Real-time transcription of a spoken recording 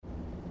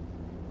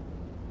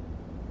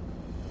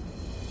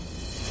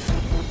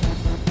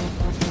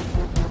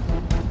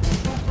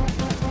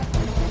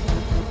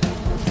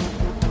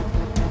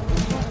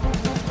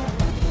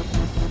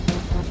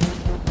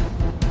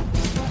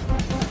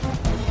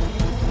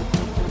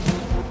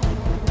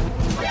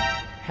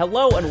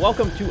Hello and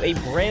welcome to a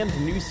brand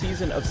new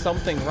season of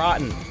Something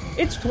Rotten.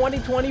 It's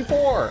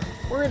 2024.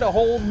 We're in a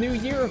whole new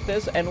year of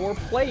this, and we're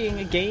playing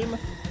a game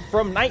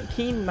from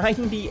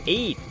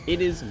 1998.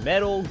 It is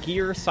Metal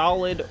Gear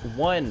Solid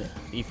 1,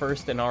 the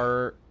first in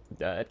our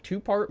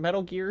two-part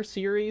Metal Gear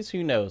series.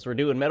 Who knows? We're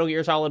doing Metal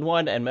Gear Solid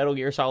 1 and Metal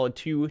Gear Solid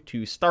 2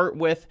 to start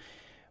with.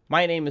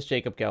 My name is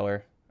Jacob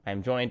Geller.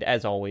 I'm joined,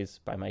 as always,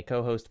 by my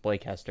co-host,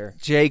 Blake Hester.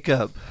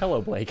 Jacob.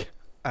 Hello, Blake.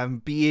 I'm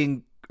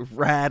being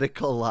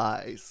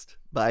radicalized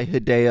by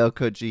Hideo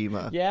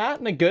Kojima. Yeah,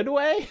 in a good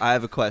way? I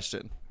have a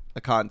question,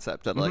 a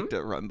concept I'd like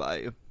to run by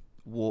you.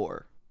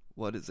 War.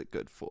 What is it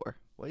good for?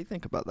 What do you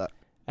think about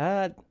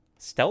that?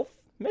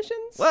 Stealth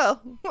missions?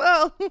 Well,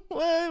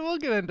 we'll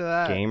get into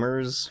that.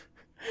 Gamers.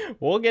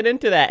 We'll get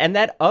into that. And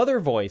that other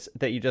voice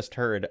that you just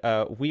heard,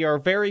 we are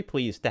very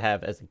pleased to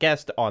have as a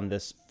guest on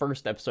this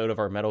first episode of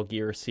our Metal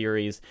Gear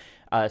series,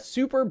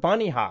 Super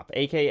Bunnyhop,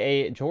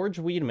 aka George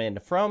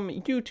Weidman from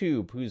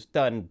YouTube, who's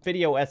done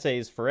video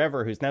essays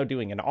forever, who's now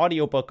doing an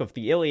audiobook of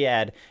the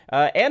Iliad,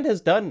 and has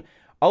done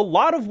a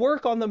lot of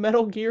work on the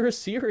Metal Gear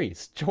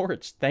series.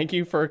 George, thank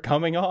you for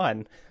coming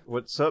on.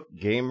 What's up,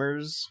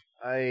 gamers?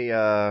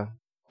 I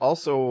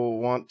also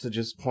want to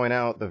just point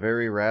out the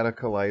very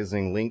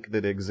radicalizing link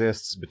that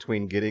exists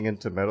between getting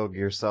into Metal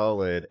Gear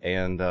Solid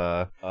and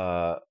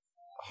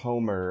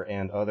Homer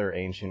and other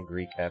ancient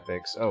Greek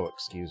epics. Oh,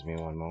 excuse me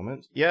one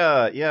moment.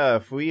 Yeah,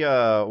 if we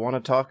want to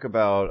talk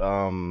about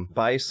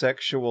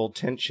bisexual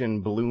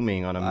tension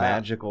blooming on a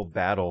magical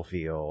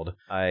battlefield,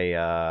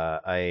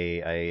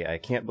 I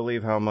can't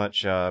believe how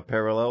much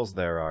parallels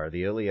there are.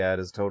 The Iliad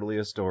is totally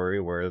a story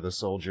where the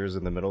soldiers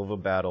in the middle of a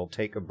battle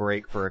take a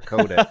break for a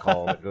codec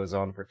call that goes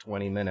on for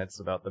 20 minutes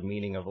about the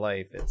meaning of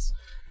life.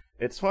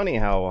 It's funny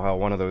how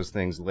one of those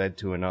things led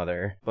to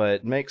another,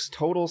 but makes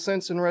total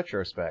sense in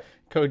retrospect.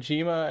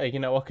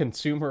 Kojima, a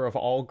consumer of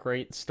all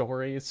great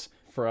stories,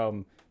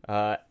 from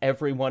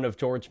every one of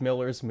George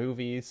Miller's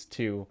movies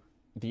to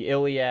the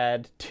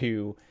Iliad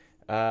to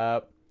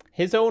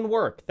his own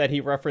work that he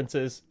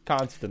references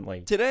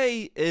constantly.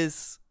 Today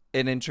is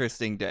an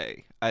interesting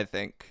day, I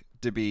think,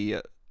 to be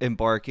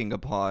embarking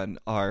upon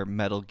our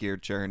Metal Gear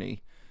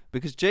journey.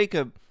 Because,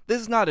 Jacob, this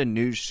is not a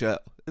news show.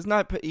 It's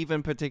not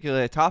even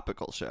particularly a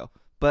topical show.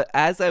 But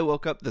as I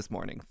woke up this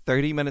morning,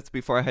 30 minutes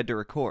before I had to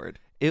record,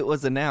 it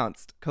was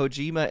announced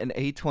Kojima and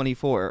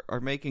A24 are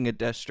making a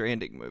Death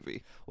Stranding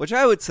movie. Which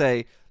I would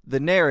say, the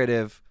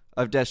narrative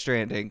of Death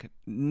Stranding,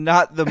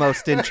 not the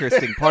most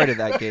interesting part of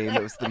that game.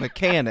 It was the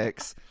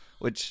mechanics,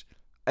 which,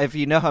 if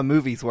you know how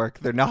movies work,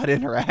 they're not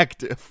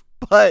interactive.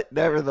 But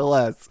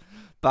nevertheless,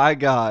 by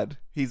God,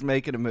 he's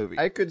making a movie.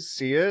 I could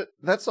see it.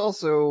 That's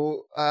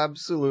also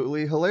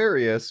absolutely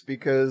hilarious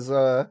because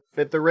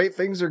at the rate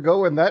things are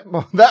going, that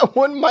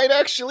one might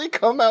actually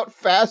come out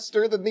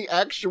faster than the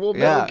actual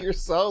Metal Gear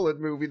Solid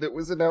movie that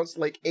was announced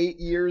like 8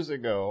 years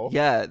ago.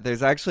 Yeah,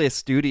 there's actually a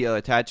studio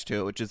attached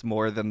to it, which is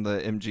more than the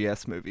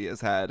MGS movie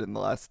has had in the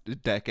last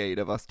decade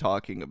of us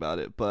talking about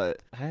it.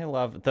 But I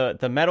love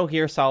the Metal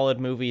Gear Solid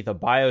movie, the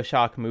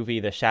BioShock movie,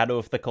 the Shadow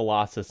of the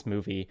Colossus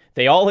movie.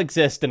 They all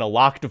exist in a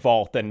locked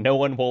vault, and no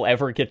one will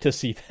ever get to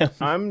see them.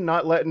 I'm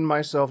not letting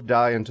myself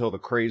die until the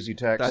Crazy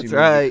Taxi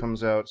movie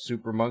comes out,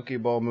 Super Monkey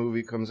Ball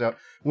movie comes out.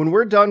 When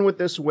we're done with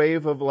this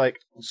wave of, like,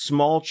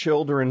 small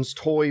children's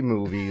toy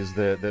movies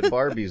that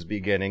Barbie's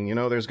beginning,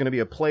 there's going to be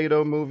a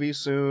Play-Doh movie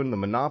soon, the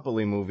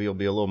Monopoly movie will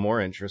be a little more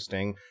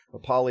interesting, a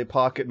Polly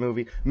Pocket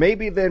movie.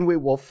 Maybe then we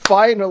will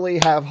finally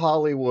have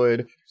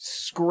Hollywood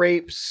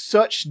scrape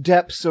such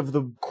depths of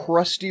the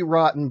crusty,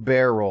 rotten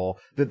barrel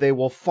that they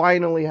will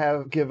finally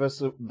give us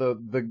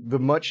the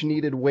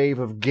much-needed wave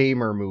of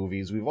gamer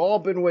movies we've all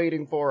been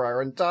waiting for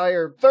our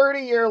entire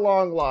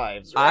 30-year-long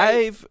lives, right?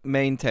 I've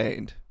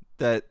maintained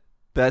that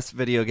best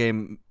video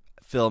game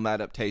film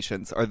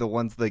adaptations are the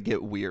ones that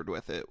get weird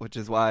with it, which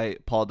is why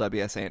Paul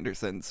W.S.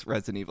 Anderson's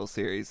Resident Evil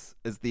series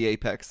is the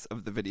apex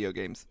of the video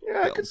games.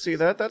 Yeah, I could see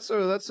that. That's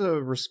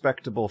a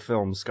respectable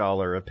film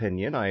scholar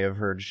opinion I have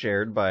heard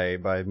shared by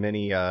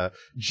many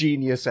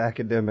genius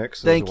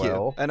academics Thank as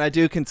well. you. And I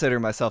do consider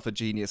myself a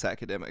genius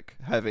academic,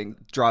 having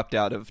dropped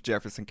out of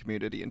Jefferson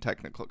Community and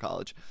Technical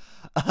College.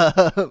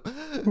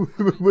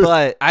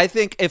 But I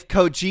think if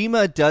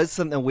Kojima does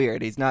something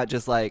weird, he's not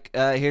just like,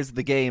 here's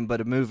the game,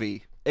 but a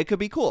movie, it could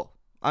be cool.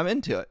 I'm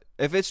into it.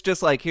 If it's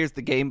just like, here's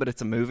the game, but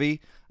it's a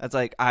movie, that's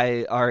like,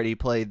 I already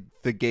played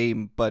the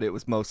game, but it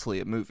was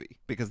mostly a movie,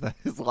 because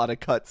there's a lot of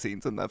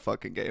cutscenes in that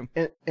fucking game.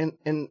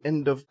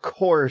 And of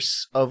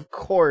course,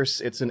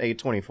 it's an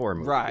A24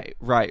 movie.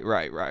 Right.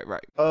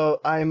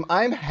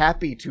 I'm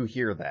happy to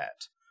hear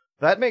that.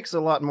 That makes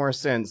a lot more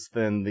sense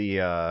than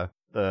the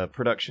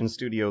production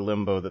studio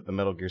limbo that the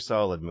Metal Gear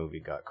Solid movie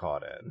got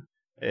caught in.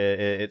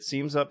 It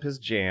seems up his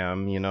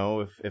jam,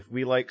 if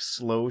we like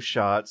slow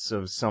shots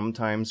of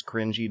sometimes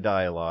cringy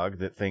dialogue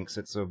that thinks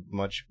it's a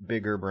much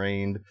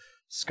bigger-brained,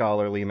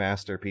 scholarly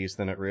masterpiece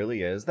than it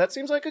really is, that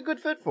seems like a good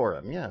fit for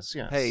him, yes.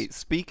 Hey,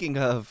 speaking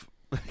of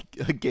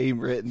a game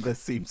written that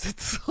seems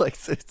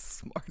it's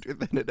smarter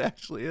than it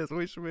actually is.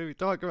 We should maybe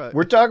talk about it.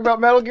 We're talking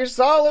about Metal Gear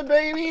Solid,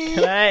 baby!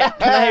 Can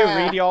I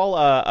read y'all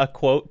a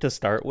quote to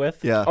start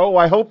with? Yeah. Oh,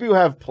 I hope you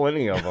have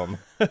plenty of them.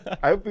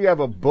 I hope you have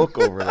a book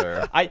over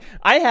there. I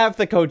have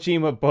the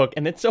Kojima book,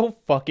 and it's so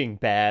fucking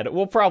bad.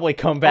 We'll probably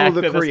come back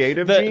the to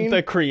creative this, gene?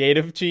 the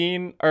creative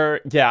gene,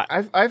 or yeah.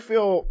 I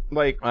feel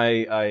like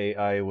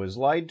I was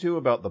lied to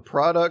about the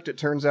product. It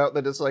turns out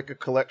that it's like a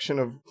collection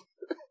of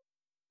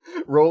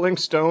Rolling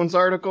Stones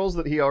articles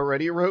that he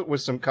already wrote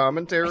with some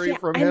commentary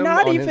from him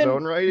on his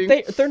own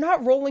writing. They're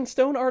not Rolling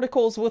Stone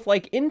articles with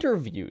like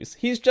interviews.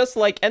 He's just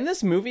like, and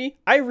this movie,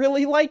 I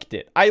really liked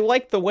it. I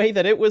liked the way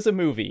that it was a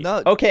movie.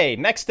 No, okay,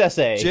 next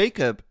essay.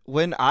 Jacob,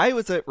 when I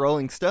was at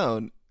Rolling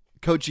Stone,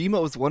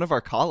 Kojima was one of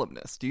our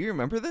columnists. Do you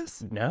remember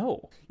this?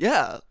 No.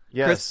 Yeah.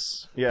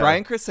 Yes.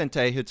 Brian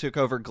Crescente, who took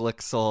over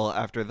Glixel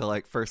after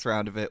the first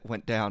round of it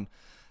went down,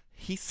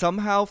 he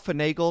somehow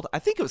finagled, I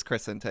think it was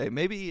Crescente,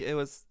 maybe it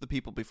was the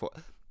people before.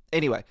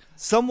 Anyway,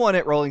 someone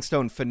at Rolling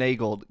Stone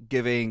finagled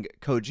giving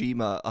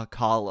Kojima a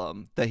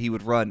column that he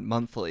would run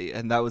monthly,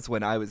 and that was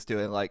when I was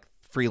doing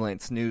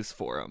freelance news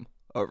for him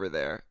over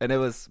there. And it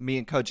was me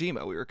and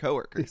Kojima, we were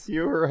coworkers.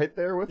 You were right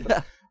there with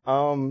him.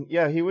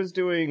 Yeah, he was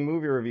doing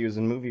movie reviews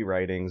and movie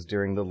writings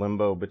during the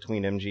limbo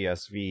between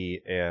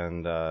MGSV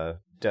and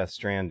Death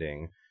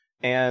Stranding.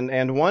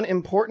 And one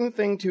important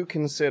thing to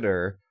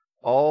consider,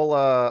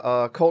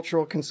 all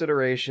cultural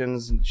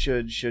considerations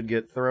should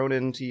get thrown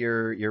into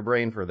your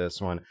brain for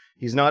this one.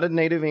 He's not a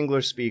native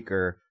English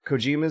speaker.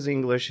 Kojima's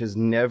English has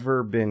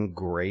never been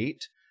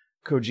great.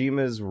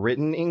 Kojima's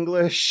written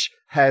English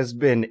has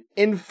been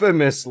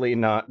infamously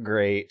not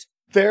great.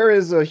 There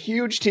is a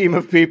huge team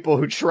of people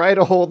who try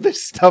to hold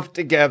this stuff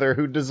together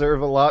who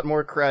deserve a lot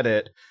more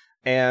credit.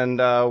 And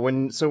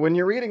when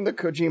you're reading the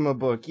Kojima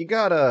book, you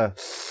gotta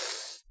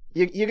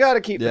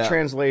keep the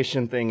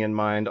translation thing in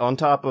mind, on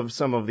top of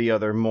some of the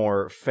other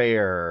more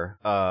fair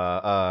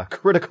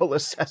critical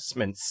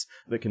assessments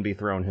that can be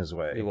thrown his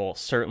way. We will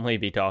certainly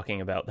be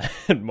talking about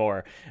that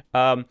more.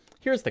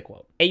 Here's the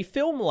quote. A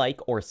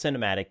film-like or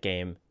cinematic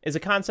game is a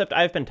concept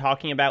I've been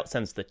talking about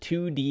since the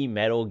 2D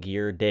Metal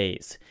Gear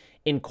days.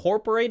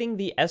 Incorporating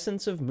the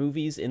essence of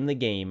movies in the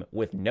game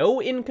with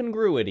no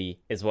incongruity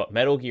is what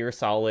Metal Gear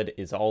Solid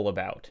is all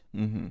about.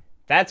 Mm-hmm.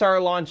 That's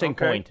our launching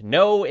point.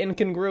 No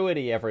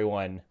incongruity,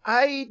 everyone.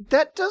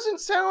 That doesn't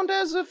sound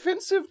as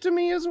offensive to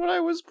me as what I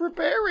was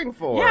preparing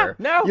for. Yeah,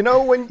 no. You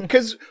know,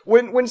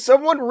 when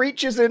someone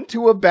reaches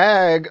into a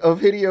bag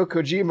of Hideo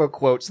Kojima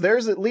quotes,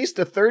 there's at least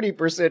a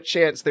 30%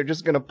 chance they're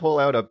just going to pull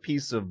out a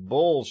piece of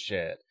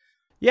bullshit.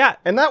 Yeah.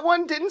 And that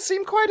one didn't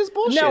seem quite as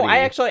bullshit. No,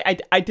 I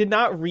did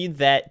not read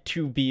that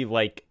to be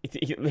like,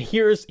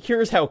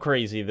 here's how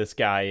crazy this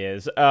guy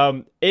is.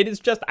 It is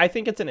just, I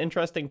think it's an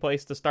interesting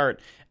place to start.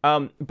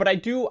 But I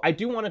do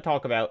want to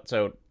talk about,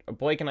 so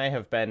Blake and I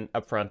have been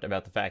upfront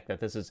about the fact that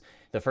this is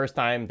the first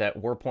time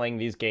that we're playing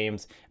these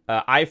games.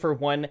 I, for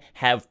one,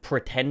 have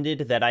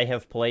pretended that I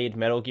have played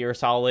Metal Gear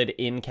Solid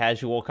in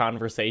casual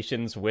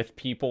conversations with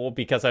people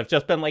because I've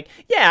just been like,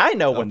 yeah, I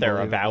know what they're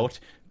about.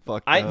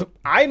 I know.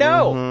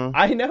 Mm-hmm.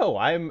 I know.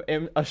 I'm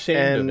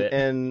ashamed of it.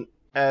 And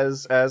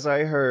as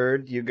I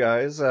heard you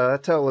guys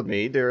telling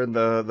me during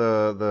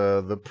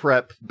the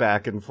prep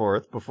back and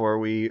forth before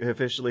we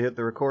officially hit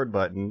the record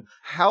button,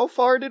 how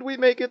far did we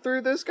make it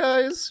through this,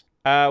 guys?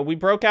 We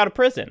broke out of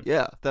prison.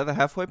 Yeah, that the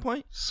halfway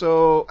point?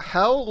 So,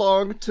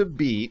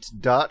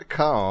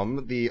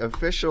 howlongtobeat.com, the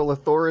official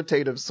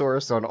authoritative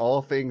source on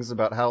all things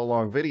about how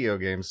long video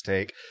games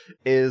take,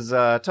 is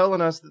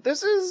telling us that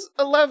this is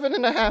 11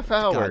 and a half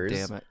hours. God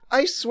damn it.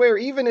 I swear,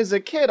 even as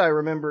a kid, I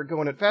remember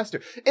going it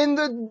faster. In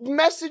the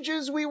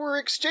messages we were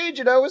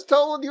exchanging, I was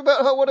telling you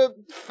about what a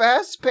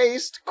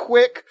fast-paced,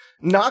 quick,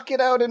 knock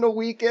it out in a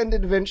weekend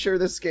adventure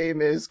this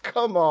game is.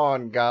 Come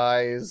on,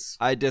 guys.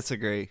 I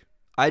disagree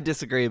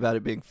about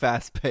it being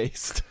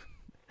fast-paced.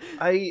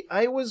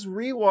 I was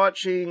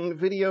rewatching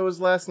videos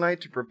last night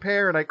to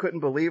prepare, and I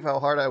couldn't believe how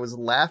hard I was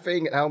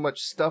laughing at how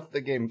much stuff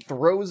the game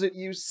throws at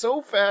you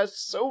so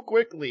fast, so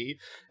quickly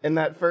in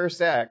that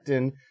first act,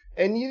 and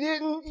you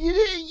didn't.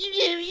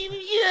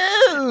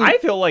 I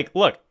feel like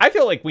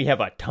we have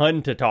a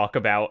ton to talk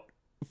about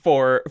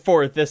for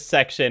this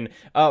section,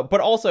 but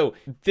also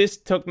this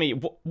took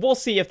me. We'll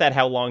see if that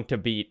how long to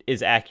beat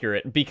is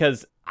accurate,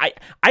 because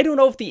I don't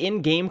know if the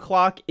in-game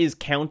clock is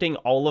counting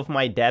all of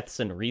my deaths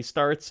and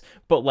restarts,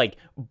 but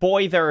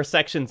boy, there are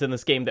sections in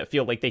this game that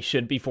feel like they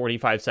should be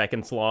 45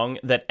 seconds long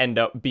that end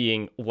up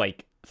being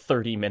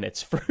 30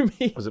 minutes for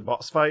me. Was it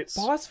boss fights?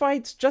 Boss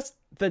fights, just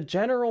the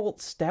general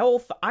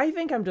stealth. I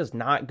think I'm just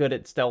not good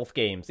at stealth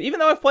games, even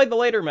though I've played the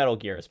later Metal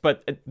Gears,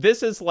 but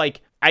this is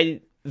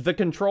the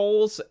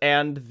controls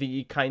and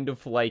the kind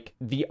of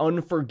the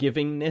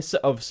unforgivingness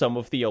of some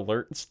of the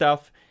alert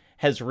stuff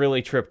has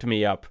really tripped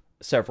me up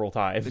several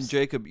times. And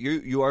Jacob,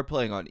 you are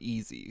playing on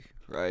easy,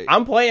 right?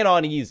 I'm playing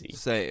on easy.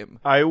 Same.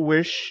 I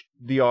wish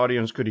the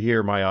audience could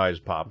hear my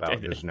eyes pop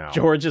out just now.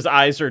 George's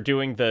eyes are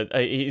doing the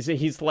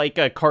he's like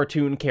a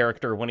cartoon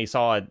character when he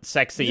saw a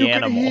sexy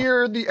animal. You can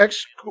hear the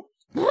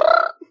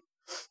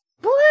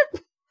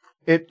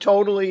It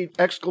totally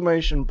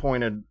exclamation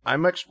pointed.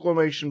 I'm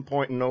exclamation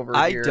pointing over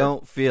here. I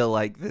don't feel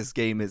like this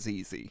game is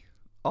easy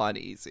on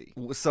easy.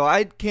 So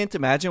I can't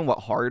imagine what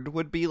hard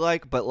would be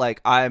like, but like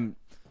I'm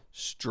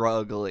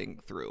struggling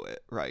through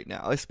it right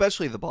now,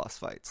 especially the boss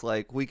fights.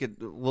 Like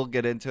we'll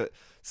get into it.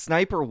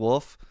 Sniper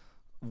Wolf,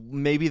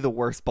 maybe the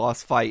worst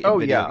boss fight in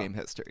video game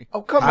history.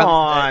 Oh, come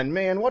on,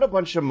 man. What a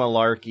bunch of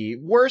malarkey.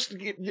 Worst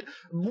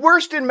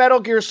in Metal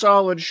Gear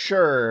Solid,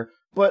 sure.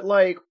 But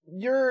like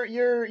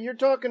you're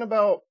talking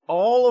about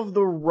all of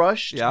the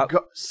rushed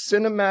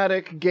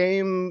cinematic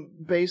game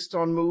based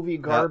on movie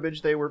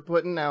garbage they were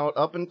putting out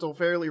up until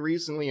fairly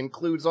recently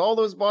includes all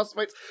those boss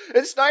fights.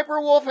 And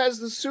Sniper Wolf has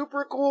the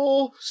super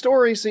cool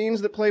story scenes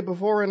that play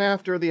before and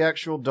after the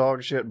actual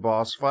dogshit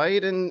boss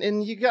fight.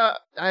 And you got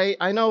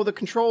I know the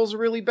controls are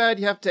really bad.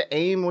 You have to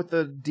aim with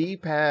the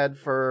D-pad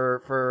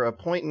for a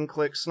point and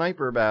click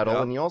sniper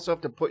battle, and you also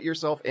have to put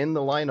yourself in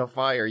the line of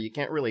fire. You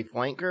can't really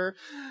flank her.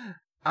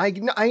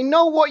 I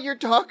know what you're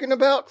talking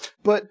about,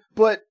 but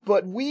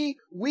we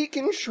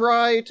can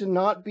try to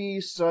not be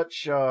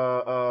such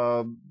animated,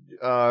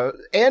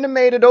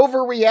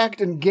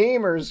 overreacting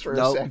gamers for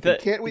a second,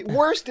 can't we?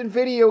 Worst in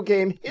video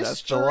game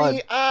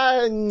history.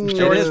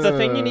 Jordan, the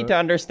thing you need to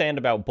understand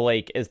about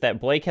Blake is that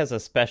Blake has a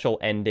special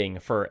ending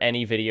for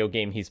any video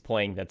game he's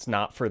playing that's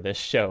not for this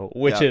show,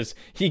 which is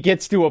he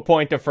gets to a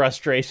point of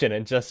frustration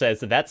and just says,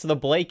 that's the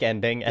Blake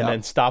ending, and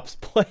then stops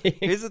playing.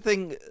 Here's the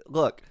thing,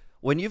 look.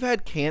 When you've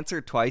had cancer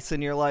twice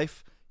in your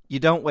life, you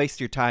don't waste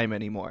your time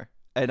anymore.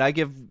 And I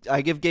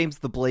give games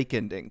the Blake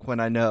ending when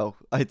I know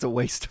it's a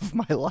waste of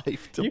my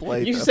life to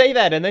play them. You say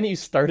that, and then you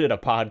started a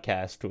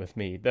podcast with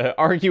me,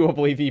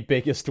 arguably the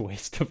biggest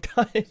waste of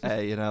time.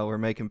 Hey, we're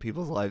making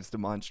people's lives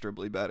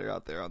demonstrably better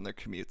out there on their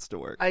commutes to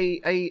work.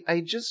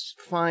 I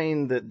just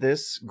find that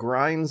this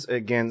grinds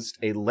against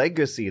a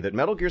legacy that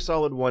Metal Gear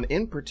Solid 1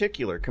 in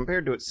particular,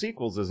 compared to its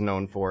sequels, is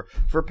known for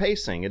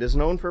pacing. It is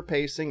known for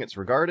pacing. It's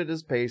regarded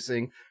as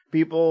pacing.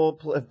 People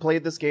have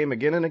played this game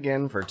again and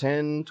again for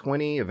 10,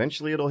 20,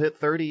 eventually it'll hit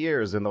 30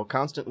 years, and they'll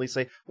constantly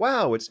say,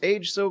 wow, it's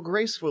aged so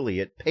gracefully,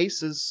 it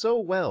paces so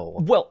well.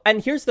 Well,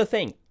 and here's the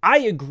thing. I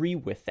agree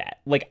with that.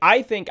 Like,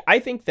 I think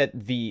that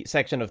the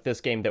section of this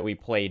game that we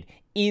played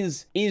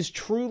is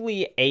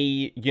truly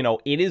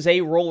it is a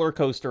roller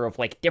coaster of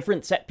like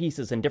different set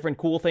pieces and different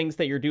cool things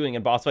that you're doing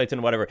in boss fights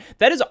and whatever.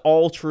 That is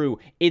all true.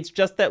 It's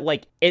just that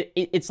like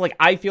it's like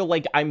I feel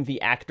like I'm the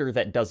actor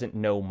that doesn't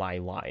know my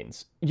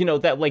lines.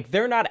 That like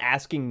they're not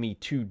asking me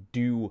to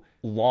do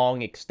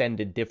long,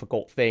 extended,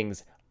 difficult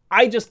things.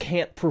 I just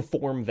can't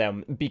perform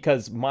them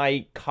because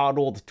my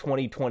coddled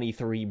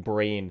 2023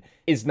 brain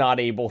is not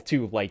able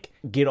to, like,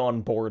 get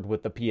on board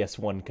with the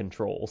PS1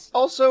 controls.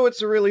 Also,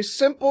 it's a really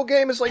simple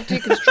game. It's like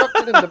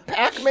deconstructed into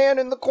Pac-Man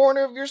in the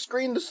corner of your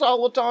screen. The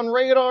Soliton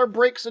radar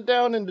breaks it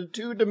down into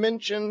 2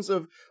 dimensions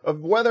of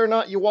whether or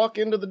not you walk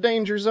into the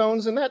danger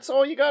zones, and that's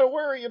all you gotta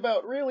worry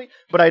about, really.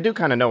 But I do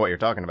kind of know what you're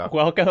talking about.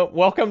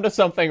 Welcome to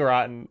Something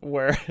Rotten,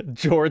 where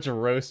George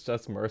roasts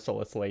us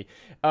mercilessly.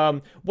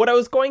 What I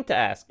was going to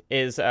ask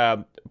is...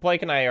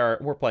 Blake and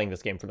we're playing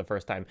this game for the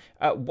first time.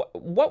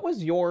 What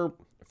was your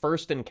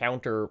first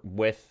encounter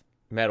with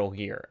Metal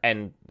Gear?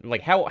 And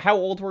like, how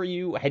old were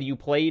you? Had you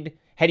played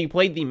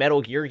the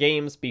Metal Gear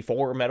games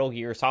before Metal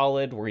Gear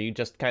Solid? Were you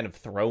just kind of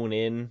thrown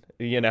in,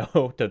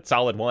 to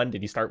Solid 1?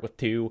 Did you start with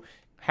 2?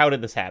 How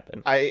did this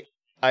happen? I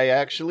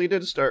actually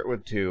did start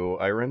with 2.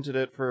 I rented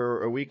it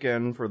for a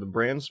weekend for the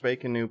brand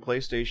spanking new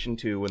PlayStation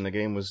 2 when the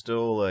game was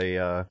still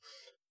a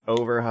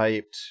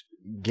overhyped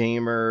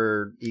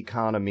gamer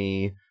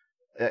economy.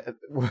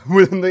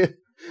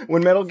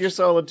 When Metal Gear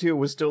Solid 2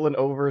 was still an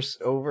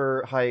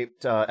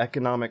overhyped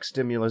economic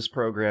stimulus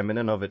program in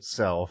and of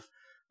itself.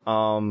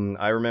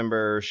 I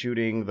remember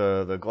shooting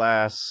the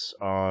glass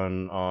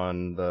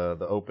on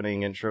the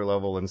opening intro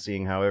level and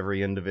seeing how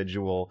every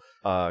individual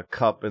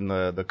cup in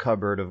the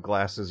cupboard of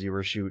glasses you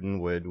were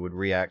shooting would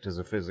react as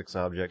a physics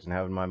object, and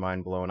having my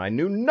mind blown. I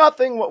knew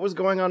nothing what was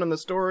going on in the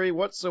story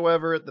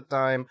whatsoever at the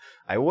time.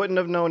 I wouldn't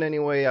have known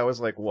anyway. I was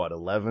like,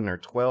 11 or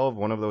 12,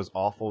 one of those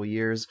awful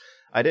years.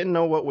 I didn't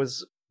know what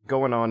was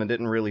going on and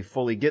didn't really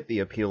fully get the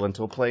appeal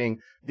until playing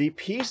the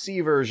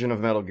PC version of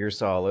Metal Gear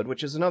Solid,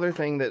 which is another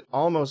thing that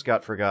almost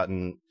got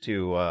forgotten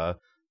to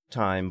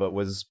time, but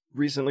was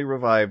recently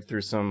revived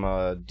through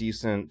some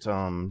decent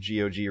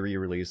GOG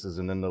re-releases,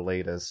 and then the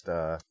latest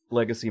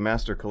Legacy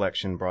Master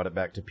Collection brought it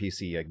back to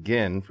PC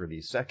again for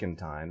the second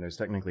time. There's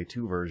technically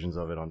 2 versions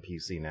of it on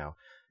PC now.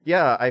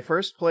 Yeah, I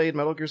first played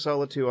Metal Gear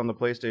Solid 2 on the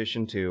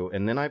PlayStation 2,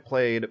 and then I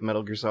played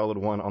Metal Gear Solid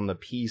 1 on the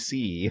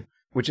PC,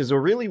 which is a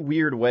really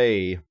weird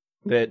way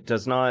that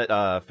does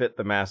not fit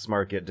the mass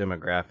market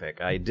demographic.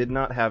 I did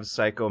not have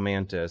Psycho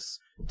Mantis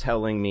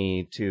telling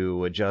me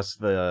to adjust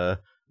the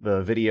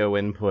the video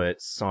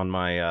inputs on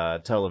my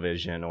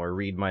television or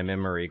read my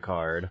memory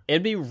card.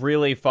 It'd be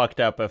really fucked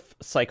up if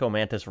Psycho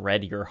Mantis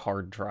read your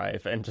hard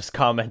drive and just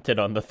commented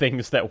on the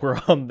things that were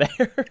on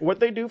there. What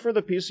they do for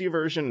the PC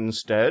version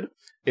instead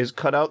is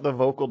cut out the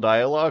vocal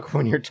dialogue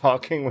when you're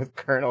talking with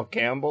Colonel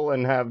Campbell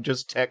and have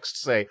just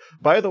text say,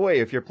 by the way,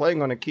 if you're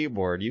playing on a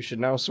keyboard, you should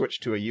now switch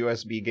to a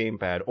USB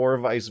gamepad, or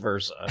vice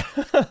versa.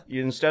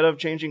 Instead of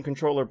changing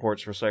controller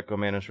ports for Psycho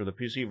Mantis for the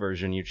PC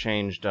version, you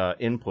changed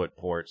input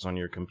ports on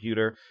your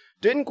computer.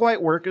 Didn't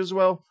quite work as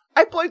well.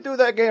 I played through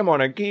that game on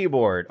a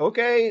keyboard,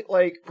 okay?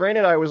 Like,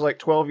 granted, I was like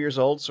 12 years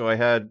old, so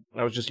I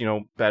was just,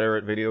 better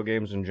at video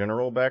games in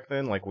general back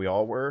then, like we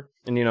all were.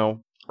 And,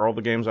 all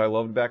the games I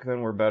loved back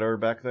then were better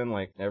back then,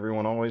 like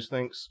everyone always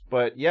thinks.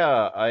 But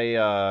yeah,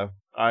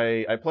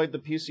 I played the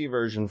PC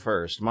version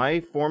first. My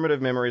formative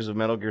memories of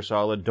Metal Gear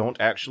Solid don't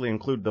actually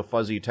include the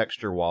fuzzy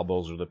texture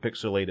wobbles or the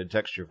pixelated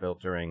texture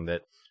filtering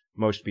that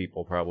most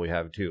people probably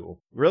have too.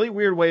 Really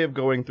weird way of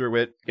going through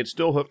it. It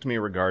still hooked me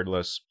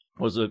regardless.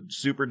 It was a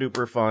super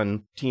duper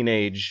fun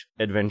teenage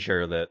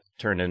adventure that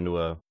turned into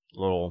a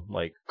little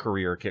like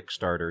career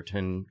Kickstarter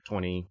 10,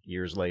 20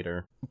 years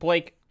later.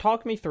 Blake,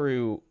 talk me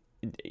through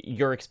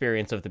your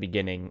experience of the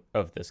beginning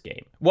of this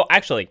game. Well,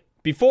 actually,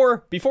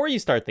 before you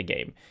start the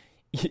game,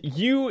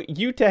 you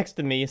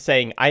texted me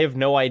saying, I have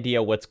no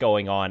idea what's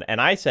going on.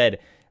 And I said,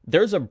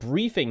 there's a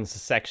briefings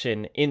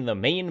section in the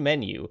main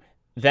menu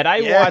that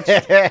I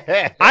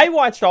watched. I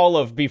watched all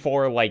of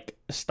before, like,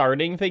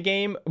 starting the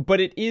game, but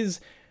it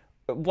is,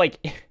 like,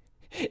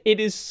 it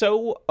is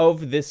so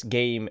of this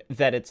game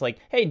that it's like,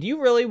 hey, do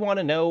you really want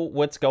to know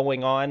what's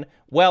going on?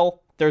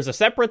 Well, there's a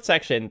separate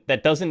section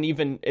that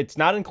it's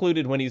not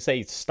included when you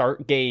say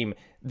start game,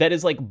 that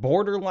is like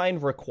borderline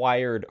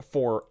required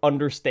for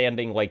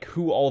understanding like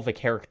who all the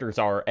characters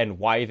are and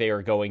why they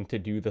are going to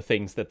do the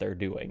things that they're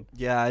doing.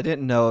 Yeah, I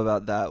didn't know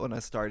about that when I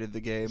started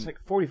the game. It's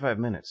like 45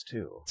 minutes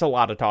too. It's a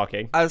lot of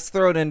talking. I was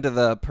thrown into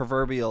the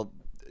proverbial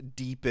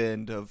deep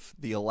end of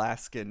the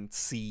Alaskan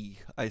Sea,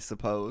 I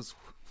suppose,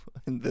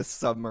 in this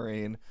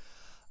submarine.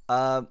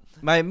 My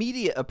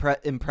immediate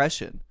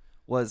impression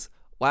was,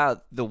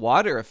 wow, the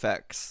water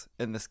effects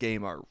in this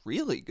game are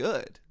really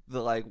good.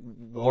 The, like,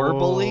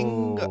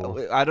 warbling,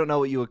 I don't know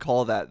what you would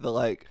call that.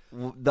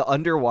 The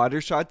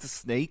underwater shots of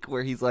Snake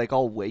where he's, like,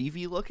 all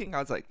wavy looking. I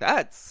was like,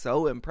 that's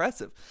so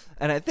impressive.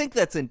 And I think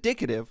that's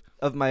indicative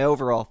of my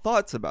overall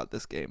thoughts about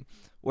this game,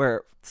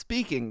 where,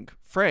 speaking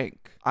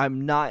frank,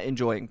 I'm not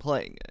enjoying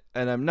playing it.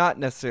 And I'm not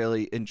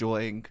necessarily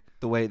enjoying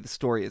the way the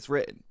story is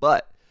written.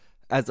 But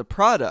as a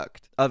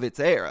product of its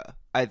era,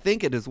 I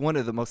think it is one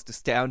of the most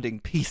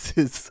astounding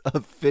pieces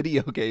of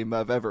video game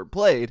I've ever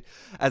played,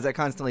 as I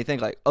constantly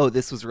think like, oh,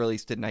 this was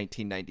released in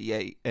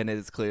 1998, and it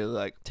is clearly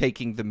like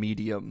taking the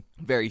medium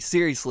very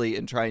seriously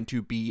and trying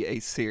to be a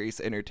serious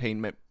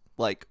entertainment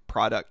like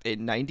product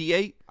in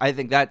 98. I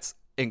think that's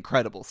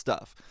incredible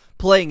stuff.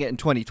 Playing it in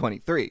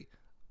 2023,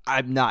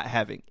 I'm not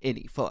having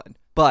any fun,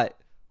 but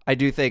I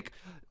do think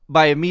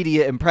my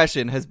immediate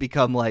impression has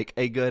become like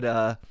a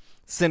good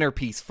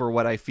centerpiece for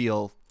what I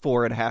feel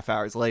 4.5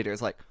 hours later.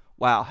 It's like,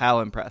 wow, how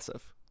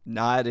impressive.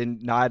 Not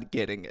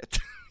getting it,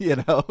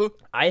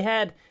 I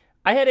had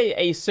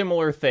a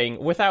similar thing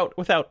without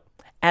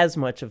as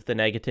much of the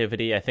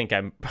negativity. I think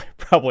I'm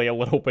probably a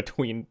little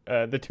between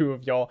the two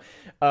of y'all.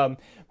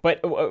 But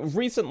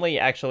recently,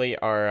 actually,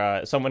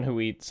 our someone who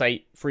we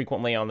cite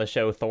frequently on the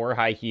show, Thor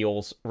High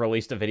Heels,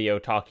 released a video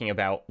talking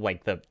about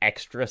like the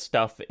extra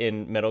stuff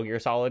in Metal Gear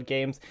Solid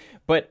games.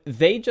 But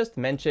they just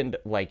mentioned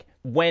like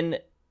when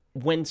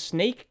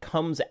Snake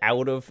comes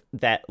out of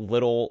that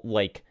little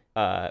like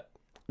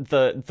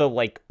the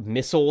like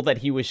missile that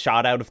he was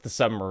shot out of the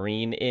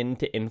submarine in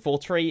to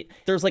infiltrate,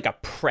 there's like a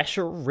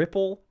pressure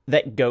ripple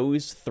that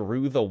goes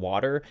through the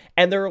water,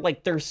 and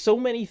there's so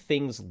many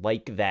things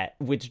like that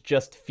which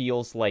just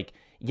feels like,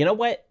 you know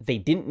what, they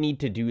didn't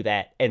need to do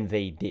that and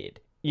they did.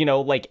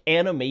 Like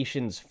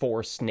animations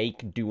for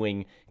Snake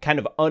doing kind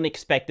of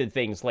unexpected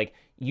things. Like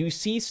you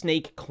see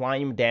Snake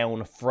climb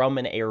down from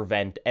an air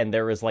vent and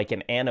there is like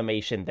an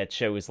animation that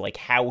shows like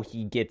how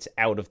he gets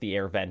out of the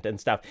air vent and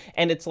stuff.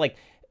 And it's like,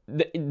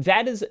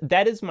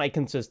 that is my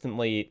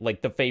consistently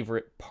like the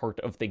favorite part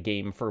of the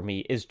game for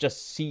me, is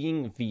just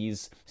seeing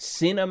these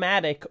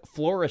cinematic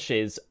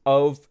flourishes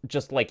of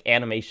just like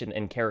animation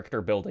and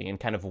character building and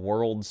kind of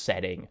world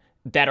setting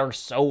that are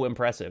so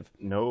impressive.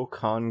 No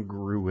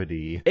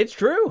congruity. It's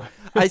true.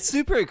 I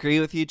super agree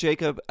with you,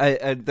 Jacob.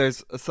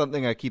 There's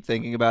something I keep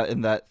thinking about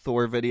in that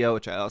Thor video,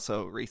 which I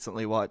also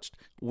recently watched,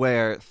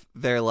 where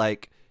they're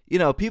like,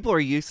 people are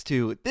used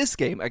to this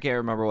game. I can't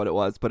remember what it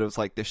was, but it was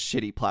like this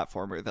shitty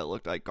platformer that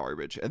looked like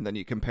garbage. And then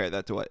you compare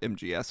that to what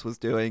MGS was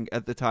doing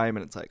at the time,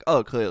 and it's like,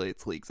 oh, clearly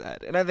it's leagues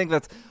ahead. And I think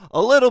that's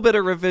a little bit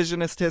of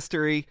revisionist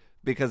history,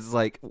 because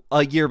like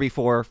a year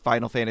before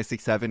Final Fantasy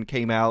VII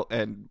came out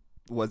and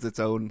was its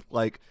own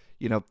like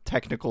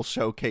technical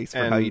showcase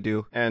for how you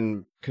do.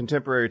 And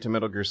contemporary to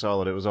Metal Gear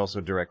Solid, it was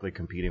also directly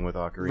competing with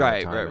Ocarina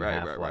of Time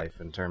and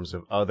Half-Life in terms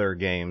of other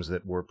games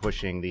that were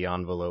pushing the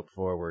envelope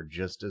forward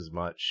just as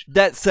much.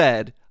 That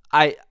said,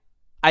 I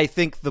I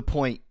think the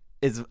point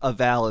is a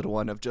valid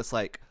one of just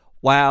like,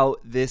 wow,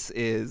 this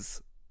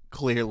is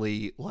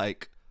clearly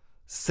like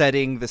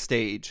setting the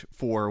stage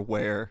for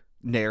where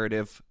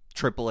narrative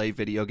AAA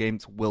video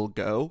games will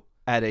go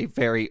at a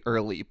very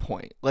early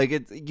point. Like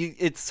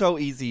it's so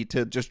easy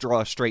to just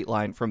draw a straight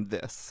line from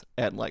this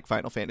and like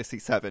Final Fantasy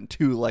VII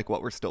to like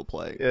what we're still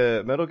playing.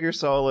 Metal Gear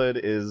Solid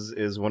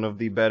is one of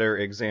the better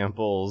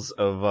examples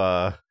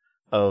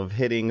of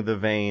hitting the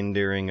vein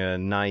during a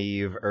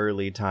naive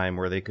early time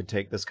where they could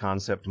take this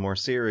concept more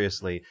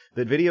seriously.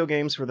 That video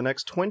games for the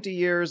next 20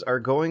 years are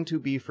going to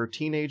be for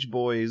teenage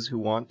boys who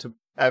want to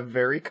have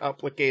very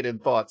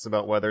complicated thoughts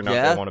about whether or not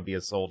they want to be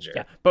a soldier.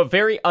 Yeah, but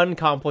very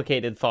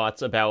uncomplicated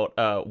thoughts about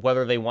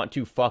whether they want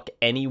to fuck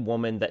any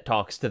woman that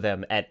talks to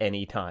them at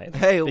any time.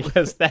 Hey,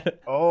 because that...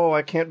 Oh,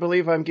 I can't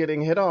believe I'm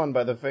getting hit on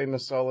by the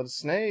famous Solid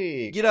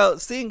Snake. You know,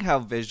 seeing how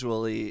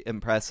visually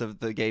impressive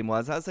the game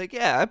was, I was like,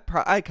 yeah,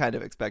 I kind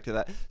of expected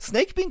that.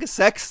 Snake being a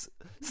sex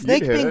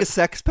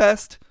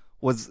pest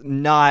was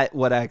not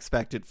what I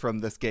expected from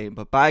this game,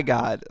 but by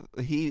God,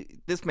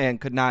 this man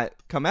could not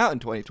come out in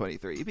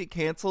 2023. He'd be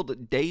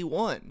canceled day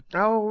one.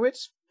 Oh,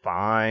 it's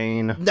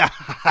fine.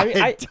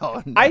 I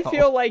don't know. I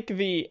feel like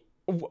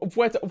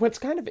what's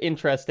kind of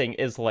interesting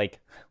is like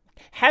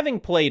having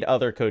played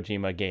other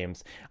Kojima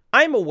games,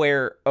 I'm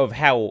aware of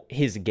how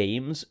his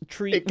games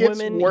treat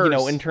women, worse. You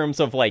know, in terms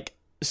of like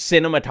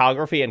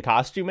cinematography and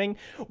costuming.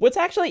 What's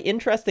actually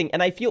interesting,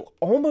 and I feel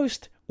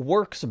almost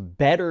works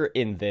better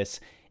in this,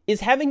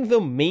 is having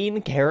the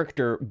main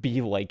character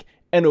be like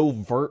an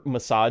overt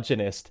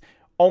misogynist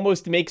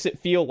almost makes it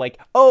feel like,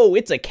 oh,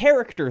 it's a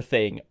character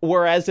thing.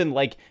 Whereas in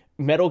like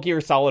Metal Gear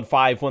Solid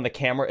 5, when the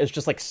camera is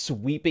just like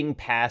sweeping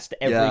past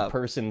every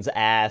person's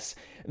ass,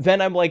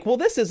 then I'm like, well,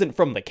 this isn't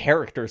from the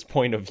character's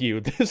point of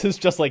view. This is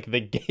just like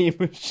the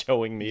game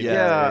showing me.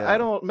 Yeah,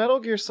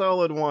 Metal Gear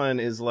Solid 1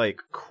 is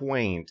like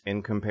quaint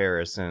in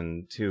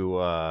comparison to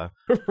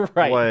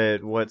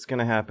right. what's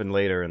gonna happen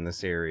later in the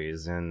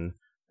series, and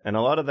a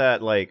lot of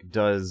that like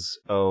does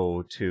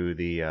owe to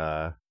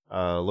the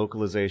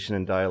localization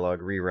and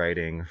dialogue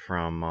rewriting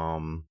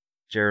from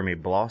Jeremy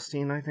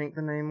Blostein, I think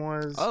the name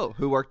was. Oh,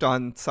 who worked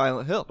on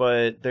Silent Hill.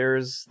 But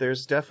there's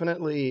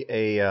definitely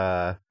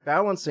a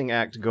balancing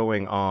act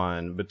going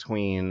on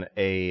between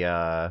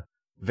a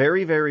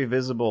very, very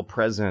visible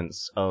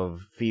presence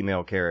of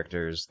female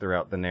characters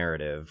throughout the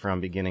narrative from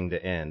beginning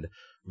to end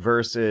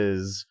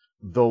versus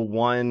the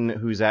one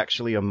who's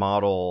actually a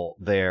model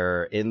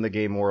there in the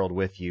game world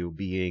with you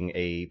being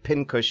a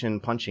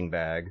pincushion punching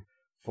bag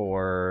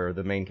for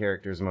the main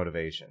character's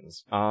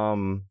motivations.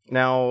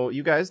 Now,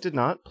 you guys did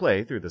not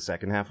play through the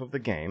second half of the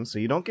game, so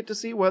you don't get to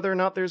see whether or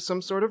not there's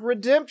some sort of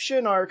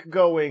redemption arc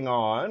going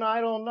on.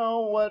 I don't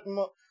know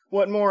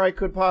what more I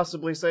could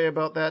possibly say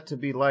about that to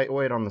be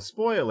lightweight on the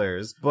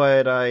spoilers,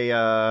 but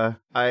I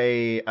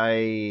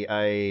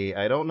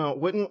don't know.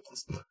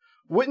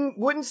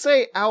 Wouldn't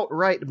say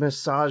outright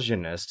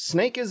misogynist.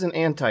 Snake is an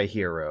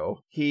anti-hero.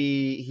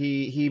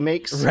 He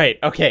makes right.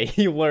 Okay,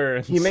 he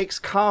learns. He makes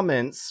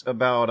comments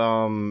about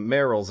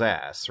Meryl's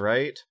ass,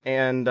 right?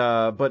 And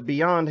but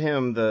beyond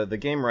him, the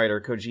game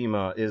writer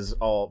Kojima is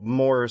all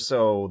more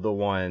so the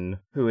one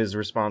who is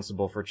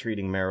responsible for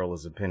treating Meryl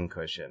as a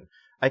pincushion.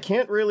 I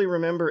can't really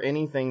remember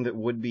anything that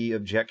would be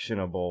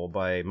objectionable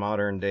by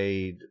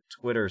modern-day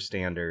Twitter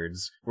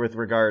standards with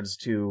regards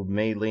to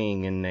Mei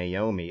Ling and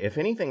Naomi. If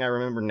anything, I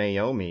remember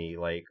Naomi,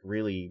 like,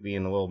 really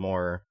being a little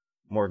more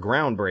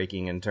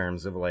groundbreaking in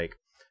terms of, like,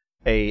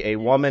 a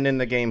woman in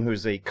the game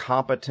who's a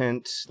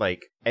competent,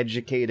 like,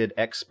 educated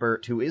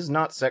expert who is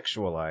not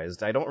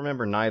sexualized. I don't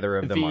remember neither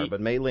of them are,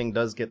 but Mei Ling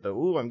does get the,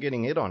 ooh, I'm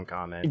getting hit on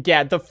comment.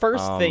 Yeah, the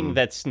first thing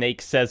that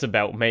Snake says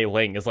about Mei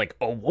Ling is like,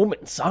 a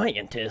woman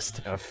scientist.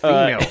 A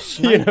female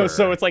sniper. You know,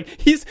 so it's like,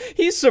 he's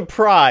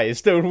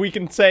surprised, and we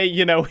can say,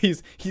 you know,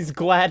 he's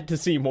glad to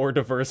see more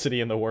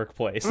diversity in the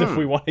workplace, if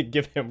we want to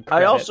give him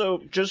credit. I also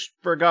just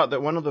forgot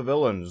that one of the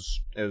villains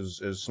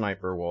is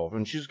Sniper Wolf,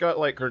 and she's got,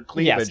 like, her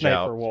cleavage Sniper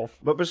out. Wolf.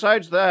 But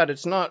besides that,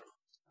 it's not,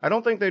 I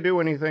don't think they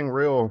do anything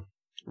real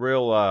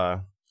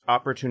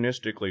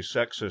opportunistically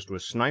sexist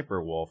with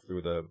Sniper Wolf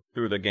through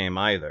the game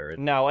either.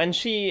 No, and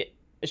she's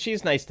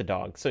nice to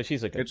dogs, so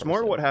she's a good It's person.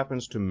 more what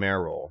happens to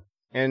Meryl.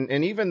 And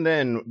even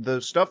then,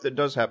 the stuff that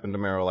does happen to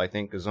Meryl, I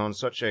think, is on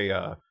such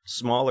a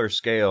smaller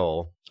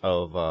scale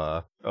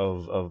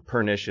of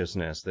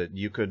perniciousness that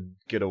you could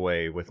get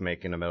away with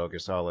making a Metal Gear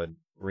Solid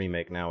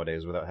remake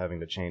nowadays without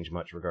having to change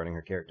much regarding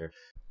her character.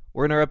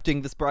 We're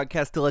interrupting this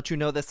broadcast to let you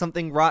know that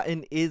Something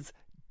Rotten is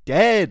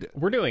dead.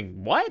 We're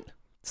doing what?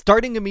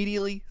 Starting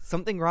immediately,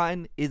 Something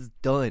Rotten is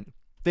done.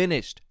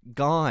 Finished.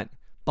 Gone.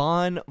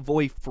 Bon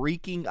voy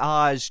freaking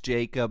Oz,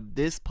 Jacob.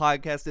 This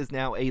podcast is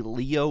now a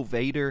Leo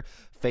Vader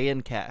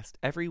fan cast.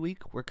 Every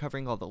week, we're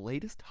covering all the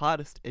latest,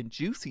 hottest, and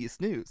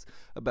juiciest news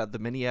about the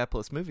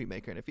Minneapolis movie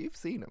maker. And if you've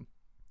seen him,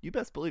 you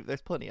best believe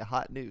there's plenty of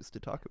hot news to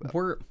talk about.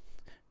 We're,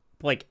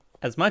 like,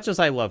 as much as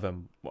I love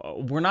him,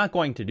 we're not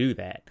going to do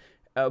that.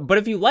 But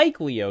if you like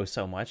Leo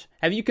so much,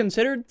 have you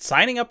considered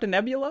signing up to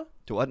Nebula?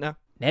 To what now?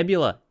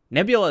 Nebula.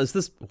 Nebula is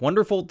this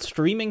wonderful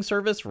streaming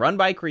service run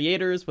by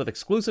creators with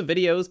exclusive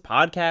videos,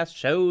 podcasts,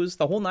 shows,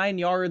 the whole 9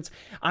 yards.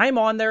 I'm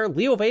on there.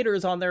 Leo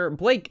Vader's on there.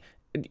 Blake,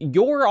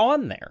 you're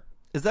on there.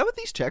 Is that what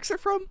these checks are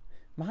from?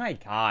 My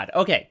God.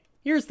 Okay,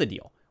 here's the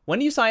deal. When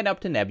you sign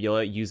up to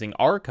Nebula using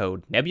our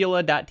code,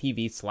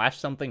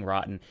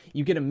 nebula.tv/somethingrotten,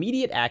 you get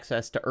immediate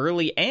access to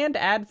early and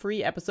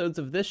ad-free episodes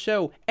of this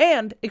show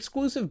and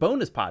exclusive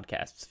bonus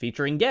podcasts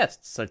featuring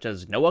guests such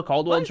as Noah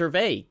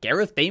Caldwell-Gervais,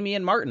 Gareth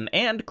Damian Martin,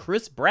 and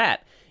Chris Bratt.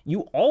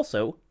 You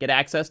also get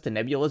access to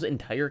Nebula's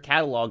entire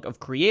catalog of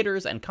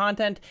creators and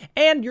content,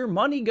 and your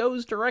money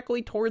goes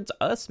directly towards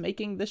us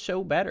making the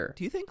show better.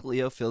 Do you think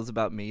Leo feels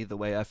about me the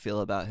way I feel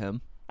about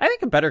him? I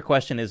think a better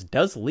question is,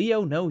 does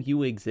Leo know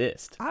you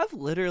exist? I've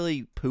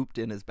literally pooped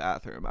in his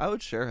bathroom. I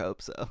would sure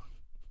hope so.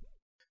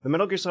 The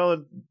Metal Gear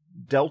Solid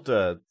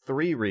Delta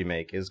 3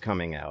 remake is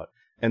coming out,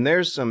 and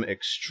there's some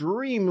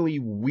extremely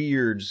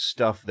weird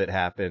stuff that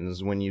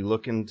happens when you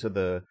look into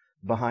the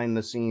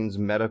behind-the-scenes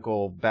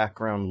medical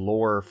background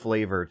lore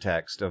flavor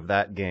text of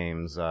that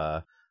game's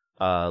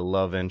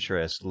love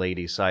interest,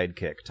 lady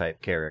sidekick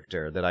type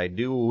character that I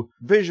do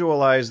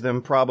visualize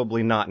them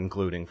probably not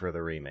including for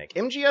the remake.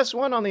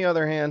 MGS1, on the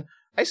other hand,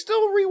 I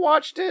still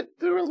rewatched it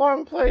through a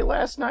long play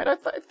last night. I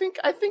think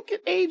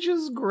it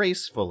ages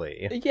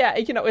gracefully. Yeah,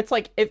 it's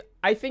like,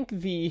 I think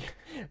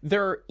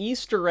there are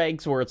Easter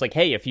eggs where it's like,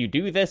 hey, if you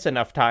do this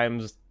enough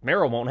times,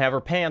 Meryl won't have her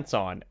pants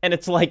on. And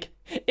it's like,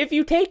 if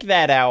you take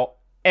that out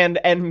and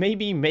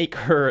maybe make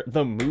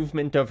the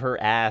movement of her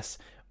ass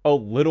a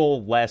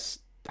little less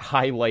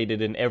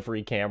highlighted in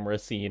every camera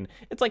scene,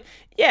 it's like,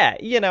 yeah,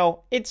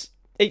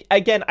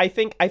 again, I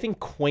think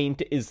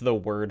quaint is the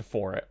word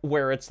for it,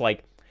 where it's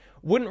like,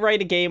 wouldn't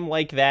write a game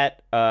like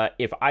that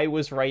if I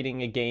was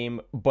writing a game,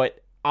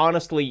 but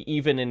honestly,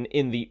 even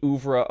in the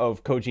oeuvre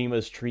of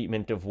Kojima's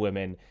treatment of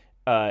women,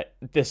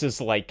 this is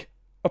like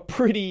a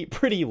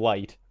pretty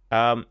light.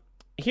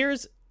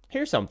 Here's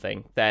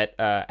something that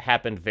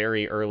happened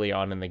very early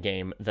on in the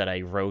game that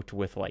I wrote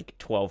with like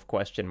 12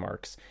 question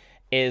marks,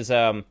 is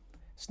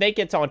Snake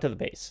gets onto the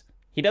base.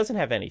 He doesn't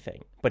have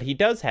anything, but he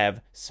does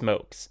have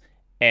smokes.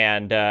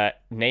 And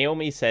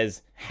Naomi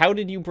says, "How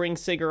did you bring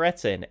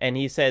cigarettes in?" And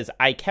he says,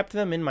 "I kept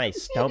them in my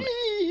stomach."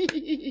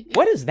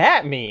 What does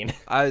that mean?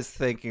 I was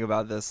thinking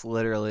about this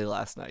literally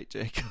last night,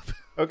 Jacob.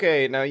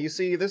 Okay, now you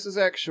see, this is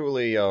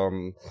actually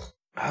Hideo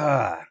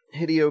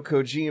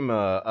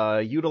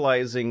Kojima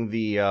utilizing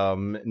the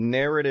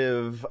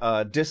narrative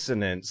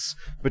dissonance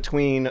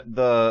between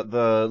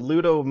the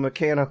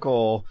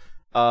ludo-mechanical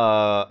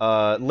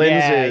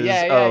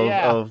lenses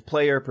of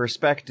player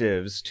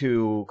perspectives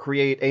to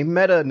create a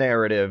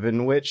meta-narrative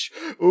in which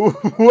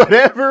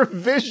whatever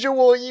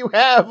visual you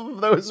have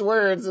of those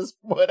words is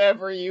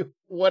whatever he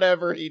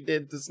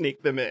did to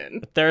sneak them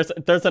in. There's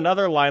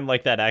another line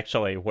like that,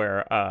 actually,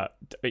 where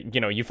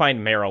you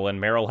find Meryl,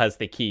 and Meryl has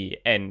the key,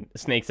 and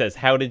Snake says,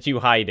 "How did you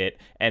hide it?"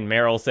 And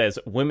Meryl says,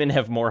 "Women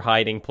have more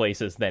hiding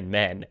places than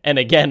men." And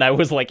again, I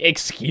was like,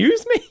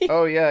 excuse me?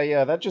 Oh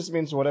yeah, that just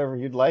means whatever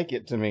you'd like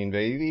it to mean,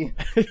 baby.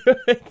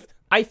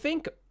 I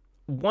think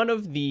one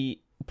of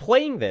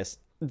playing this,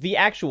 the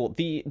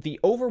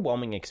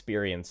overwhelming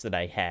experience that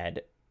I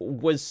had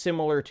was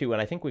similar to,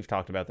 and I think we've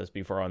talked about this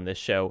before on this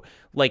show,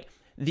 like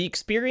the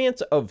experience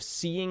of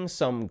seeing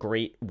some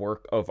great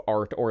work of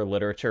art or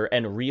literature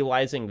and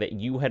realizing that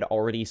you had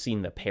already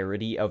seen the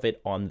parody of it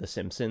on The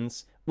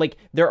Simpsons. Like,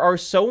 there are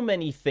so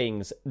many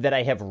things that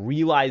I have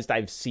realized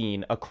I've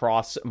seen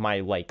across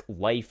my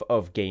life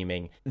of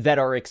gaming that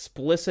are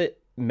explicit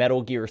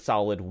Metal Gear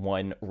Solid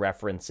 1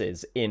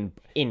 references in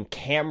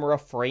camera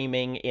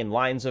framing, in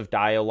lines of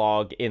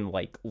dialogue, in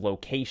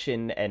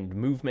location and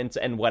movements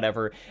and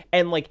whatever.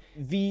 And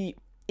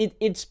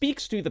it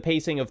speaks to the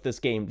pacing of this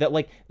game that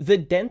the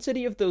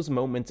density of those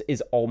moments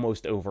is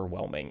almost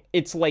overwhelming.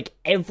 It's like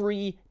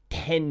every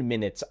 10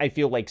 minutes I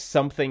feel like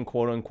something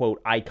quote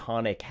unquote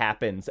iconic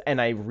happens, and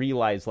I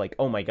realize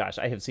oh my gosh,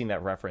 I have seen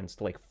that referenced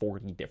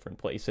 40 different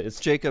places.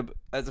 Jacob,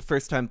 as a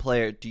first time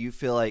player, do you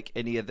feel like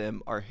any of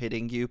them are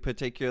hitting you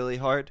particularly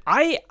hard?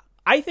 I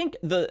think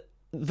the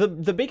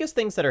biggest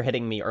things that are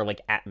hitting me are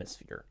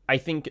atmosphere. I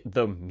think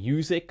the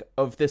music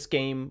of this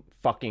game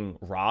fucking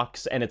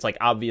rocks, and it's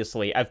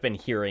obviously I've been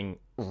hearing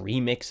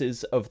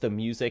remixes of the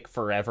music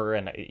forever,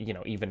 and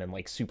even in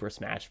Super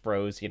Smash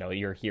Bros,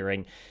 you're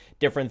hearing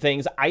different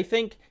things. I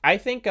think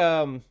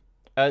the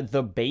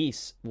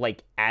bass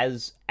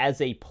as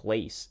a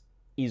place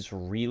is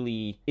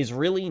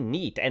really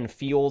neat and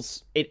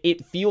feels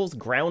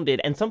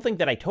grounded. And something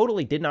that I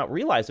totally did not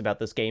realize about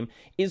this game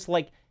is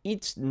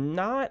it's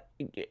not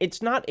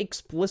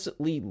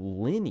explicitly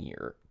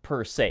linear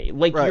per se.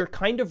 Right. You're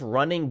kind of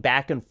running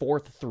back and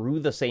forth through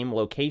the same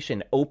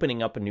location,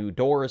 opening up new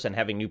doors and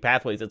having new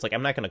pathways. It's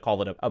I'm not going to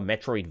call it a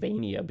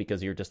Metroidvania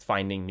because you're just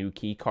finding new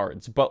key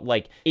cards, but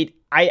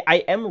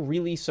I am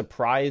really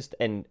surprised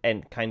and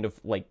kind of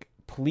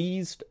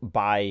pleased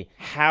by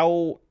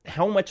how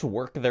much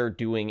work they're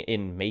doing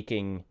in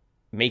making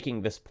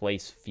this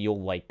place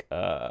feel like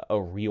a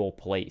real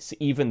place,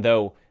 even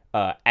though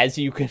as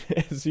you can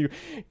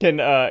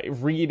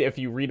read if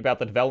you read about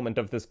the development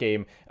of this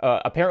game,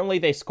 apparently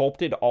they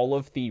sculpted all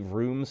of the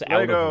rooms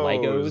out of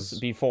Legos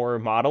before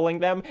modeling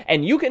them,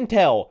 and you can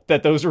tell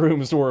that those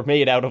rooms were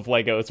made out of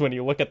Legos when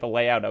you look at the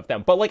layout of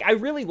them. But like, I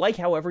really like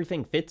how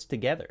everything fits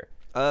together.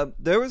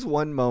 There was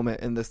one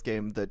moment in this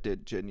game that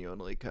did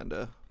genuinely kind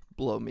of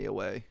blow me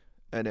away,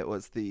 and it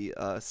was the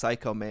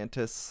Psycho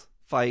Mantis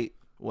fight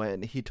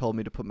when he told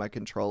me to put my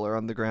controller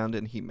on the ground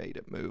and he made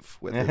it move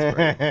with his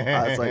brain.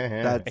 I was like,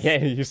 that's...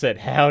 Yeah, you said,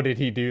 how did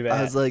he do that?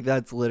 I was like,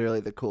 that's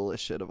literally the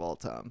coolest shit of all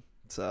time.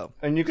 So,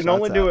 and you can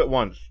only do it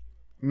once.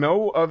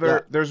 No other... Yeah.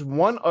 There's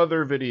one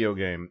other video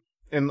game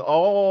in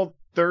all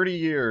 30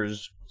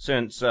 years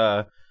since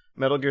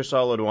Metal Gear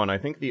Solid 1. I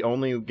think the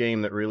only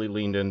game that really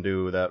leaned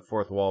into that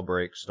fourth wall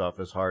break stuff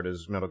as hard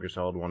as Metal Gear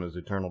Solid 1 is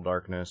Eternal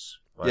Darkness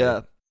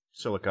by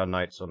Silicon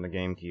Knights on the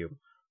GameCube.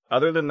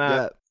 Other than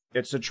that,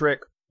 it's a trick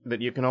that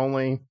you can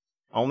only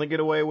get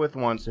away with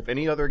once. If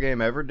any other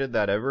game ever did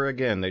that ever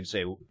again, they'd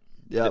say,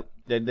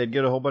 they'd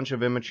get a whole bunch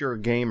of immature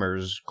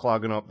gamers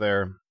clogging up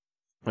their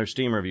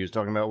Steam reviews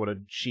talking about what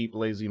a cheap,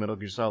 lazy Metal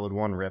Gear Solid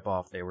 1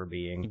 ripoff they were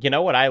being. You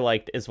know what I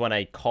liked is when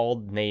I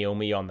called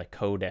Naomi on the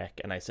codec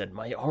and I said,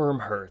 my arm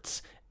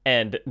hurts.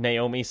 And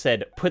Naomi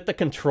said, put the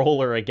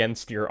controller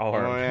against your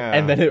arm. Oh, yeah.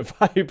 And then it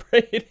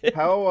vibrated.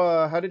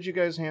 How did you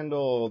guys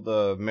handle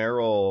the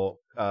Meryl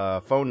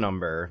phone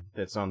number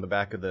that's on the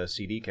back of the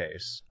CD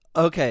case?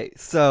 Okay,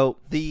 so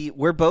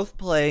we're both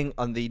playing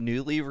on the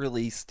newly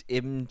released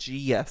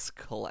MGS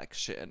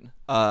collection,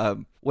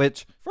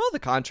 which, for all the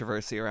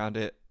controversy around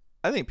it,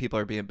 I think people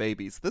are being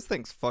babies. This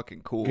thing's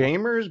fucking cool.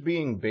 Gamers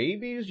being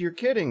babies? You're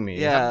kidding me.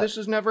 Yeah. This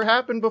has never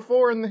happened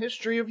before in the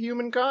history of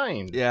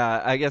humankind.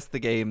 Yeah, I guess the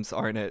games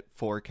aren't at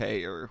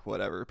 4K or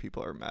whatever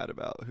people are mad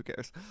about. Who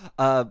cares?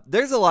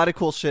 There's a lot of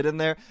cool shit in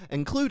there,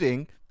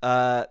 including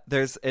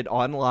there's an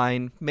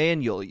online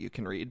manual you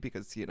can read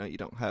because, you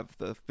don't have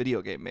the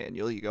video game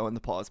manual. You go in the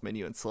pause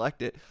menu and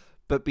select it.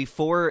 But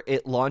before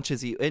it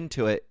launches you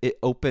into it, it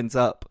opens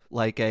up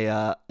like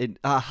a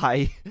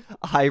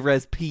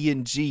high-res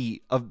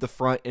PNG of the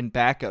front and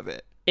back of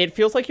it. It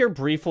feels like you're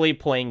briefly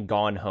playing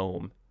Gone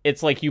Home.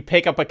 It's like you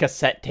pick up a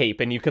cassette tape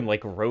and you can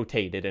like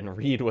rotate it and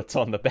read what's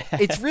on the back.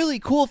 It's really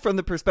cool from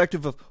the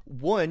perspective of,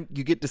 one,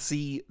 you get to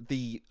see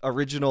the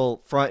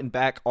original front and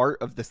back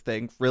art of this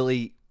thing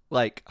really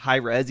like high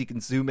res. You can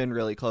zoom in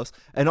really close.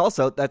 And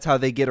also that's how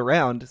they get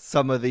around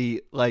some of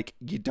the, like,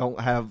 you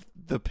don't have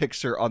the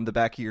picture on the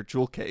back of your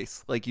jewel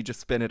case. Like, you just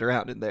spin it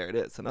around and there it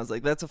is. And I was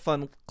like, that's a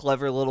fun,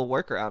 clever little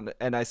workaround.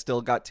 And I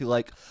still got to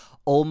like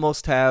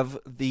almost have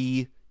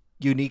the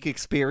unique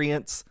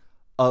experience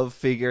of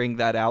figuring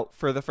that out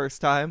for the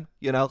first time.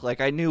 Like,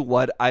 I knew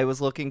what I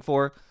was looking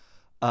for.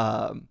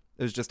 It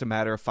was just a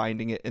matter of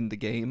finding it in the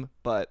game,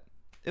 but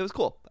it was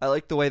cool. I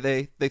like the way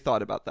they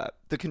thought about that.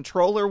 The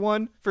controller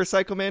one for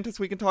Psycho Mantis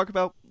we can talk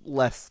about,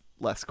 less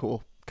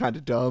cool. Kind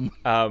of dumb.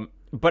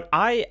 But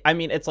I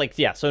mean, it's like,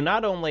 yeah, so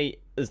not only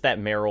is that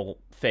Meryl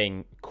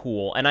thing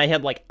cool, and I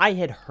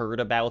had heard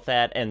about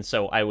that, and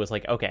so I was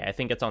like, okay, I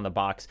think it's on the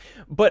box.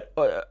 But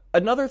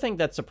another thing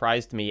that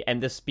surprised me,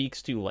 and this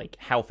speaks to like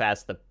how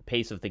fast the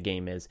pace of the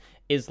game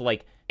is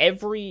like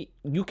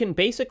you can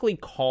basically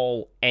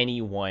call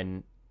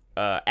anyone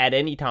at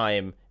any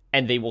time,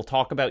 and they will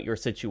talk about your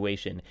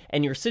situation,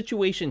 and your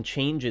situation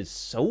changes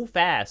so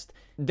fast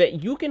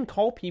that you can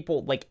call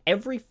people like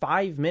every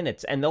 5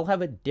 minutes and they'll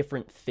have a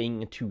different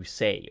thing to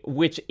say,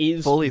 which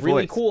is fully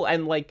really voiced. Cool.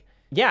 And like,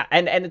 yeah,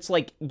 and it's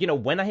like,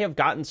 when I have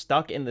gotten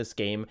stuck in this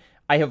game,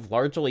 I have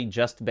largely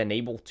just been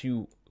able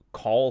to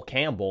call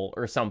Campbell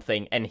or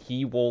something, and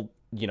he will,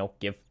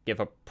 give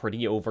a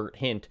pretty overt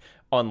hint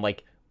on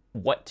like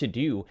what to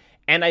do.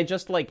 And I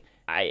just like,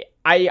 I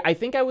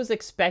think I was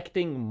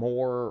expecting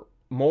more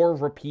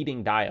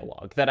repeating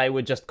dialogue, that I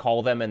would just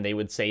call them and they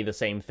would say the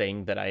same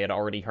thing that I had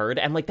already heard.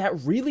 And like,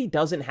 that really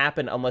doesn't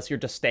happen unless you're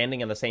just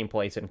standing in the same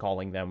place and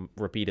calling them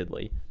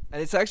repeatedly.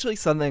 And it's actually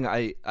something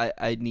I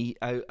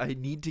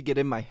need to get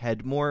in my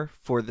head more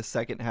for the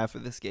second half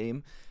of this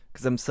game,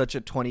 because I'm such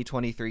a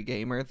 2023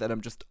 gamer that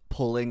I'm just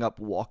pulling up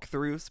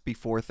walkthroughs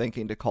before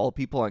thinking to call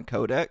people on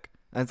codec.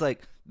 And it's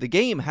like, the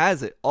game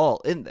has it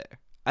all in there.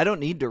 I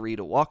don't need to read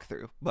a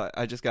walkthrough, but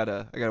I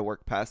gotta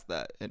work past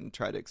that and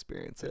try to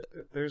experience it.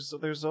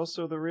 There's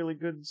also the really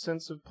good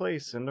sense of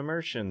place and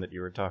immersion that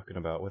you were talking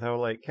about, with how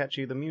like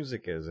catchy the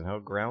music is and how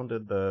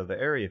grounded the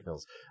area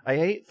feels. I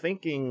hate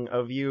thinking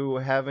of you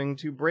having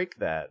to break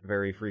that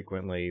very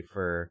frequently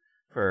for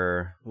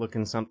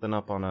looking something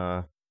up on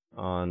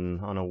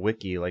a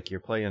wiki, like you're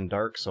playing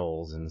Dark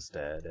Souls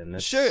instead. And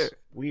it's... Sure,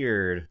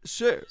 Weird.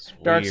 Sure. It's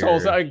Dark weird.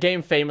 Souls, a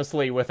game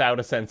famously without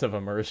a sense of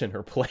immersion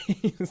or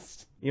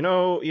place. You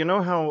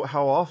know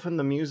how often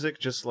the music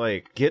just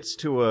like gets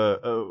to a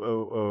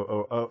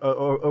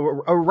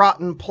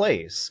rotten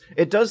place.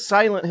 It does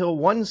Silent Hill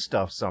 1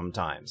 stuff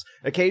sometimes.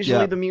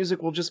 Occasionally the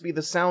music will just be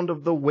the sound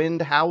of the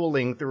wind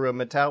howling through a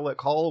metallic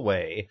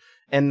hallway,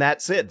 and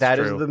that's it. That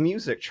is the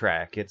music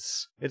track.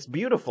 It's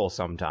beautiful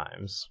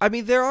sometimes. I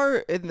mean, there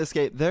are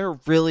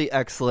really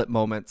excellent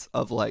moments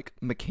of like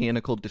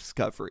mechanical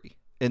discovery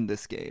in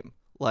this game,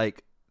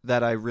 like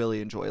that I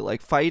really enjoy,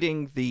 like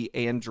fighting the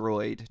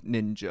android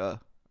ninja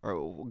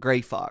or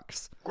Gray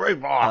Fox.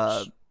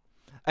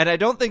 And I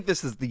don't think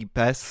this is the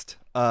best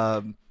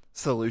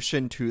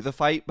solution to the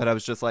fight, but I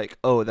was just like,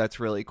 oh, that's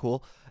really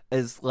cool.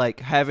 Is like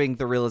having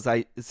the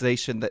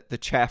realization that the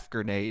chaff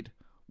grenade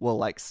will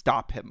like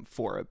stop him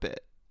for a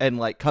bit, and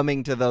like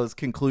coming to those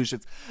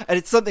conclusions. And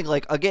it's something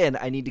like, again,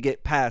 I need to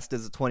get past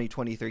as a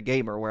 2023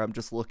 gamer, where I'm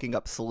just looking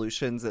up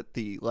solutions at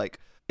the like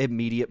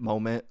immediate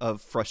moment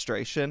of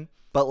frustration.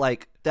 But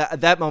like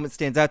that moment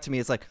stands out to me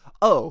as like,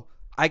 oh,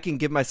 I can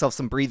give myself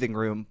some breathing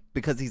room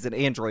because he's an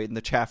android and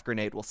the chaff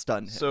grenade will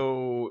stun him.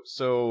 So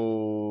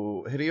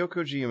Hideo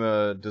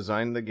Kojima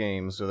designed the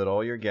game so that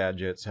all your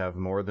gadgets have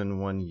more than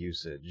one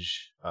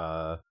usage.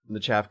 The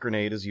chaff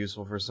grenade is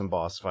useful for some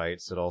boss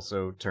fights. It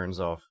also turns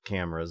off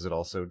cameras. It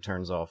also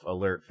turns off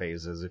alert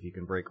phases. If you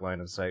can break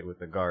line of sight with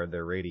the guard,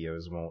 their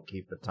radios won't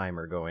keep the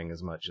timer going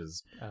as much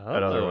as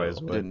it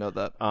otherwise would. I didn't know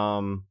that.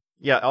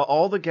 Yeah,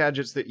 all the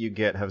gadgets that you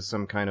get have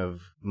some kind of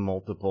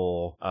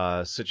multiple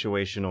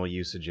situational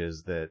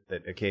usages that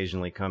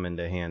occasionally come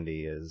into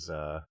handy as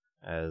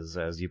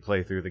you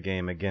play through the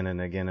game again and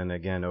again and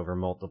again over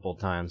multiple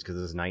times, because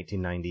it's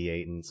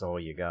 1998 and it's all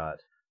you got.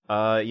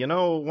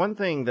 One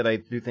thing that I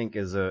do think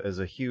is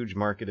a huge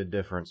marketed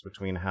difference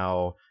between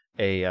how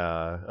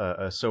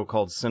a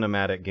so-called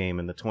cinematic game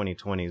in the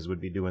 2020s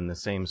would be doing the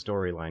same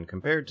storyline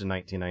compared to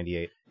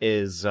 1998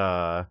 is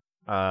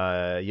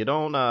you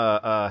don't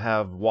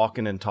have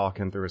walking and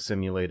talking through a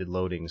simulated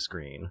loading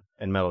screen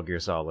in Metal Gear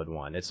Solid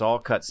 1. It's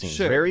all cutscenes.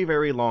 Sure. Very,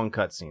 very long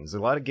cutscenes. A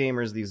lot of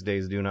gamers these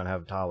days do not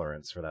have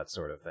tolerance for that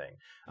sort of thing.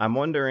 I'm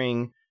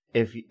wondering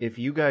if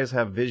you guys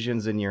have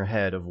visions in your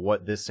head of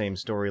what this same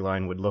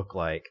storyline would look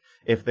like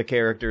if the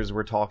characters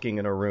were talking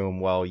in a room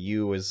while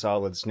you as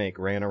Solid Snake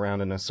ran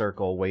around in a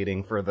circle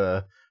waiting for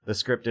the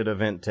scripted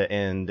event to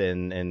end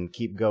and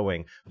keep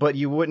going. But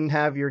you wouldn't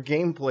have your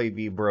gameplay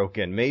be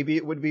broken. Maybe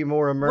it would be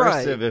more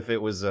immersive if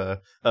it was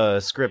a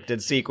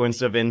scripted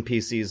sequence of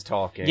NPCs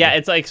talking. Yeah,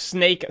 it's like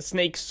Snake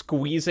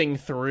squeezing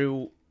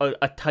through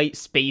a tight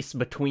space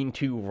between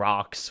two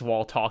rocks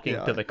while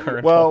talking to the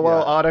current. Well,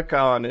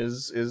 Otacon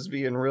is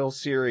being real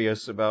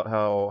serious about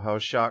how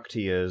shocked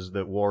he is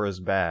that war is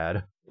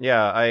bad.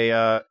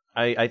 Yeah,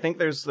 I think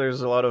there's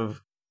a lot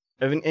of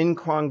an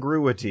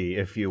incongruity,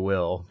 if you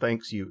will.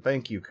 Thank you,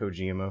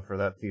 Kojima, for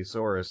that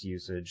thesaurus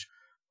usage.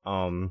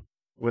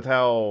 With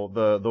how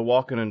the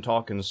walking and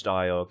talking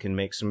style can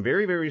make some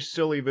very, very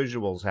silly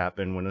visuals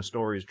happen when a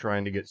story is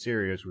trying to get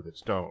serious with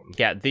its tone.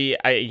 Yeah,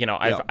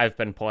 I've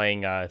been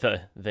playing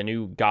the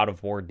new God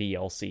of War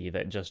DLC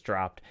that just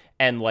dropped,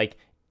 and like,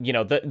 you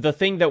know, the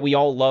thing that we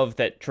all love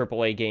that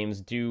AAA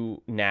games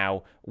do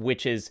now,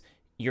 which is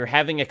you're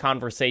having a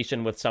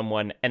conversation with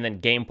someone and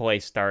then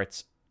gameplay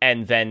starts,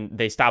 and then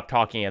they stop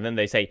talking, and then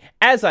they say,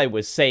 as I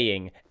was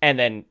saying, and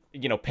then,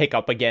 you know, pick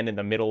up again in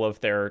the middle of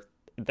their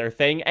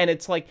thing. And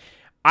it's like,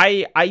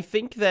 I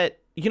think that,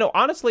 you know,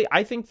 honestly,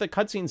 I think the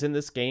cutscenes in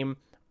this game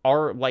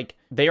are, like,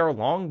 they are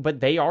long, but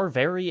they are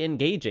very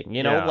engaging,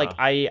 you know? Yeah. Like,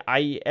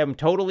 I am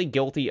totally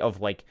guilty of,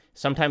 like,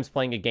 sometimes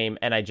playing a game,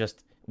 and I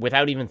just,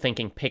 without even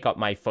thinking, pick up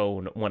my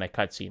phone when a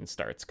cutscene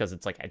starts, because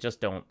it's like, I just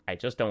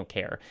don't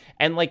care.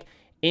 And, like,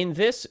 in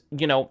this,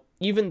 you know,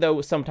 even though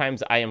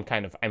sometimes I'm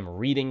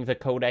reading the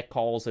codec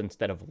calls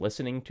instead of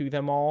listening to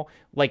them all,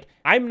 like,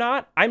 I'm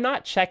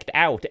not checked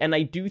out. And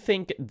I do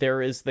think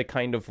there is the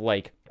kind of,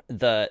 like,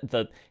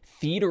 the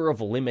theater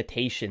of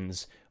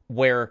limitations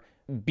where,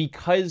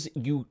 because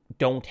you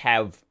don't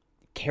have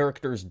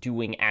characters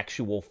doing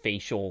actual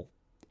facial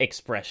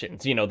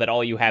expressions, you know, that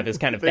all you have is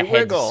kind of the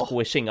head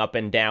squishing up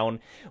and down.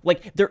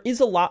 Like, there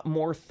is a lot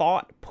more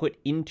thought put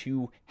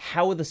into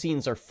how the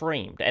scenes are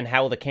framed and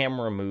how the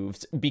camera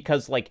moves,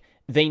 because, like,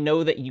 they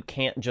know that you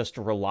can't just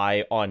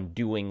rely on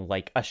doing,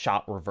 like, a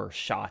shot reverse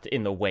shot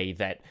in the way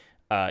that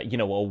you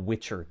know, a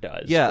Witcher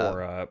does,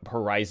 or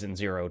Horizon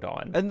Zero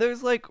Dawn. And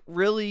there's, like,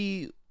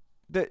 really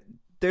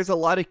there's a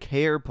lot of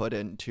care put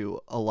into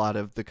a lot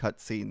of the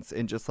cutscenes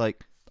and just,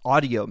 like,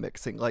 audio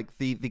mixing. Like,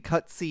 the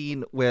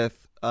cutscene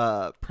with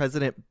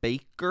President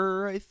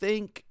Baker, I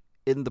think,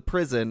 in the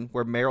prison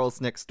where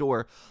Meryl's next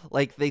door,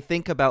 like, they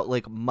think about,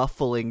 like,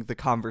 muffling the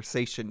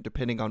conversation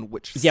depending on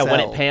which cell when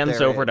it pans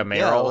over to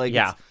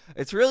Meryl.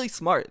 It's really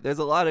smart. There's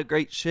a lot of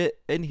great shit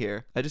in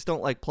here. I just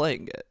don't like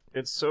playing it.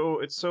 It's so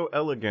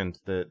elegant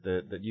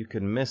that you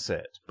can miss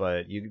it.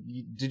 But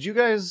did you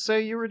guys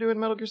say you were doing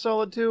Metal Gear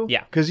Solid 2?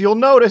 Yeah. Because you'll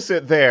notice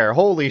it there.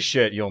 Holy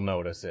shit, you'll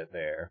notice it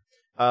there.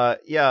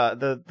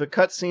 The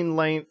cutscene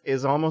length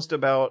is almost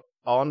about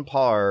on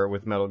par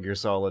with Metal Gear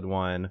Solid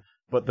 1,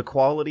 but the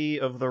quality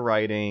of the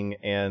writing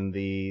and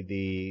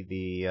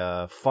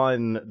the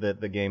fun that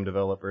the game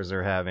developers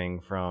are having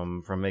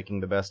from making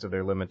the best of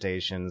their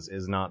limitations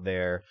is not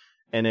there.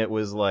 And it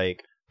was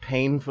like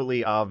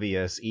painfully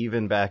obvious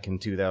even back in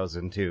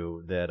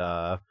 2002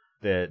 that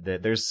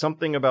there's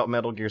something about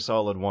Metal Gear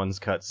Solid 1's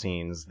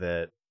cutscenes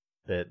that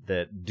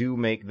do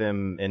make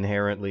them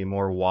inherently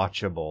more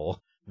watchable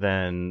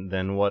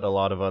than what a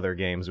lot of other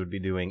games would be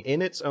doing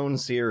in its own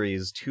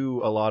series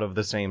to a lot of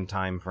the same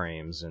time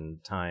frames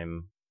and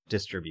time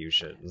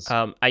distributions.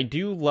 I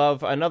do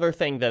love another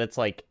thing that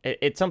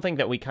it's something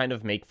that we kind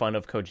of make fun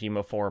of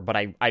Kojima for, but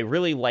I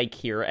really like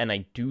here, and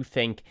I do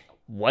think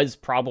was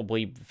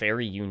probably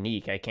very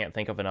unique. I can't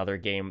think of another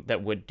game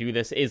that would do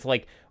this, is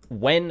like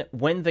when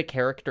the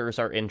characters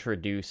are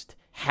introduced,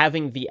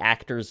 having the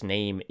actor's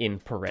name in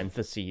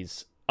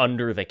parentheses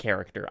under the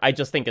character, I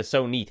just think is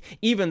so neat.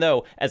 Even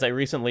though, as I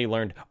recently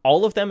learned,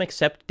 all of them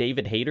except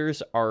David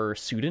Hayter's are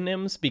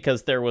pseudonyms,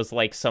 because there was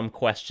like some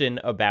question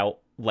about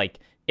like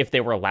if they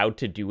were allowed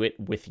to do it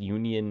with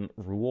union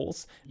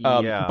rules.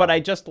 But I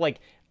just like,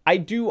 I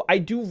do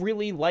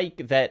really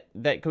like that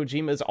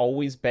Kojima's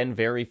always been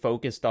very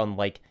focused on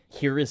like,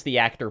 here is the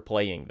actor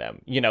playing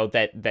them. You know,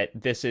 that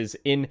this is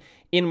in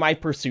my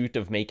pursuit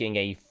of making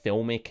a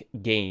filmic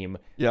game.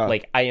 Yeah.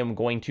 Like, I am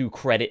going to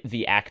credit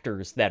the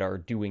actors that are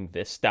doing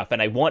this stuff,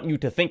 and I want you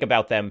to think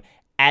about them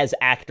as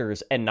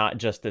actors and not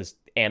just as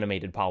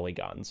animated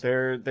polygons.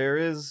 There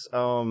is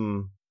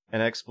an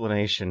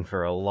explanation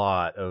for a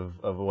lot of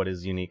what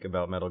is unique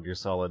about Metal Gear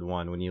Solid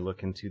 1 when you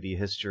look into the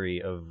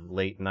history of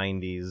late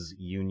 90s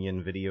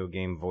union video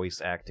game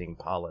voice acting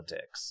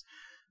politics.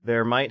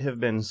 There might have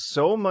been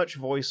so much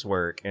voice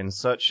work and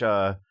such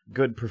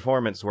good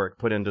performance work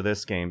put into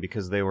this game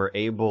because they were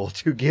able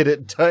to get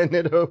it done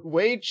at a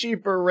way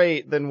cheaper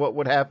rate than what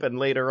would happen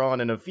later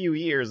on in a few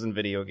years in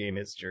video game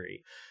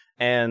history.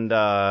 And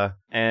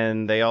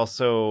they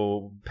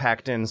also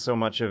packed in so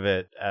much of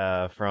it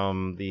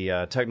from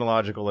the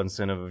technological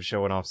incentive of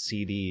showing off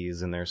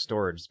CDs in their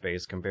storage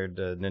space compared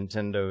to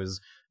Nintendo's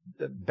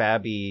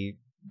babby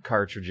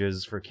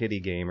cartridges for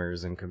kiddie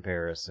gamers in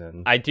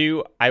comparison.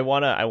 I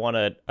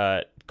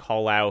wanna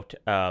call out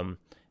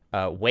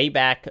way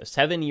back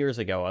 7 years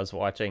ago, I was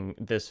watching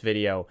this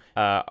video.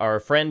 Our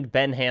friend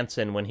Ben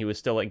Hansen, when he was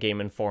still at Game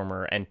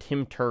Informer, and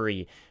Tim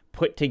Turry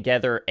put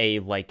together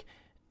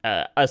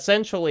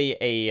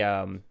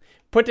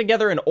put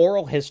together an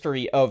oral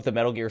history of the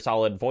Metal Gear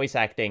Solid voice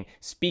acting,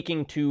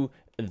 speaking to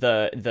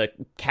the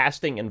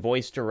casting and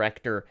voice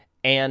director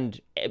and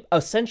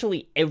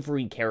essentially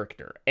every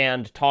character,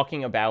 and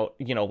talking about,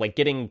 you know, like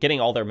getting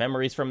all their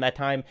memories from that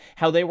time,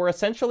 how they were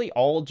essentially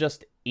all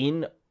just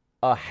in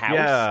a house.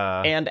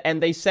 Yeah.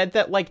 And they said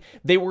that like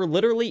they were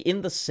literally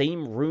in the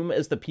same room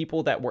as the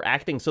people that were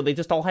acting, so they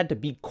just all had to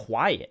be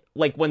quiet.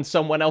 Like when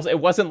someone else,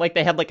 it wasn't like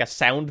they had like a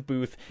sound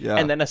booth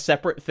and then a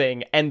separate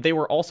thing, and they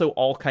were also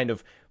all kind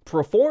of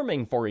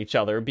performing for each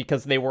other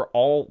because they were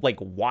all like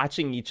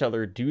watching each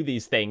other do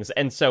these things.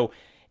 And so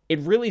it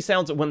really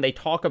sounds, when they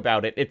talk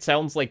about it, it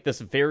sounds like this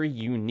very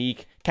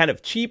unique, kind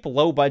of cheap,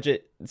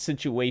 low-budget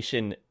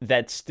situation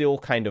that still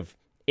kind of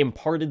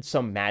imparted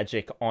some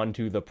magic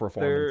onto the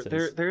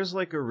performances. There's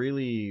like a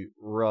really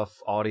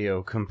rough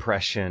audio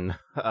compression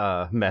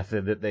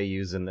method that they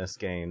use in this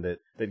game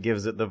that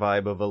gives it the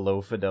vibe of a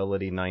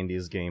low-fidelity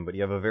 90s game, but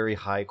you have a very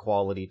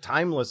high-quality,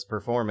 timeless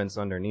performance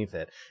underneath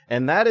it.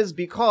 And that is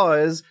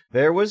because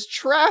there was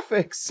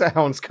traffic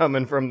sounds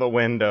coming from the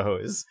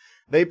windows.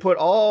 They put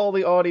all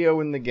the audio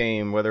in the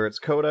game, whether it's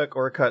codec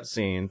or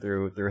cutscene,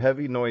 through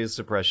heavy noise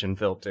suppression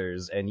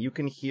filters, and you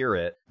can hear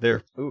it.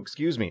 There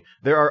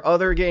are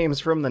other games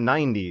from the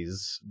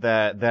 90s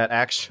that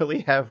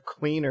actually have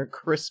cleaner,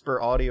 crisper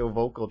audio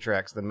vocal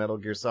tracks than Metal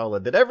Gear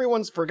Solid that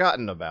everyone's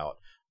forgotten about.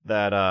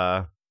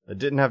 That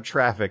didn't have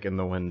traffic in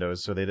the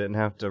windows, so they didn't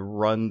have to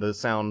run the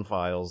sound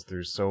files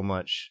through so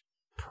much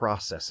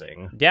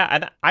processing. Yeah,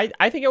 and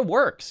I think it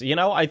works. You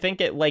know, I think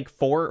it, like,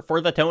 for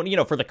the tone, you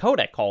know, for the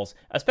codec calls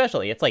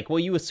especially, it's like, well,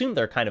 you assume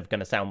they're kind of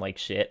gonna sound like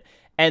shit,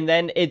 and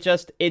then it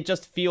just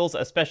feels,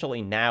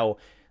 especially now,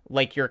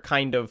 like you're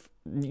kind of,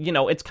 you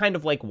know, it's kind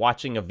of like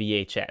watching a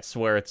VHS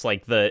where it's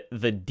like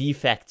the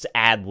defects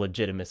add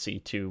legitimacy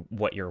to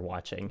what you're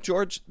watching.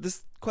 George,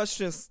 this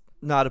question is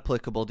not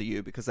applicable to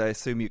you because I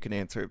assume you can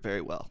answer it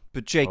very well.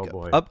 But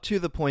Jacob, up to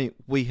the point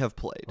we have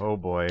played,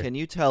 can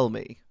you tell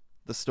me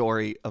the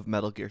story of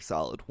Metal Gear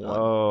Solid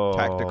 1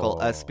 tactical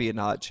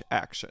espionage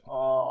action?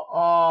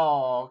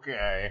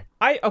 Okay.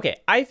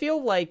 I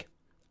feel like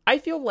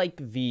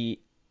the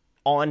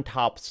on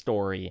top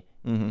story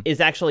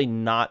is actually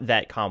not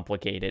that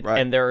complicated, right?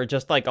 And there are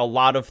just like a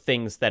lot of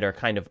things that are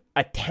kind of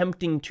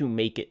attempting to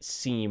make it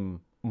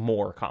seem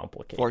more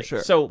complicated. For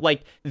sure. So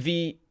like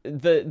the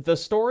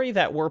story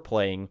that we're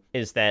playing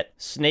is that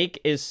Snake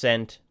is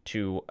sent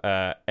to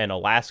an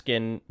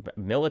Alaskan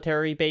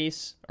military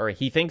base, or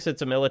he thinks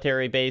it's a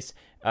military base.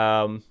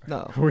 No.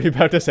 Were you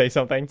about to say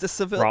something? It's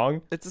a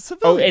wrong? It's a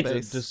civilian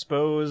base.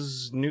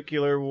 Dispose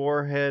nuclear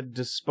warhead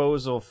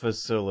disposal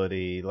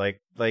facility.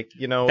 Like Like,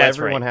 you know, That's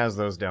everyone right. has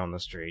those down the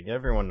street.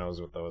 Everyone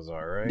knows what those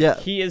are, right? Yeah.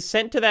 He is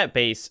sent to that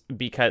base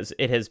because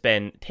it has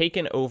been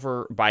taken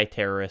over by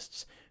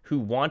terrorists who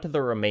want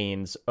the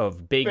remains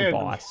of Big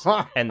Boss.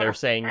 And they're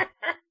saying...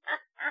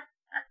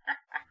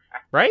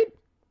 Right?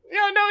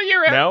 Yeah, no,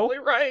 you're absolutely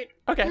right.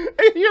 Okay.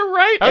 You're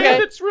right, Okay.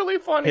 and it's really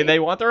funny. They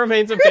want the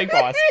remains of Big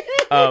Boss.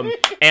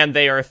 And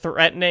they are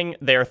threatening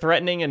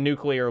a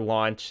nuclear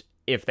launch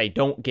if they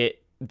don't get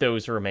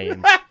those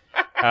remains.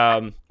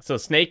 So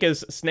Snake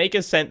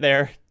is sent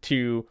there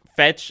to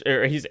fetch,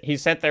 or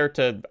he's sent there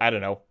to, I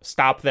don't know,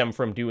 stop them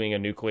from doing a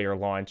nuclear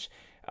launch.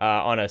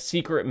 On a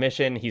secret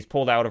mission, he's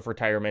pulled out of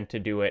retirement to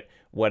do it.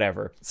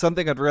 Whatever.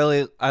 Something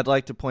I'd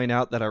like to point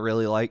out that I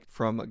really liked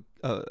from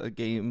a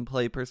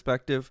gameplay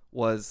perspective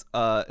was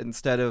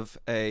instead of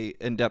a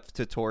in-depth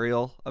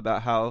tutorial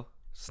about how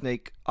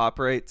Snake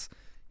operates,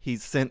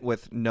 he's sent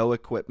with no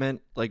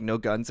equipment, like no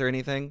guns or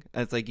anything.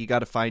 And it's like, you got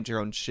to find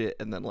your own shit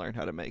and then learn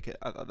how to make it.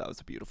 I thought that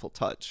was a beautiful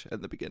touch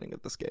at the beginning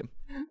of this game.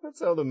 That's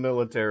how the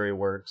military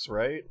works,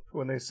 right?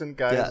 When they send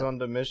guys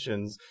onto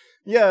missions.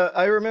 Yeah,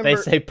 I remember... They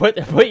say,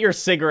 put your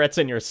cigarettes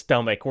in your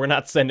stomach. We're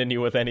not sending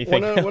you with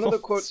anything else. One of the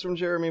quotes from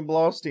Jeremy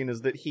Blaustein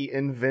is that he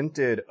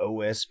invented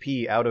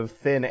OSP out of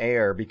thin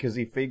air because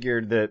he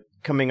figured that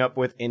coming up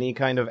with any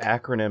kind of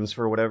acronyms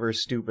for whatever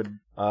stupid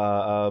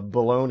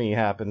baloney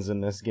happens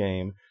in this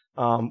game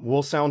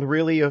will sound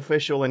really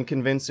official and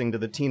convincing to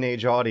the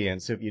teenage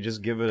audience if you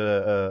just give it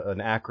an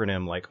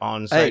acronym like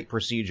on-site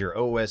procedure,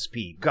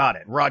 OSP. Got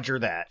it. Roger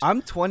that.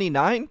 I'm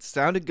 29.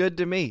 Sounded good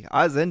to me.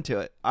 I was into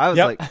it. I was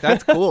like,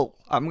 that's cool.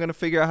 I'm going to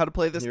figure out how to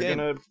play this game. You're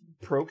going to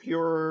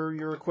procure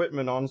your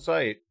equipment on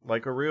site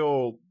like a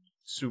real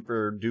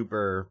super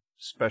duper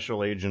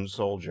special agent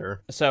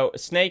soldier. So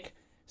Snake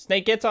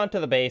gets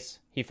onto the base.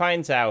 He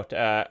finds out,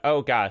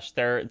 oh gosh,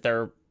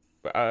 they're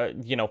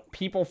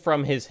people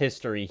from his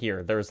history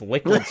here. There's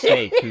Liquid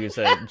Snake, who's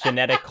a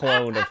genetic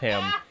clone of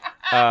him,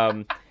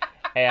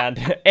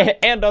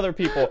 and other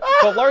people.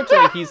 But largely,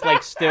 he's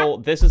like, still,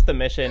 this is the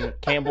mission.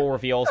 Campbell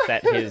reveals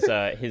that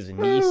his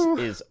niece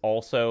is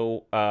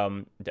also,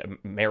 Meryl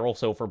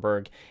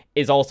Soferberg,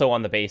 is also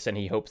on the base, and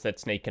he hopes that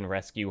Snake can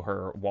rescue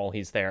her while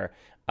he's there.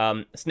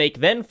 Snake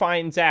then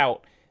finds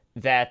out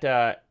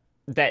that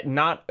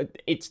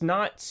it's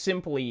not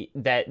simply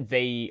that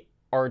they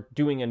are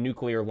doing a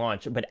nuclear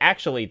launch, but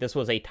actually this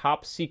was a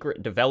top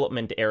secret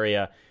development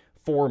area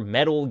for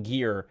Metal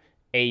Gear,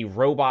 a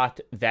robot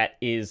that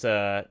is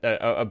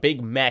a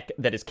big mech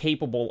that is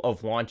capable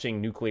of launching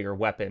nuclear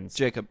weapons.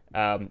 Jacob,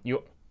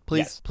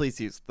 please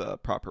use the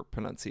proper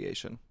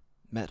pronunciation.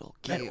 Metal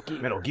Gear.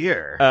 Metal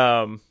Gear.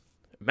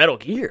 Metal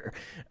Gear.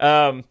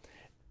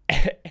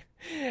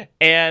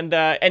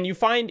 And you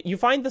find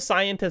the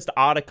scientist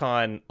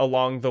Otacon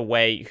along the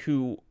way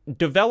who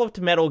developed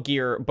Metal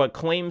Gear, but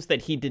claims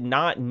that he did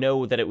not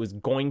know that it was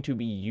going to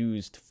be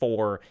used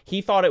for...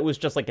 He thought it was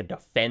just like a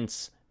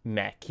defense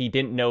mech. He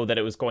didn't know that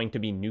it was going to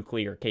be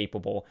nuclear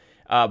capable.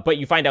 But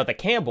you find out that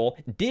Campbell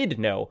did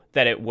know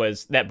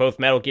that both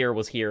Metal Gear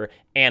was here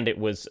and it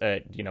was,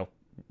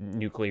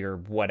 nuclear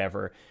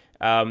whatever.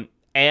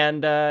 And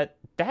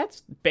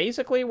that's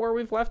basically where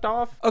we've left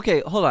off.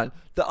 Okay, hold on.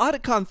 The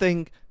Otacon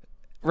thing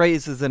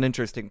raises an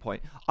interesting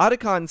point.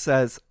 Otacon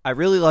says, I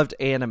really loved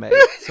anime,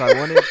 so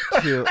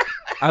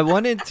I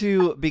wanted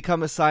to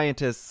become a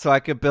scientist so I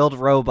could build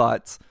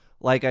robots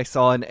like I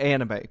saw in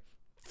anime.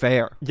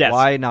 Fair. Yes.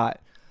 Why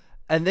not?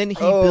 And then he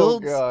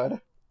builds...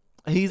 God.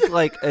 He's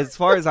like, as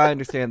far as I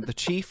understand, the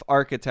chief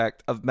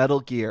architect of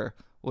Metal Gear,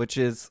 which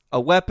is a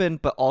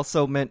weapon but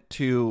also meant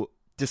to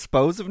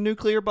dispose of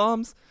nuclear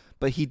bombs.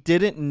 But he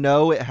didn't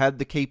know it had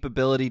the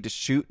capability to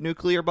shoot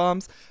nuclear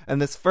bombs.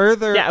 And this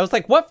further... Yeah, I was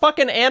like, what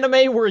fucking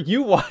anime were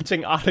you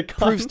watching, Otacon?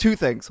 Proves two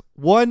things.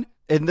 One,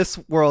 in this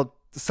world,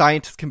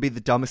 scientists can be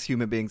the dumbest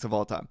human beings of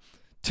all time.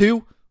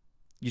 Two,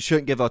 you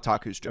shouldn't give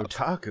otakus jobs.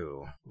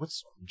 Otaku?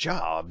 What's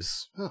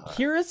jobs?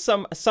 Here is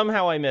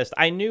somehow I missed.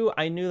 I knew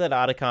that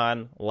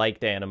Otacon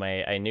liked anime.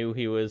 I knew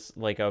he was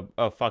like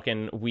a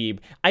fucking weeb.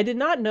 I did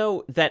not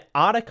know that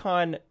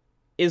Otacon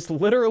is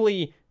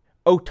literally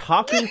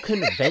Otaku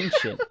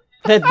Convention.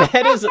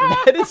 That is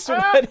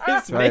what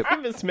his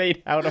name is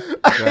made out of.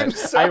 I'm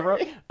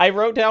sorry. I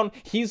wrote down,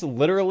 he's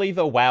literally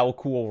the WoW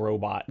cool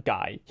robot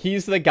guy.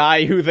 He's the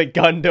guy who the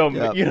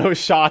Gundam,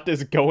 shot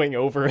is going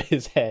over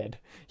his head.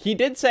 He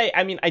did say,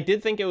 I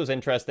did think it was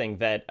interesting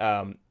that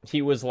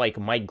he was like,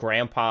 my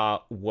grandpa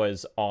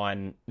was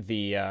on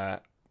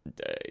the,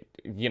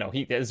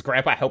 his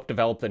grandpa helped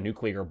develop the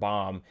nuclear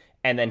bomb.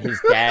 And then his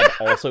dad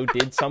also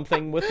did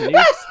something with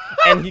nukes.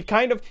 And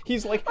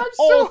he's like,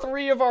 all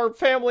three of our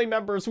family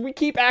members, we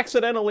keep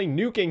accidentally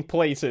nuking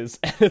places.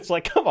 And it's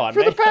like, come on,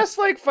 man. For the past,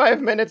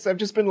 5 minutes, I've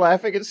just been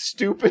laughing at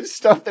stupid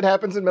stuff that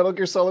happens in Metal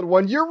Gear Solid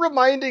 1. You're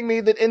reminding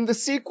me that in the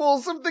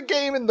sequels of the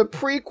game, in the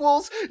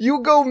prequels, you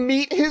go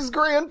meet his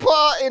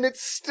grandpa, and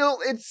it's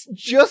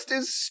just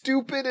as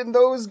stupid in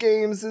those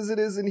games as it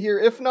is in here,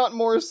 if not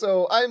more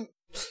so.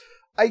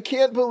 I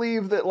can't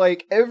believe that,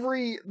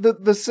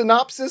 the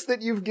synopsis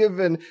that you've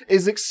given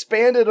is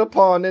expanded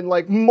upon in,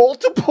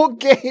 multiple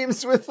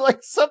games with,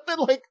 something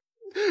like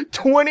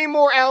 20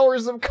 more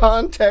hours of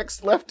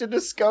context left to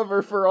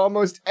discover for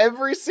almost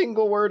every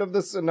single word of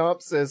the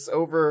synopsis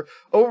over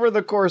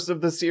the course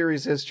of the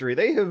series history.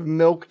 They have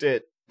milked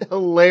it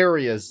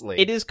hilariously.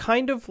 It is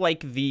kind of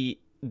like the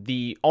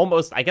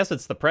almost, I guess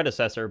it's the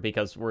predecessor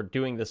because we're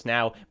doing this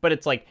now, but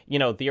it's like,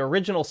 the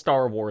original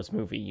Star Wars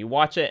movie. You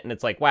watch it and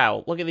it's like,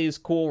 wow, look at these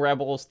cool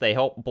rebels. They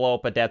help blow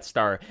up a Death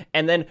Star.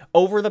 And then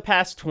over the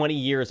past 20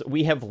 years,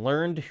 we have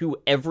learned who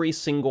every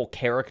single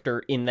character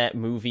in that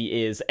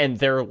movie is and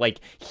their like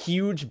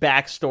huge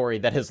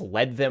backstory that has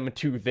led them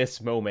to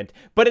this moment.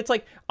 But it's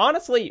like,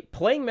 honestly,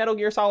 playing Metal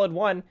Gear Solid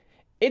 1,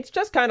 it's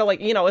just kind of like,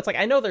 it's like,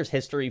 I know there's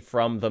history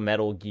from the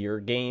Metal Gear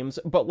games,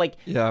 but like,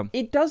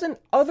 It doesn't,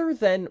 other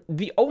than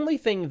the only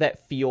thing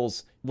that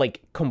feels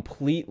like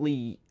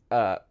completely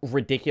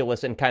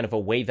ridiculous in kind of a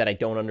way that I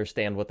don't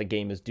understand what the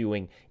game is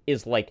doing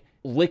is like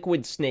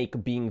Liquid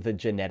Snake being the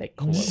genetic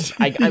clone.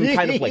 I'm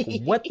kind of like,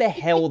 what the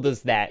hell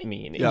does that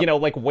mean?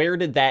 Yep. Like, where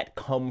did that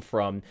come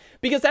from?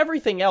 Because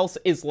everything else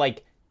is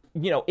like,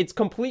 it's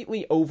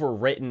completely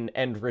overwritten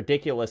and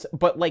ridiculous,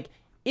 but like,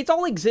 it's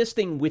all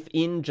existing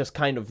within just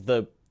kind of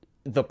the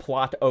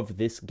plot of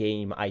this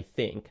game, I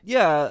think.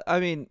 Yeah, I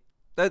mean,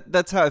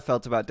 that's how I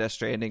felt about Death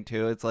Stranding,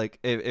 too. It's like,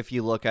 if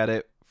you look at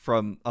it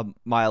from a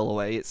mile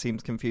away, it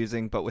seems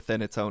confusing, but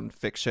within its own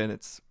fiction,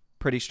 it's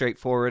pretty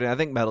straightforward, and I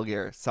think Metal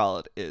Gear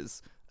Solid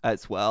is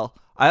as well.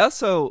 I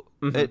also,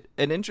 an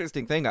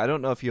interesting thing, I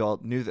don't know if you all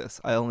knew this,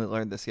 I only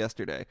learned this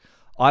yesterday.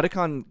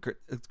 Otacon's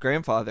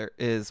grandfather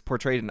is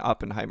portrayed in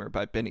Oppenheimer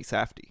by Benny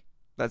Safdie.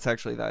 That's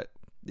actually that.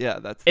 Yeah,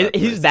 that's that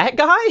He's person. that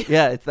guy?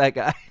 Yeah, it's that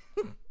guy.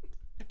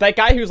 That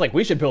guy who's like,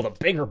 we should build a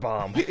bigger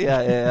bomb.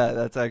 Yeah.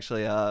 That's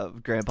actually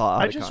Grandpa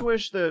Otacon. I just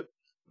wish that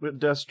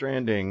Death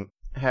Stranding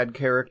had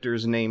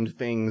characters named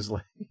things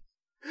like,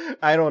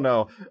 I don't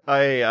know.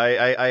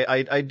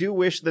 I do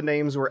wish the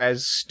names were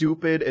as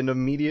stupid and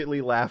immediately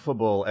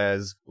laughable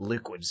as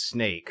Liquid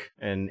Snake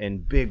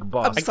and Big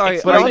Boss. I'm sorry,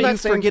 but are on you that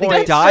same forgetting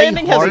point, Die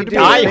Stranding has Hard? a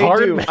Die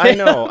Hard, do. man.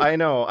 I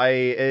know.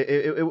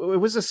 It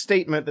was a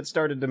statement that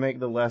started to make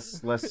the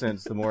less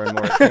sense the more and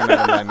more it came out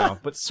of my mouth.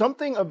 But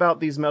something about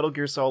these Metal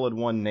Gear Solid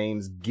 1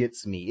 names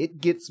gets me. It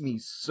gets me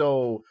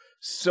so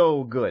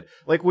good.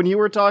 Like when you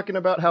were talking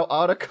about how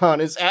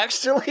Otacon is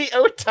actually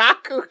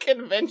Otaku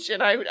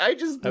Convention, I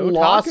just Otaku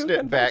lost it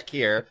Convention? back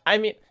here. I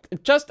mean,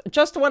 just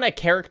when a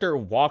character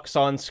walks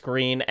on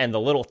screen and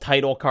the little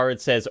title card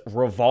says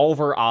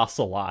Revolver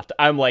Ocelot,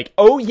 I'm like,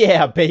 oh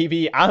yeah,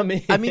 baby, I'm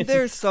in. I mean,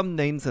 there's some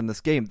names in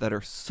this game that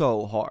are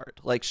so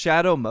hard. Like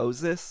Shadow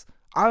Moses.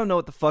 I don't know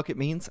what the fuck it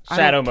means.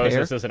 Shadow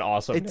Moses is an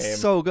awesome It's name.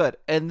 so good.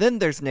 And then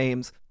there's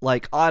names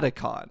like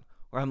Otacon,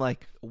 where I'm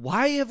like,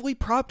 why have we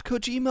propped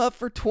Kojima up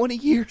for 20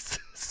 years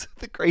as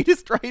the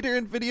greatest writer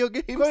in video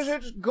games? Because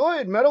it's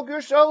good. Metal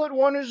Gear Solid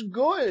 1 is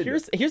good.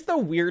 Here's the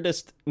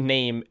weirdest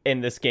name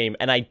in this game,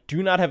 and I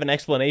do not have an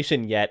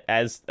explanation yet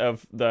as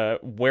of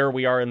where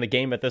we are in the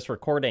game at this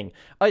recording.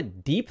 A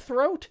Deep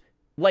Throat?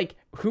 Like,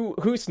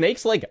 who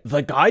Snake's like,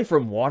 the guy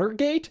from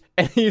Watergate?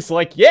 And he's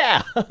like,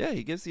 yeah. Yeah,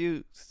 he gives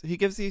you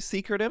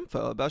secret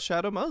info about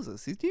Shadow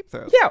Moses. He's Deep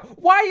Throat. Yeah,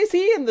 why is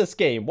he in this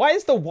game? Why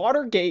is the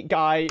Watergate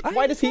guy,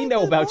 why does he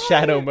know about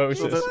Shadow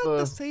Moses? He's So not that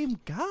the same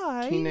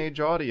guy. teenage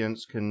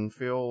audience can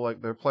feel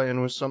like they're playing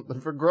with something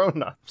for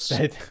grown-ups.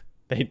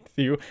 They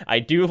do. I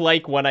do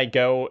like when I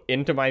go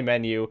into my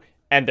menu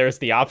and there's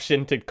the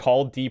option to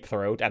call Deep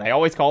Throat, and I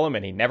always call him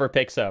and he never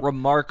picks up.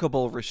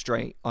 Remarkable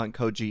restraint on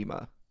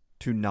Kojima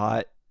to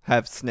not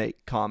have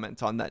Snake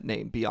comment on that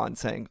name beyond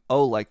saying,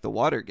 oh, like the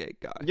Watergate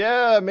guy.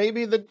 Yeah,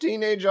 maybe the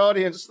teenage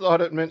audience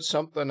thought it meant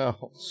something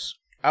else.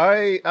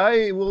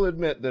 I will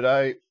admit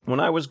that when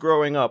I was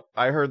growing up,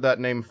 I heard that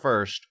name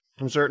first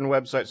from certain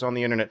websites on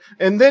the internet.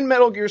 And then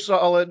Metal Gear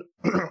Solid,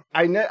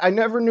 I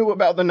never knew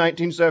about the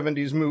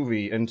 1970s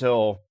movie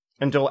until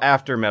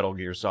after Metal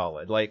Gear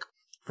Solid. Like,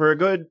 for a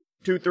good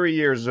 2-3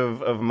 years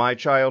of my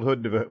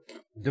childhood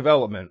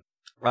development,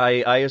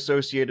 I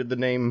associated the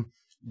name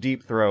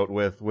Deep Throat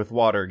with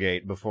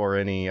Watergate before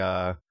any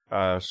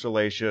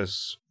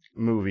salacious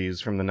movies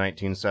from the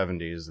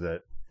 1970s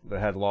that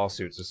had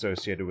lawsuits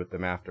associated with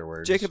them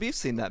afterwards. Jacob, you've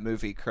seen that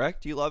movie,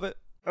 correct? You love it?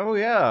 Oh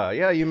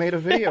yeah, you made a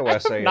video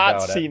essay I've about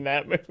not seen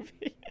that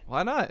movie.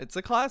 Why not? It's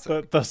a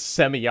classic. The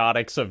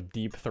semiotics of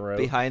Deep Throat.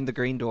 Behind the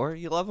Green Door,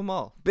 you love them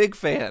all. Big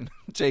fan,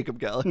 Jacob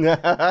Geller.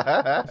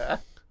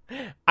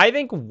 it. I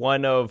think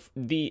one of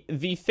the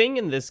thing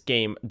in this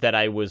game that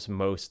I was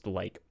most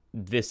like,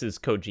 this is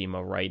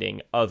Kojima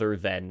writing, other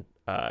than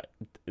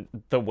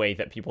the way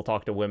that people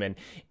talk to women,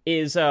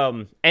 is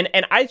and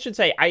I should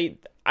say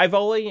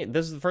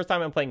this is the first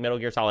time I'm playing Metal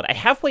Gear Solid. I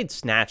have played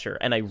Snatcher,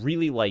 and I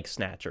really like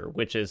Snatcher,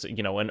 which is,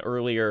 an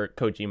earlier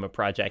Kojima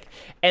project.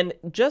 And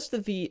just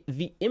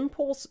the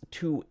impulse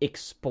to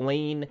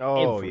explain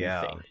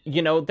everything.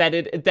 Yeah.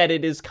 That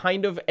it is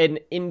kind of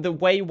in the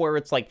way where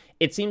it's like,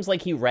 it seems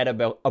like he read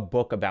about a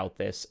book about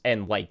this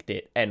and liked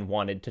it and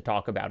wanted to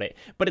talk about it.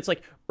 But it's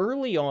like,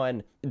 early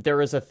on,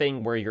 there is a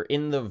thing where you're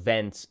in the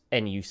vents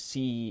and you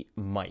see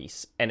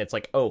mice, and it's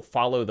like, oh,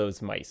 follow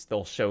those mice.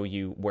 They'll show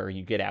you where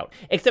you get out.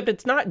 Except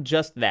it's not not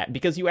just that,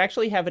 because you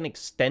actually have an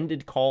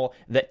extended call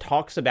that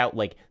talks about,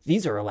 like,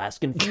 these are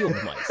Alaskan field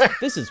mice.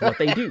 This is what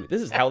they do.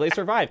 This is how they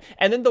survive.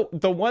 And then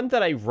the one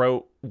that I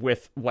wrote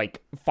with,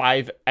 like,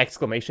 5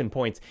 exclamation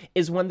points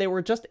is when they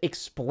were just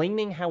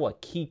explaining how a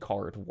key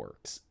card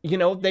works. You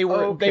know, they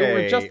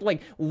were just,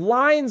 like,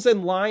 lines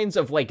and lines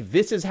of, like,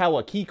 this is how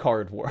a key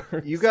card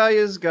works. You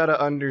guys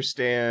gotta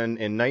understand,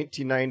 in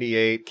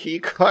 1998, key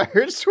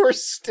cards were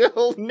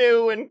still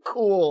new and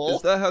cool.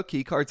 Is that how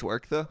key cards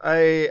work, though?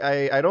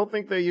 I don't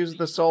think they use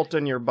the salt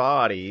in your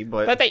body,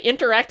 but... But they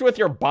interact with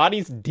your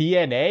body's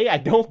DNA? I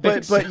don't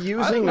think so. But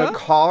using a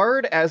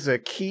card as a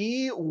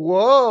key?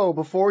 Whoa,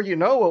 before you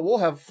know it, we'll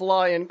have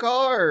flying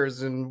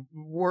cars and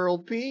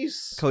world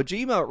peace.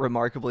 Kojima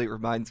remarkably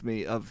reminds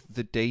me of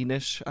the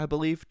Danish, I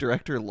believe,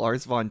 director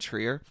Lars von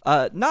Trier.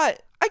 I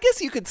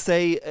guess you could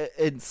say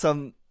in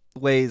some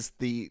ways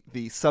the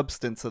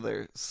substance of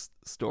their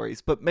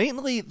stories, but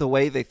mainly the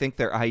way they think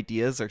their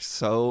ideas are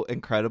so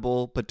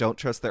incredible but don't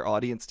trust their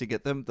audience to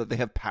get them, that they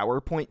have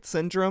PowerPoint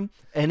syndrome.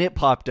 And it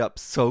popped up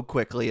so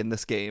quickly in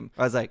this game.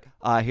 I was like,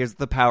 here's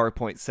the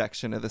PowerPoint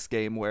section of this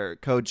game where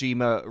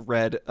Kojima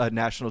read a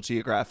National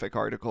Geographic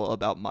article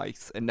about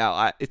mice, and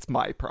now it's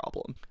my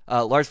problem.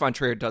 Lars von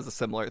Trier does a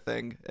similar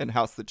thing in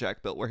House that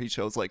Jack Built, where he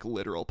shows like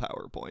literal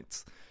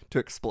PowerPoints to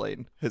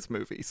explain his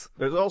movies.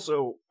 There's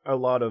also a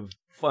lot of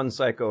fun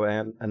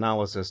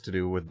psychoanalysis to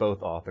do with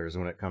both authors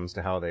when it comes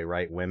to how they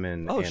write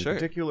women,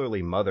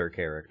 particularly mother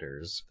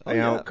characters.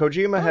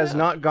 Kojima has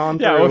not gone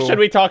through... Yeah, well, should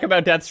we talk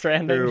about Death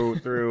Stranding?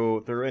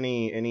 through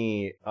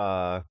any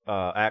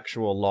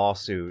actual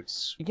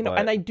lawsuits. You know,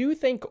 and I do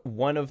think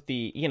one of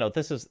the, you know,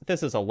 this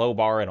is a low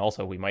bar, and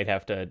also we might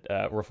have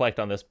to reflect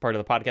on this part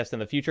of the podcast in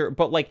the future,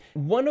 but like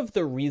one of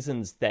the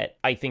reasons that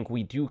I think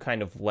we do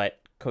kind of let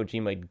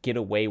Kojima get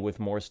away with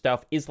more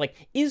stuff is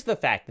the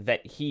fact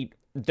that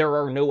there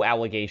are no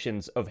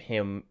allegations of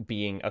him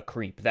being a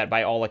creep, that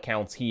by all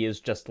accounts he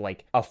is just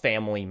like a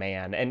family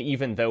man. And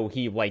even though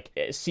he like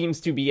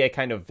seems to be a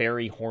kind of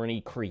very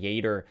horny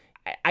creator,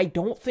 I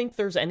don't think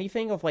there's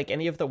anything of like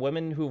any of the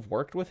women who've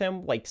worked with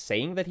him like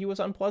saying that he was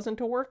unpleasant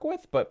to work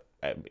with, but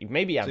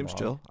maybe I'm Seems wrong.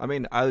 Chill. I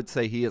mean, I would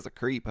say he is a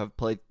creep. I've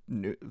played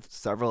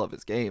several of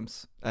his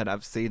games, and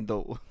I've seen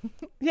the...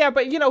 Yeah,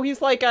 but you know,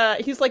 he's like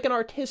an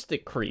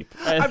artistic creep.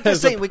 I'm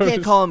just saying we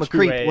can't call him a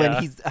creep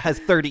when he has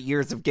 30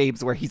 years of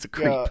games where he's a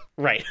creep. Yeah.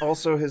 Right.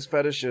 Also, his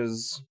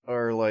fetishes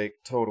are like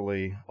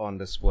totally on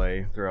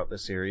display throughout the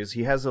series.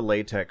 He has a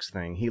latex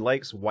thing. He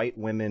likes white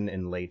women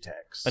in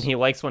latex. And he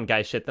likes when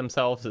guys shit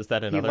themselves. Is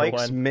that another one? He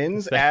likes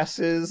men's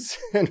asses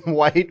and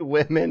white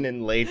women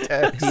in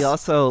latex. He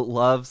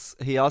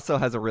also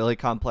has a really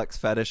complex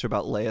fetish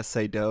about Lea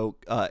Seydoux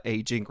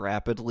aging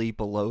rapidly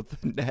below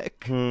the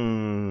neck.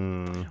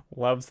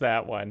 Loves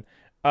that one.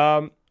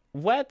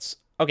 Let's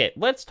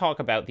talk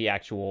about the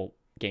actual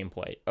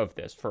gameplay of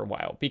this for a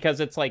while, because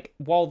it's like,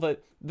 while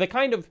the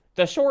kind of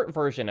the short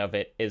version of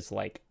it is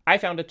like, I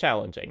found it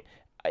challenging.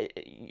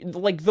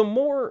 Like the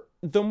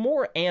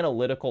more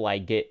analytical I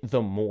get,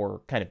 the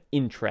more kind of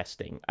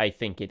interesting I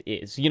think it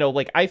is. You know,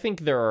 like I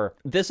think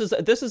this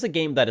is a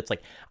game that it's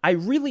like, I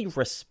really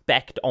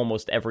respect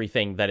almost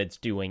everything that it's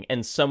doing,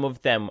 and some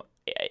of them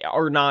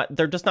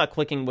they're just not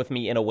clicking with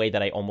me in a way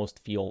that I almost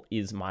feel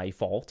is my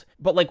fault.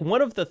 But like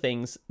one of the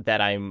things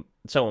that I'm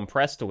so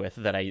impressed with,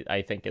 that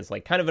I think is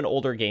like kind of an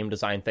older game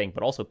design thing,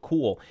 but also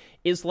cool,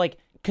 is like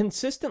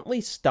consistently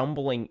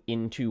stumbling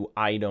into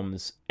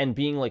items and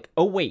being like,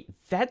 oh wait,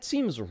 that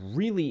seems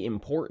really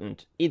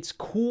important. It's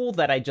cool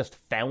that I just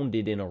found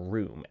it in a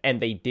room and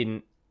they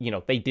didn't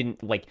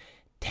like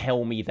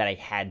tell me that I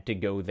had to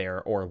go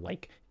there, or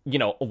like, you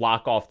know,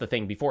 lock off the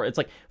thing before. It's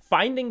like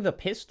finding the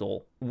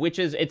pistol, which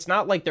is, it's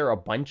not like there are a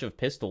bunch of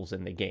pistols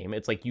in the game.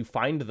 It's like you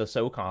find the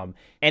SOCOM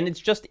and it's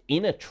just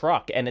in a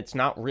truck and it's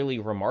not really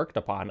remarked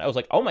upon. I was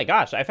like, oh my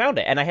gosh, I found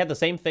it. And I had the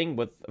same thing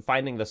with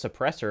finding the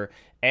suppressor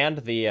and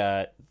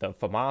the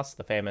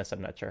famous,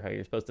 I'm not sure how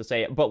you're supposed to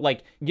say it, but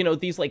like, you know,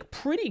 these like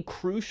pretty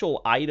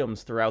crucial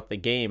items throughout the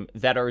game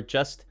that are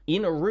just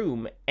in a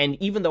room. And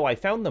even though I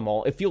found them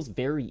all, it feels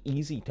very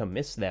easy to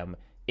miss them.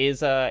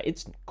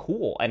 It's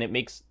cool, and it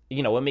makes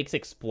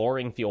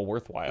exploring feel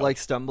worthwhile. Like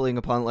stumbling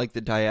upon like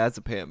the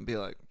diazepam and be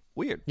like,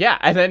 weird. Yeah,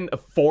 and then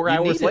 4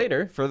 hours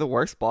later, for the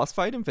worst boss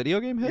fight in video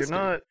game history.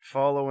 You're not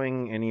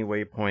following any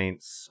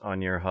waypoints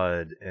on your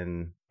HUD,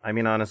 and I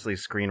mean honestly,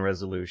 screen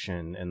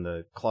resolution and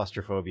the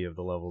claustrophobia of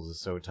the levels is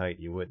so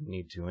tight you wouldn't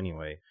need to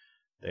anyway.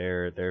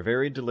 They're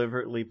very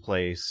deliberately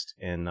placed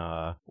in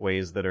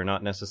ways that are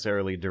not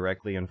necessarily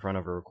directly in front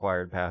of a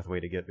required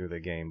pathway to get through the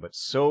game, but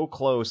so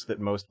close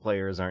that most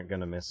players aren't going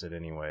to miss it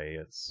anyway.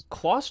 It's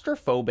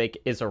claustrophobic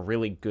is a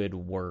really good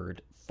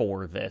word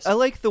for this. I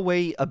like the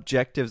way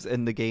objectives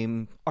in the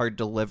game are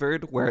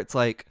delivered, where it's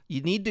like,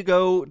 you need to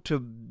go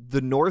to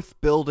the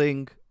north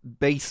building,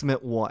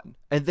 basement 1,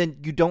 and then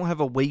you don't have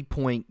a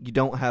waypoint, you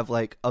don't have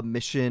like a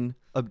mission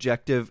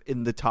objective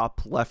in the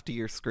top left of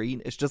your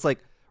screen. It's just like,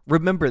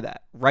 remember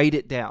that, write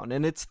it down.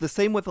 And it's the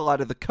same with a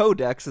lot of the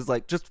codex, is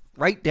like, just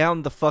write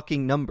down the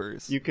fucking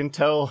numbers. You can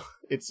tell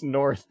it's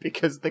north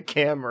because the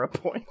camera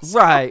points.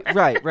 Right.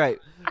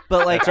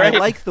 But like, right. I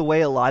like the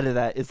way a lot of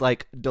that is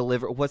like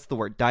what's the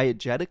word?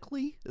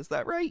 Diegetically? Is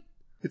that right?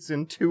 It's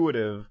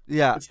intuitive.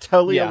 Yeah. It's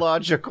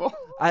teleological.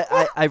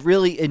 I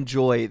really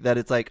enjoy that.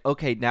 It's like,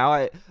 okay,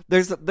 now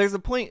there's a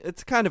point.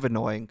 It's kind of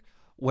annoying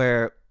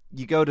where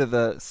you go to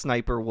the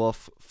sniper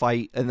wolf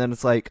fight and then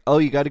it's like, oh,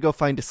 you got to go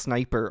find a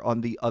sniper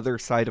on the other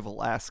side of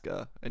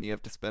Alaska and you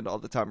have to spend all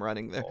the time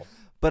running there.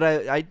 But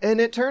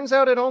and it turns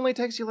out it only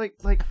takes you like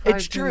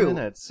 5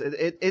 minutes.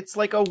 It's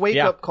like a wake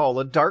up call,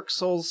 a Dark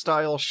Souls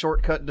style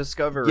shortcut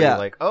discovery. Yeah.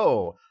 Like,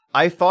 oh,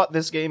 I thought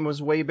this game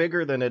was way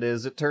bigger than it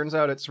is. It turns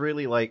out it's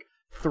really like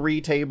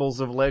 3 tables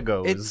of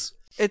Legos.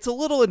 It's a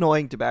little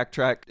annoying to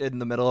backtrack in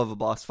the middle of a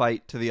boss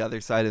fight to the other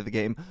side of the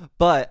game,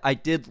 but I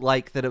did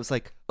like that it was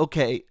like,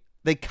 okay,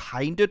 they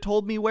kind of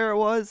told me where it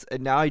was,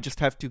 and now I just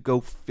have to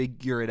go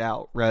figure it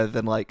out, rather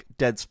than like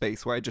Dead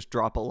Space, where I just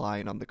drop a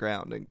line on the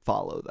ground and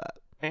follow that.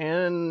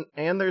 And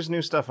there's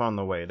new stuff on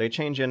the way. They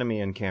change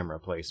enemy and camera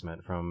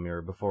placement from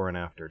your before and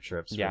after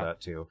trips for that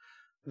too.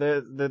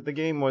 The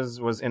game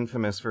was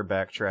infamous for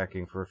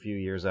backtracking for a few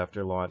years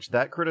after launch.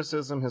 That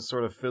criticism has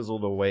sort of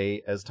fizzled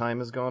away as time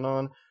has gone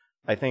on.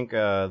 I think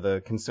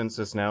the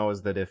consensus now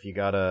is that if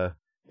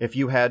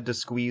you had to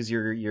squeeze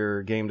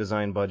your game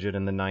design budget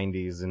in the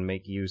 90s and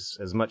make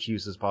as much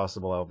use as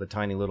possible out of the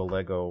tiny little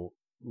Lego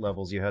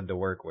levels you had to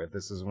work with,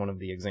 this is one of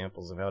the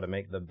examples of how to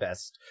make the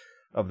best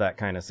of that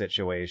kind of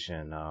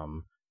situation.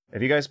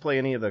 If you guys play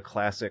any of the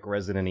classic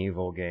Resident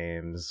Evil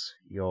games,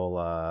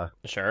 you'll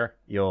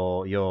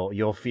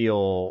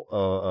feel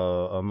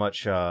a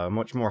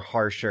much more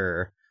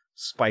harsher,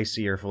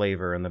 spicier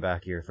flavor in the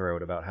back of your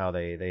throat about how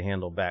they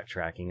handle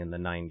backtracking in the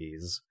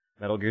 90s.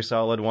 Metal Gear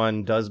Solid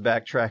 1 does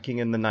backtracking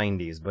in the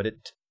 90s, but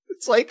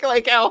it's like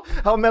how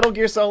Metal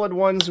Gear Solid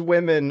 1's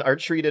women are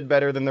treated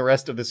better than the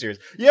rest of the series.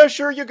 Yeah,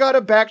 sure, you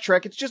gotta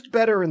backtrack. It's just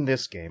better in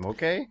this game,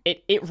 okay?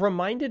 It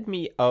reminded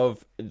me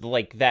of,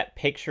 like, that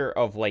picture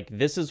of, like,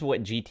 this is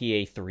what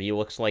GTA 3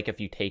 looks like if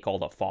you take all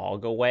the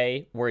fog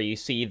away, where you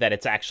see that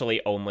it's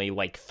actually only,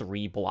 like,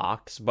 3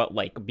 blocks, but,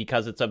 like,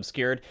 because it's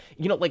obscured.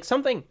 You know, like,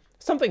 something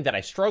that I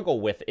struggle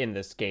with in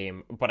this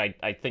game, but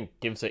I think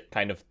gives it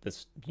kind of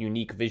this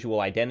unique visual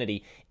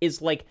identity,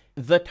 is, like,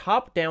 the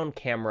top-down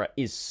camera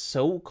is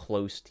so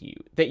close to you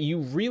that you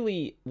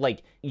really,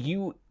 like,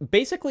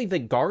 basically the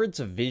guard's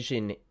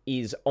vision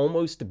is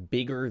almost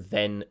bigger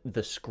than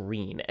the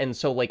screen. And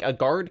so, like, a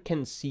guard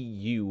can see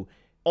you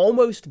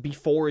almost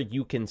before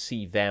you can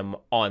see them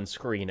on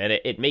screen. And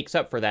it makes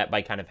up for that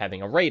by kind of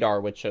having a radar,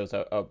 which shows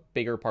a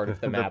bigger part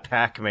of the map. The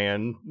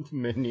Pac-Man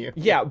menu.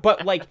 Yeah,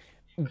 but, like,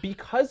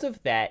 because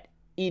of that,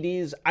 it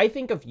is, I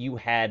think if you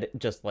had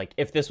just, like,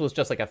 if this was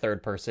just like a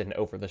third-person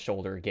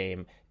over-the-shoulder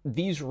game,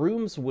 these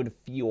rooms would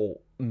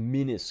feel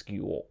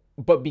minuscule.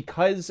 But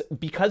because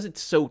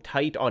it's so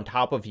tight on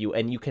top of you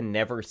and you can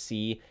never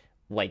see,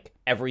 like,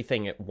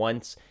 everything at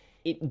once,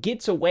 it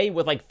gets away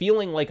with, like,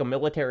 feeling like a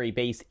military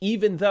base,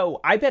 even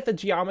though I bet the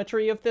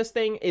geometry of this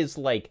thing is,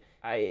 like,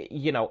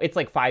 it's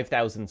like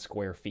 5,000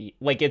 square feet.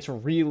 Like, it's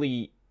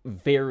really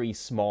very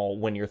small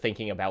when you're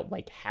thinking about,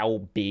 like, how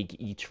big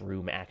each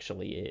room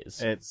actually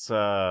is. It's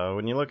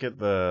when you look at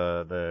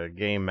the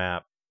game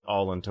map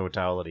all in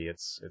totality,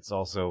 it's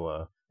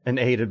also an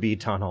A to B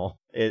tunnel.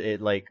 It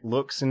like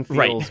looks and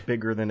feels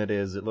bigger than it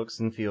is. It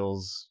looks and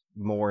feels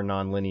more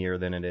non-linear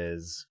than it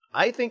is.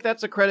 I think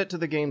that's a credit to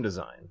the game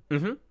design.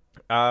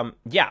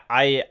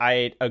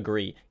 I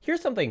agree.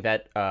 Here's something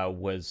that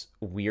was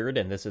weird,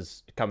 and this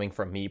is coming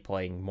from me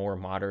playing more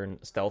modern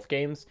stealth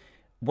games.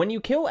 When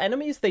you kill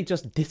enemies, they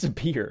just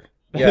disappear.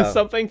 Yeah. That's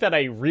something that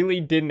I really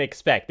didn't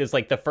expect. It's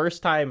like the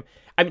first time.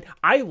 I mean,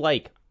 I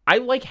like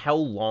how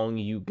long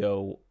you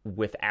go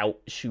without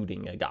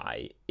shooting a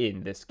guy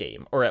in this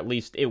game, or at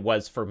least it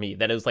was for me.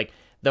 That it was like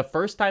the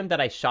first time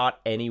that I shot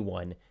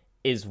anyone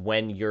is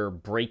when you're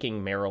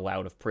breaking Meryl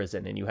out of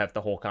prison and you have the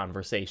whole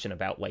conversation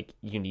about, like,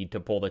 you need to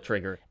pull the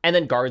trigger. And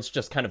then guards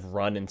just kind of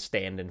run and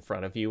stand in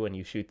front of you and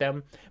you shoot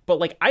them. But,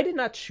 like, I did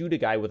not shoot a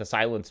guy with a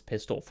silenced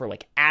pistol for,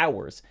 like,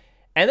 hours.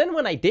 And then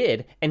when I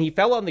did, and he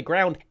fell on the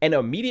ground and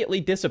immediately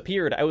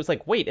disappeared, I was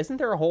like, wait, isn't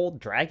there a whole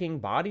dragging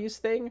bodies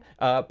thing?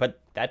 But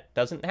that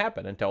doesn't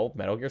happen until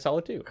Metal Gear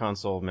Solid 2.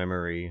 Console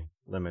memory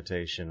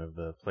limitation of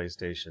the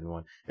PlayStation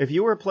 1. If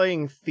you were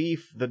playing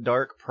Thief: The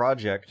Dark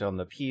Project on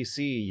the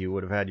PC, you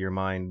would have had your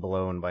mind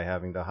blown by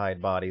having to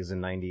hide bodies in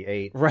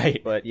 98.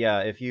 Right. But yeah,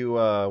 if you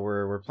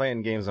were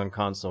playing games on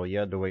console, you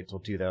had to wait till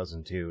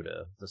 2002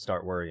 to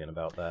start worrying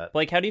about that.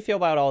 Like, how do you feel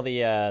about all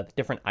the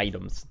different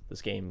items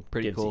this game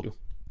gives cool. you?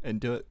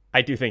 Into it.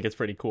 I do think it's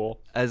pretty cool.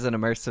 As an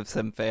immersive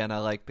sim fan, I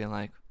like being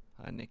like,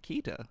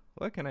 Nikita,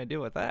 what can I do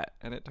with that?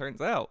 And it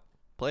turns out,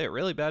 play a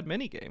really bad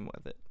minigame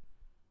with it.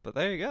 But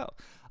there you go.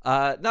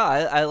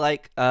 I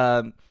like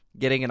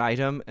getting an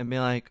item and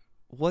being like,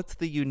 what's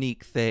the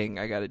unique thing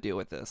I gotta do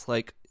with this?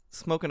 Like,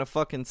 smoking a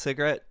fucking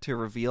cigarette to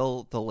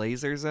reveal the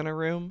lasers in a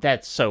room?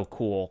 That's so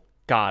cool.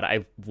 God,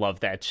 I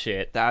love that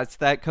shit. That's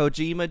that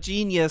Kojima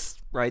genius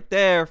right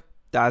there.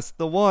 That's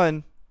the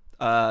one.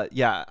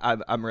 Yeah,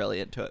 I'm really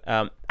into it.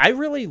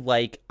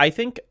 I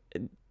think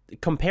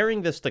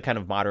comparing this to kind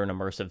of modern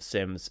immersive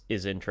sims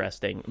is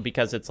interesting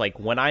because it's like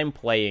when I'm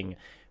playing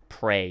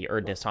Prey or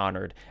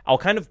Dishonored, I'll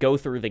kind of go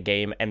through the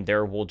game and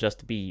there will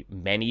just be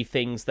many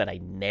things that I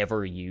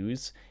never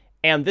use.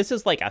 And this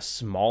is like a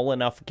small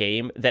enough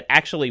game that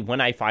actually when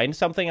I find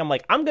something, I'm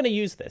like, I'm going to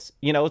use this.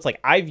 You know, it's like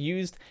I've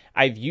used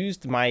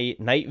my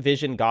night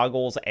vision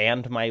goggles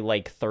and my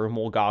like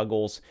thermal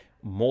goggles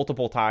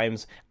multiple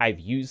times. I've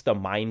used the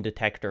mine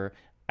detector.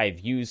 I've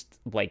used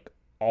like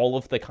all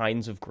of the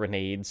kinds of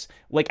grenades.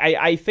 Like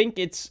I think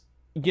it's,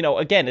 you know,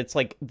 again, it's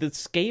like the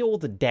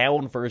scaled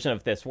down version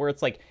of this where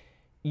it's like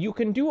you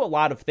can do a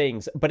lot of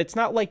things, but it's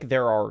not like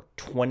there are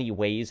 20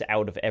 ways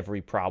out of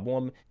every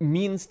problem.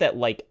 Means that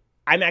like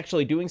I'm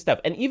actually doing stuff.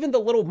 And even the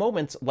little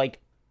moments, like,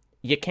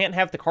 you can't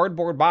have the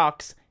cardboard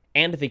box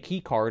and the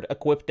key card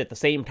equipped at the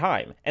same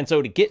time. And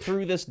so to get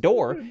through this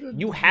door,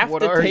 you have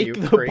to take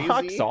the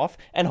box off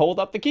and hold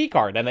up the key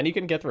card, and then you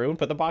can get through and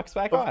put the box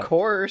back on. Of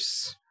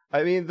course.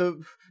 I mean,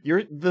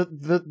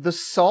 the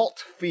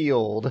salt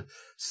field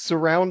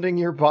surrounding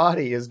your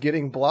body is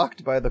getting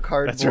blocked by the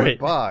cardboard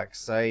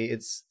box.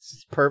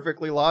 It's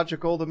perfectly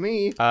logical to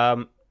me.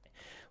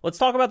 Let's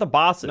talk about the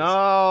bosses.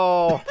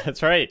 No!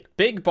 That's right.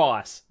 Big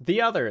boss.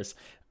 The others.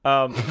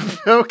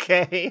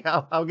 Okay,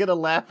 I'll get a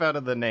laugh out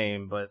of the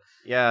name, but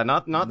yeah,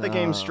 not the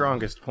game's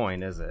strongest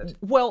point, is it?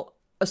 Well,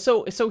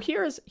 so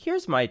here's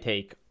my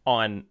take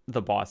on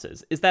the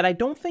bosses, is that I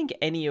don't think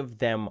any of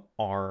them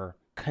are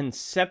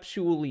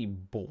conceptually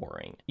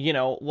boring. You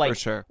know, like for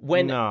sure.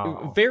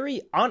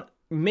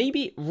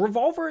 Maybe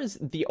Revolver is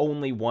the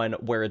only one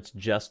where it's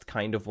just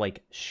kind of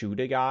like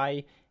shoot a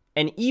guy.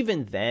 And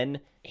even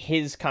then,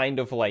 his kind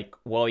of like,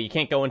 well, you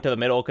can't go into the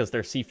middle because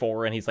they're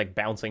C4 and he's like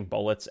bouncing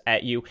bullets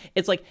at you.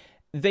 It's like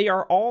they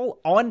are all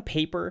on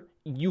paper.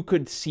 You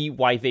could see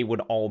why they would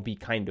all be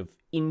kind of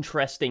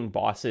interesting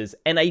bosses.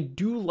 And I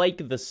do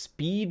like the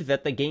speed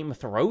that the game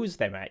throws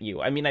them at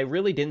you. I mean, I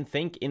really didn't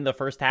think in the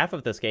first half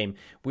of this game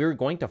we were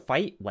going to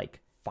fight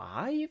like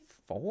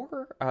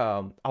 4,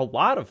 a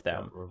lot of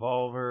them.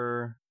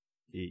 Revolver.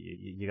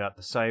 You got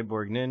the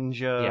Cyborg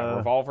Ninja. Yeah,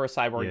 Revolver,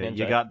 Cyborg Ninja.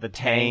 You got the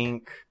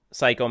tank.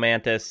 Psycho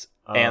Mantis,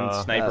 and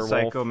Sniper Wolf.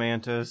 Psycho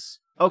Mantis.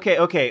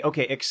 Okay.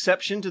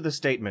 Exception to the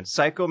statement.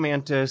 Psycho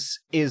Mantis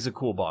is a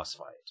cool boss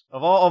fight.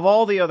 Of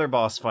all the other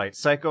boss fights,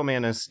 Psycho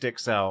Mantis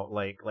sticks out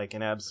like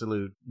an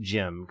absolute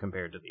gem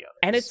compared to the others.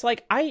 And it's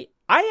like I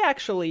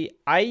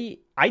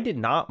did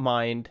not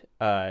mind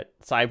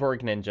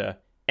Cyborg Ninja,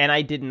 and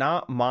I did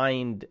not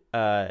mind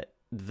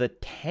the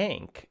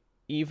tank,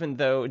 even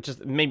though just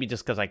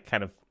because I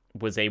kind of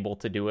was able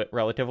to do it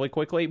relatively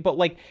quickly. But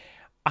like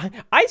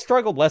I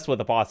struggled less with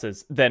the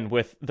bosses than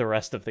with the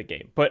rest of the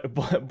game.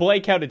 But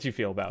Blake, how did you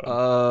feel about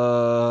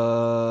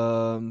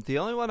them? The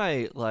only one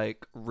I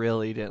like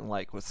really didn't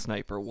like was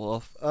Sniper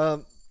Wolf.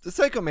 The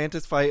Psycho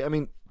Mantis fight, I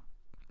mean,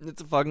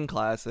 it's a fucking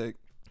classic.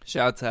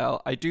 Shouts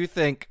out. I do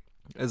think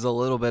is a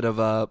little bit of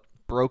a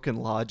broken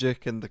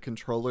logic in the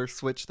controller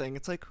switch thing.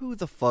 It's like, who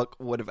the fuck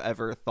would have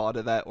ever thought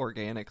of that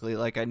organically?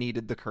 Like, I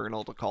needed the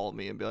colonel to call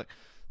me and be like,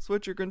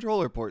 switch your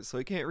controller port so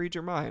he can't read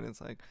your mind.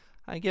 It's like,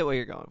 I get what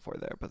you're going for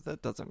there, but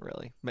that doesn't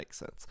really make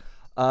sense.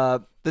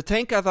 The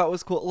tank I thought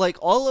was cool. Like,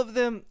 all of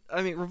them,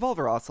 I mean,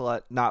 Revolver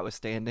Ocelot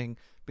notwithstanding,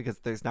 because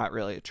there's not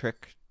really a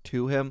trick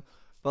to him.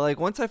 But, like,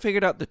 once I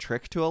figured out the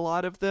trick to a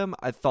lot of them,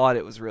 I thought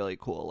it was really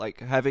cool. Like,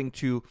 having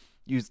to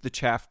use the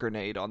chaff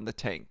grenade on the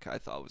tank I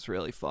thought was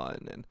really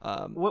fun.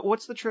 And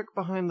what's the trick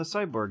behind the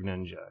Cyborg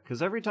Ninja?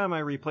 Because every time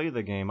I replay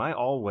the game, I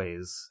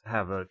always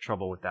have a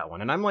trouble with that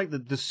one. And I'm like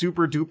the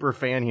super duper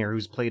fan here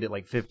who's played it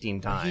like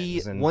 15 times.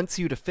 He wants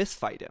you to fist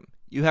fight him.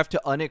 You have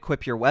to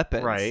unequip your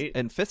weapons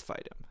and fist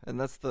fight him. And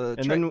that's the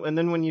trick. And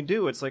then when you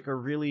do, it's like a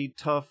really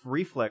tough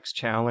reflex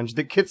challenge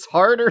that gets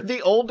harder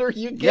the older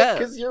you get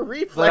because your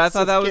reflexes get worse.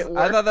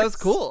 I thought that was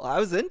cool. I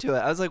was into it.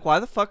 I was like, why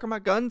the fuck are my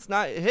guns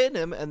not hitting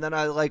him? And then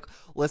I like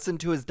listened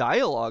to his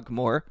dialogue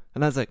more,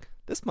 and I was like,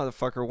 this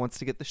motherfucker wants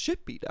to get the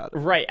shit beat out of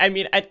him. Right. I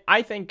mean,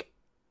 I think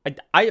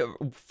I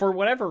for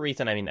whatever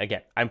reason, I mean,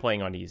 again, I'm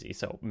playing on easy,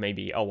 so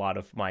maybe a lot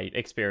of my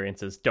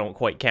experiences don't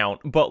quite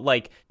count, but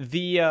like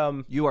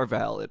the you are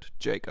valid,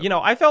 Jacob. You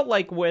know, I felt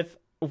like with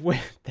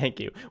thank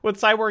you. With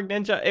Cyborg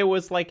Ninja, it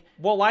was like,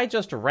 well, I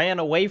just ran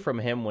away from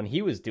him when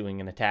he was doing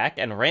an attack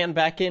and ran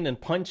back in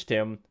and punched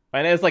him.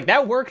 And it was like,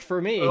 that worked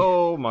for me.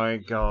 Oh my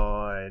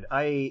god.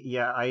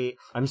 I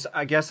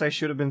guess I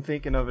should have been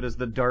thinking of it as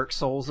the Dark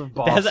Souls of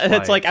boss fights.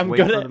 It's like, I'm Wait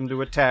gonna for them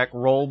to attack,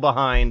 roll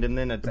behind, and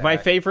then attack. My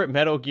favorite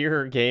Metal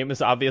Gear game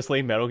is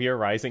obviously Metal Gear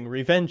Rising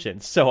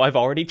Revengeance, so I've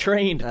already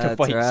trained to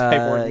fight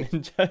Cyborg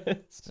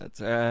Ninjas.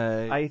 That's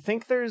right. I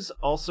think there's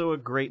also a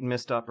great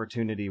missed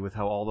opportunity with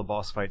how all the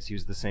boss fights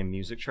use the same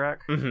music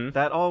track. Mm-hmm.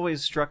 That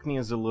always struck me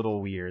as a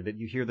little weird, that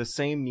you hear the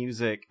same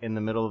music in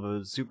the middle of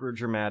a super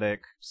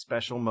dramatic,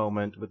 special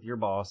moment with your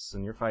boss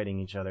and you're fighting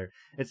each other.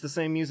 It's the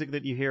same music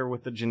that you hear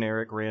with the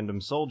generic random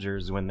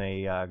soldiers when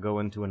they go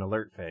into an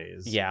alert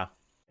phase. Yeah.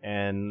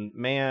 And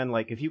man,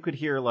 like if you could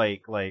hear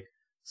like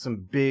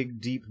some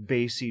big, deep,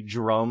 bassy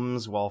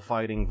drums while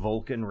fighting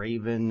Vulcan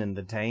Raven and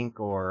the tank,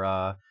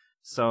 or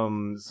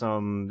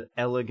some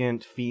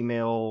elegant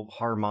female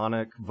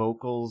harmonic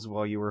vocals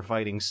while you were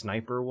fighting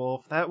Sniper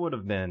Wolf, that would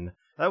have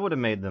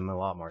made them a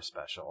lot more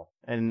special.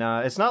 And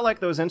it's not like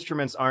those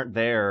instruments aren't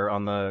there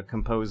on the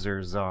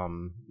composer's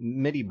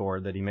MIDI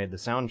board that he made the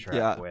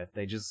soundtrack with.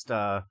 They just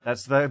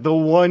that's the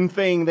one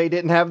thing they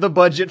didn't have the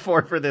budget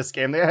for this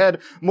game. They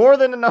had more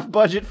than enough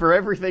budget for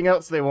everything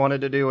else they wanted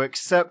to do,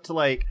 except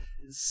like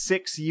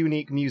 6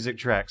 unique music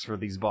tracks for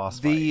these boss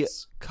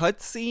fights. The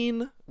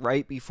cutscene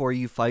right before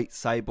you fight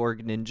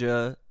Cyborg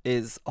Ninja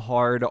is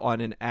hard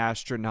on an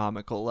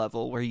astronomical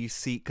level, where you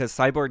see, because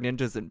Cyborg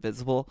Ninja's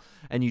invisible,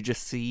 and you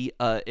just see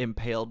a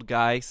impaled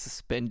guy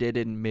suspended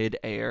in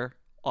midair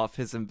off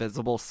his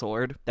invisible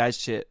sword. That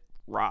shit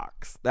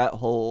rocks. That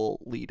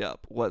whole lead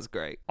up was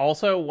great.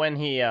 Also, when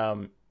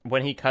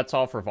he cuts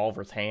off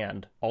Revolver's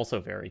hand, also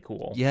very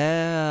cool.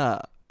 Yeah.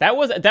 That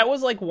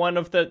was like one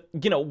of the,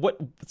 what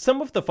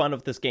some of the fun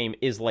of this game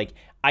is, like,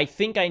 I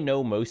think I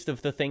know most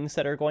of the things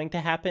that are going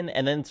to happen,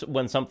 and then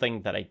when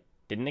something that I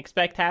didn't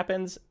expect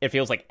happens, it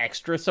feels like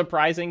extra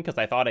surprising because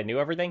I thought I knew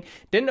everything.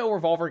 Didn't know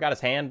Revolver got his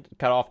hand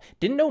cut off.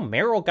 Didn't know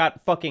Meryl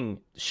got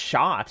fucking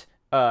shot.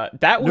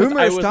 That was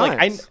numerous I was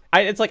times.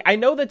 like, it's like I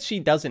know that she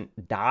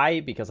doesn't die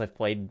because I've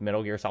played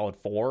Metal Gear Solid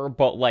 4,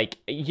 but like,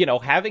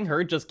 having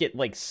her just get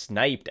like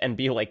sniped and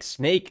be like,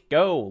 Snake,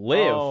 go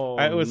live. Oh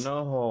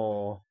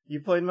no! You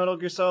played Metal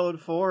Gear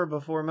Solid 4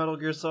 before Metal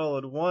Gear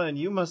Solid 1.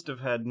 You must have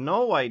had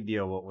no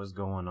idea what was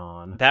going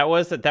on. That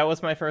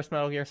was my first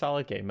Metal Gear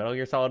Solid game, Metal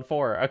Gear Solid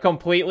 4, a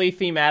completely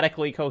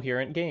thematically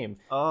coherent game.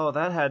 Oh,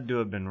 that had to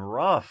have been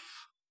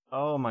rough.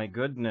 Oh my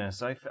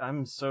goodness,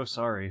 I'm so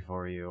sorry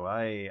for you.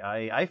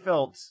 I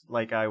felt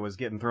like I was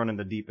getting thrown in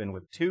the deep end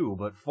with 2,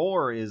 but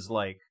 4 is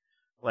like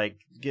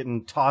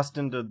getting tossed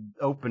into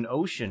open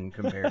ocean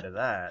compared to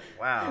that.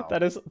 Wow.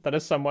 That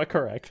is somewhat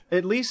correct.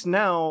 At least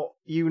now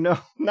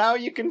now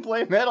you can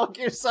play Metal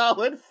Gear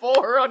Solid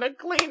 4 on a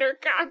cleaner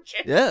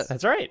conscience. Yeah.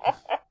 That's right.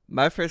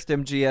 My first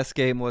MGS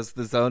game was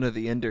the Zone of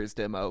the Enders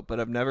demo, but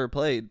I've never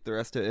played the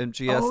rest of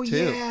MGS 2.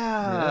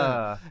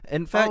 Yeah.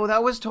 In fact,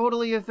 that was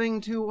totally a thing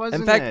too, wasn't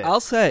it? In fact,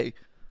 I'll say,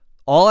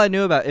 all I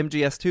knew about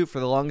MGS 2 for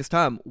the longest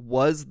time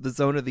was the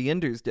Zone of the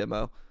Enders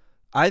demo.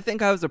 I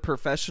think I was a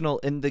professional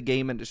in the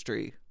game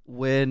industry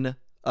when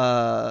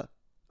I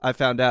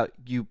found out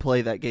you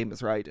play that game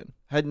as Raiden.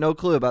 Had no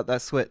clue about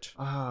that switch.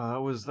 That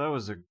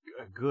was a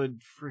good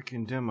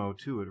freaking demo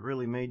too. It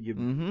really made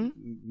you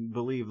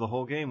believe the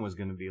whole game was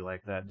going to be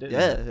like that, didn't it?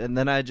 Yeah, and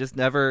then I just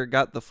never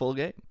got the full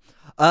game.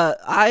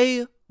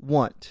 I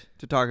want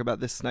to talk about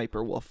this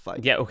Sniper Wolf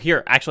fight. Yeah,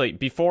 here, actually,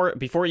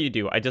 before you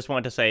do, I just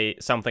want to say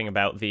something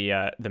about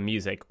the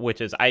music,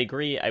 which is, I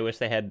agree, I wish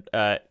they had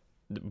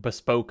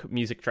bespoke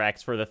music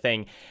tracks for the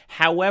thing.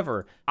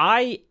 However,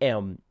 I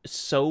am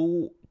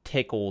so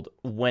tickled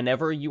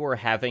whenever you are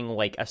having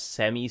like a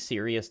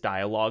semi-serious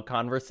dialogue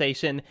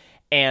conversation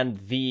and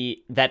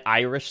that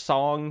Irish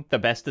song, The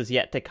Best Is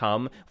Yet to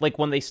Come, like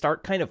when they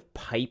start kind of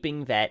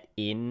piping that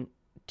in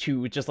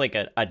to just like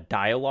a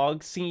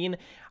dialogue scene,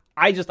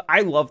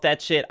 I love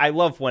that shit. I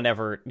love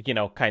whenever,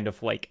 kind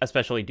of like,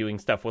 especially doing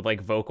stuff with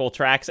like vocal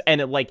tracks,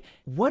 and it, like,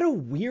 what a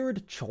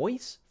weird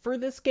choice for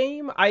this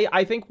game.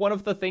 I think one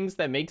of the things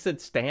that makes it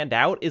stand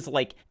out is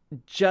like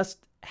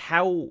just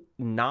how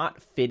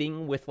not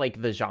fitting with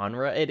like the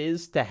genre it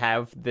is to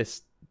have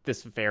this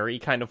very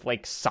kind of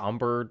like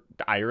somber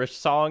Irish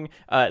song.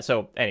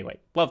 So anyway,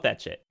 love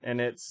that shit. And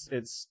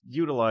it's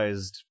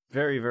utilized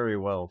very, very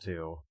well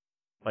too.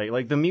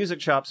 Like the music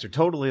chops are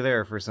totally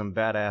there for some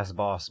badass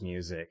boss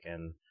music,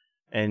 and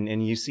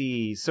you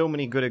see so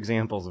many good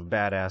examples of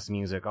badass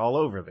music all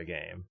over the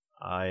game.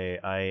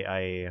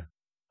 I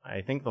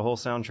think the whole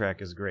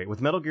soundtrack is great.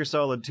 With Metal Gear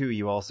Solid 2,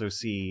 you also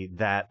see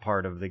that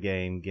part of the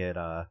game get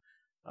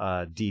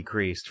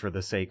decreased for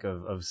the sake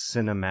of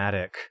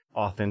cinematic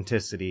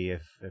authenticity,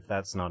 if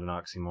that's not an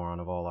oxymoron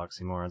of all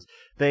oxymorons.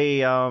 They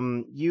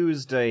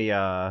used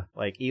a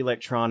like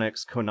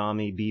electronics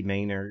Konami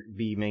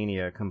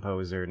B-Mania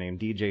composer named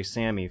DJ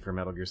Sammy for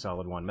Metal Gear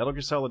Solid 1. Metal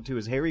Gear Solid 2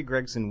 is Harry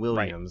Gregson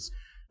Williams,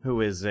 who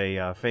is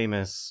a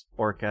famous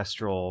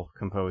orchestral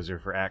composer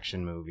for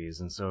action movies,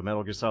 and so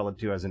Metal Gear Solid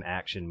 2 has an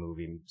action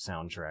movie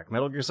soundtrack.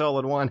 Metal Gear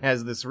Solid 1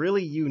 has this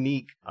really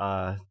unique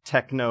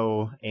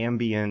techno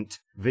ambient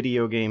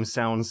video game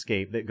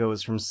soundscape that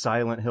goes from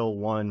Silent Hill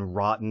 1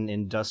 rotten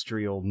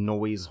industrial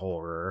noise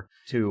horror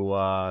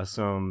to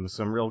some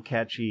real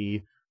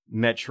catchy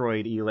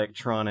Metroid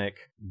electronic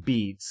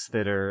beats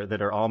that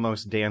are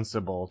almost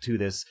danceable, to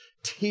this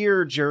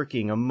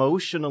tear-jerking,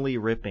 emotionally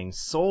ripping,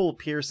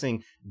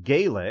 soul-piercing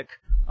Gaelic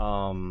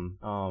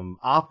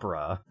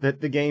opera that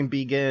the game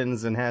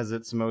begins and has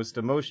its most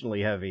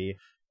emotionally heavy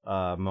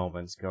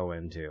moments go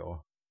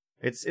into.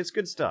 It's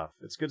good stuff.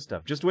 It's good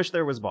stuff. Just wish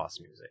there was boss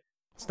music.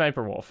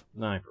 Sniper Wolf.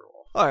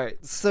 All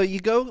right, so you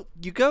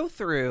go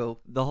through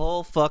the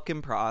whole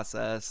fucking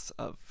process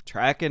of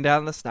tracking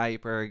down the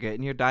sniper,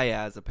 getting your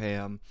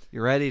diazepam.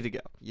 You're ready to go.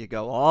 You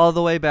go all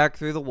the way back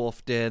through the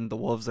wolf den. The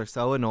wolves are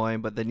so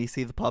annoying, but then you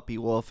see the puppy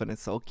wolf, and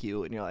it's so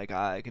cute, and you're like,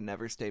 I can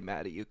never stay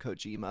mad at you,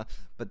 Kojima.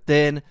 But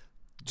then,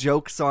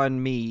 joke's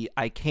on me,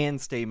 I can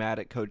stay mad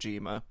at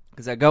Kojima,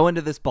 because I go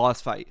into this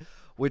boss fight,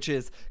 which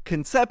is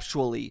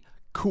conceptually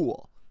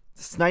cool.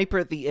 Sniper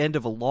at the end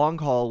of a long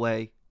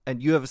hallway,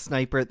 and you have a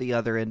sniper at the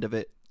other end of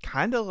it.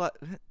 Kind of like,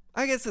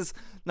 I guess it's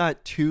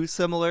not too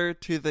similar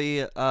to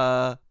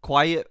the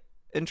Quiet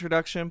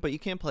introduction, but you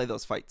can play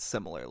those fights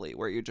similarly,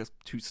 where you're just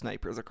two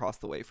snipers across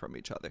the way from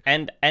each other.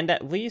 And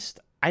at least,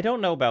 I don't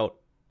know about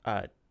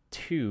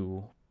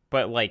 2,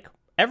 but like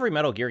every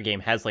Metal Gear game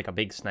has like a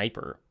big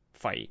sniper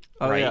fight,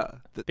 right?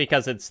 Yeah.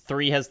 Because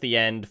 3 has the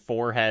end,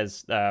 4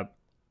 has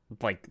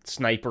like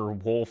Sniper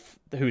Wolf,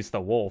 who's the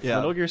wolf. Yeah.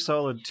 Metal Gear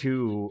Solid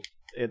 2,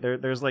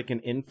 there's like an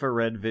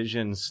infrared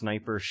vision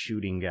sniper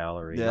shooting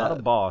gallery. Yeah. Not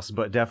a boss,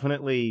 but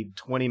definitely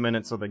 20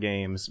 minutes of the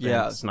game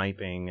spent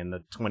sniping in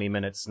the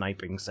 20-minute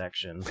sniping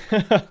section.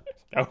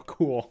 Oh,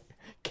 cool.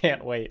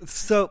 Can't wait.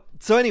 So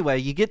anyway,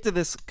 you get to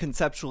this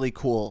conceptually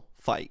cool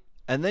fight,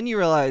 and then you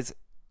realize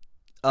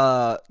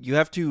you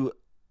have to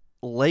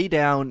lay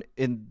down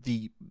in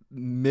the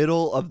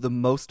middle of the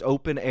most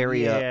open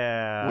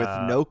area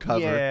with no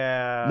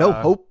cover, no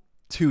hope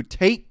to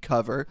take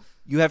cover.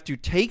 You have to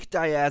take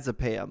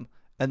diazepam,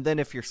 and then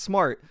if you're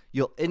smart,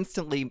 you'll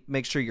instantly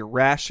make sure your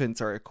rations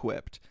are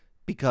equipped,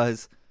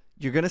 because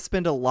you're going to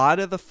spend a lot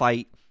of the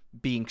fight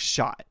being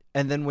shot.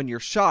 And then when you're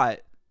shot,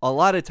 a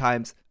lot of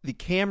times the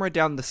camera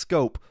down the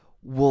scope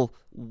will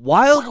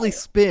wildly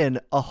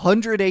spin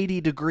 180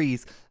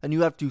 degrees, and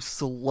you have to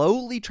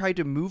slowly try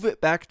to move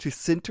it back to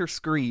center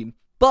screen.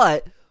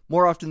 But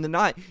more often than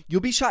not, you'll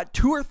be shot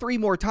 2 or 3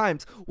 more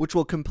times, which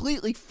will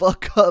completely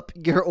fuck up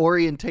your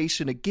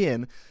orientation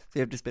again. So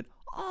you have to spend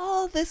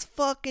all this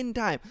fucking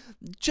time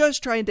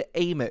just trying to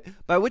aim it,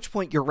 by which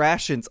point your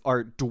rations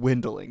are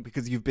dwindling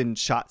because you've been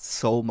shot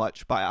so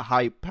much by a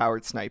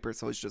high-powered sniper,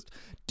 so it's just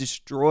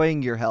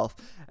destroying your health.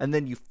 And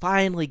then you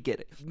finally get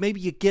it. Maybe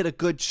you get a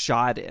good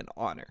shot in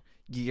on her.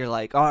 You're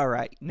like, all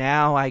right,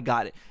 now I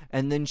got it.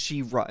 And then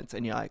she runs,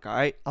 and you're like, all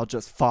right, I'll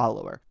just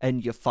follow her.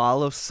 And you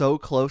follow so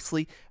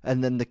closely,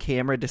 and then the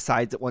camera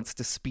decides it wants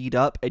to speed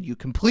up, and you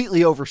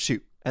completely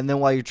overshoot. And then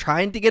while you're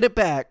trying to get it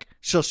back,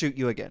 she'll shoot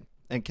you again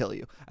and kill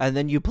you. And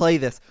then you play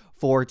this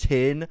for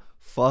 10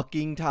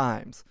 fucking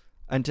times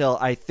until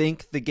I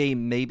think the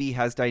game maybe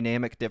has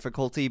dynamic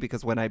difficulty,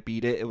 because when I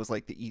beat it, it was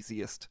like the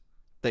easiest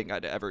thing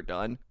I'd ever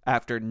done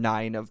after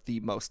 9 of the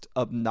most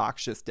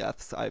obnoxious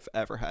deaths I've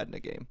ever had in a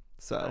game.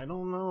 So I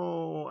don't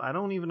know. I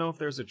don't even know if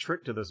there's a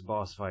trick to this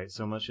boss fight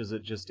so much as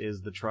it just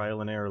is the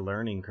trial and error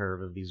learning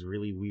curve of these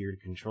really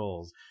weird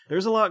controls.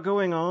 There's a lot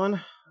going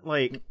on.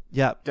 Like,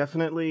 yeah,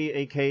 definitely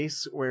a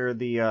case where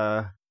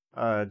the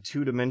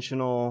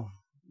two-dimensional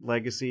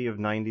legacy of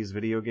 90s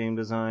video game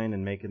design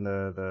and making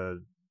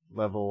the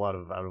level out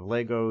of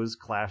Legos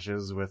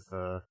clashes with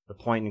the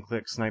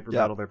point-and-click sniper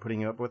battle they're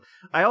putting you up with.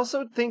 I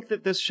also think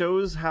that this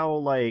shows how,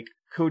 like,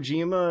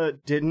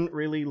 Kojima didn't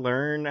really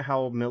learn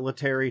how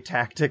military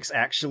tactics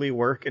actually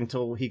work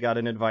until he got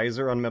an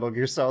advisor on Metal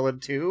Gear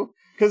Solid 2.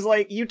 Because,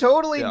 like, you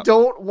totally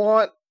don't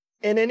want,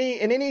 in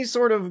any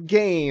sort of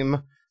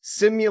game,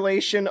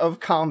 simulation of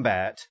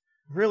combat.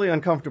 Really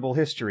uncomfortable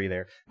history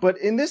there. But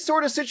in this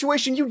sort of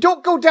situation, you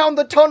don't go down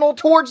the tunnel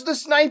towards the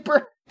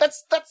sniper!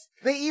 That's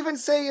they even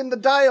say in the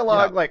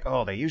dialogue, like,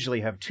 oh, they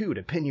usually have 2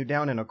 to pin you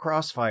down in a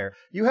crossfire.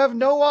 You have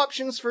no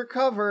options for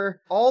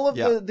cover. All of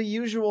the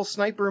usual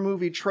sniper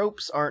movie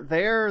tropes aren't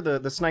there.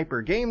 The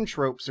sniper game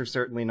tropes are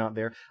certainly not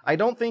there. I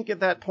don't think at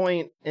that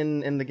point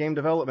in the game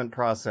development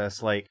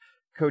process, like,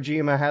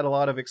 Kojima had a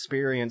lot of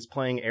experience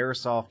playing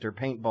airsoft or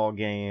paintball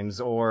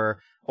games, or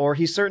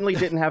he certainly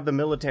didn't have the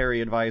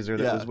military advisor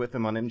that was with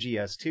him on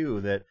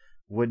MGS2 that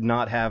would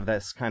not have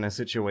this kind of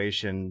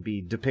situation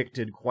be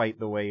depicted quite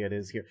the way it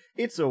is here.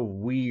 It's a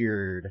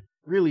weird,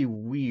 really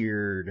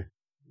weird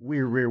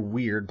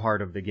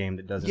part of the game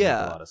that doesn't make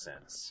a lot of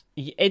sense.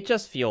 It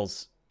just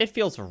feels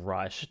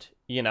rushed.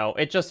 You know,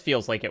 it just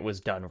feels like it was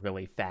done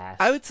really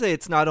fast. I would say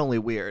it's not only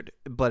weird,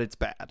 but it's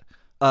bad.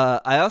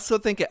 I also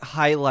think it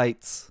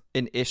highlights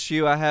an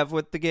issue I have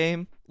with the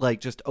game, like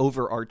just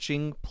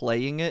overarching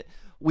playing it.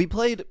 We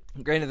played,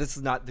 granted this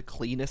is not the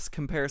cleanest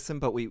comparison,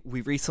 but we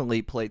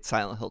recently played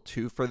Silent Hill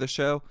 2 for the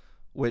show,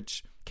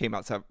 which came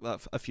out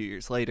a few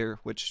years later,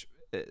 which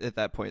at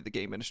that point in the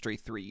game industry,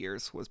 3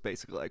 years was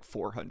basically like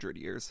 400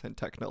 years in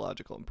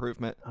technological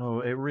improvement.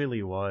 Oh, it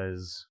really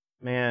was.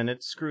 Man,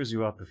 it screws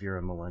you up if you're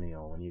a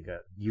millennial when you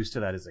get used to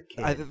that as a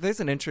kid. There's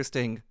an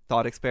interesting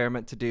thought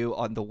experiment to do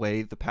on the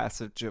way the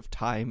passage of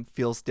time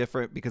feels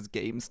different because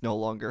games no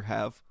longer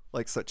have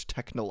like such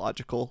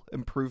technological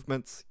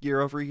improvements year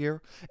over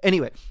year.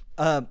 Anyway,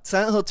 Silent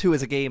Hill 2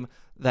 is a game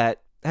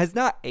that has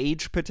not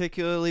aged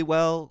particularly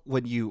well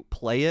when you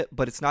play it,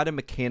 but it's not a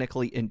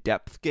mechanically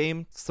in-depth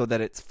game, so that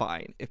it's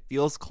fine. It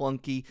feels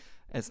clunky,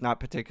 and it's not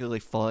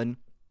particularly fun,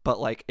 but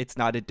like it's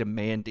not a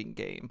demanding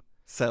game.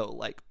 So,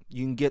 like,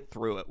 you can get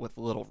through it with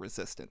little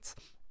resistance.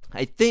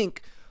 I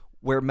think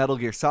where Metal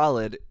Gear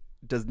Solid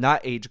does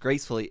not age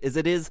gracefully is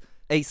it is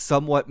a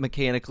somewhat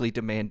mechanically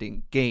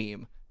demanding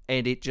game,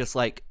 and it just,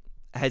 like,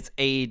 has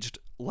aged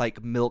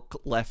like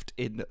milk left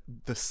in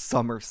the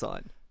summer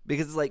sun.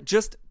 Because it's like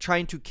just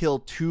trying to kill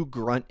 2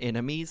 grunt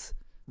enemies,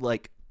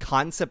 like,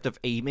 concept of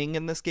aiming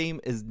in this game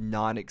is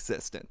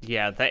non-existent.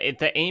 Yeah,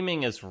 the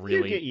aiming is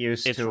really, you get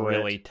used it's to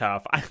really it.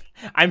 tough.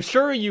 I'm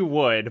sure you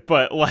would,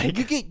 but like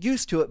You get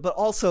used to it, but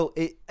also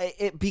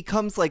it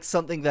becomes like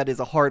something that is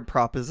a hard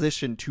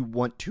proposition to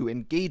want to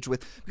engage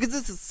with, because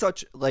this is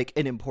such like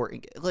an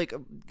important, like,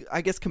 I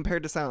guess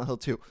compared to Silent Hill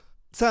 2.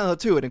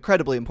 Silent Hill 2, an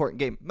incredibly important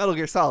game. Metal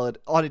Gear Solid,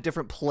 on a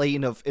different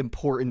plane of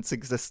importance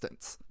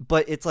existence.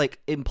 But it's, like,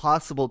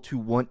 impossible to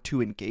want to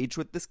engage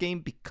with this game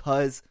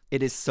because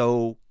it is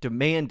so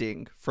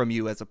demanding from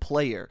you as a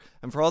player.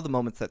 And for all the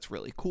moments that's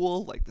really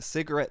cool, like the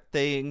cigarette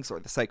things or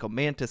the Psycho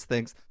Mantis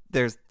things,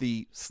 there's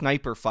the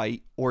sniper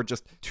fight or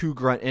just 2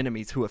 grunt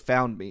enemies who have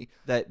found me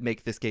that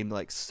make this game,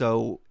 like,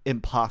 so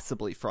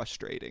impossibly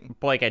frustrating.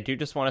 Blake, I do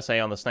just want to say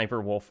on the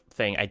Sniper Wolf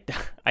thing,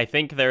 I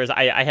think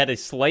I had a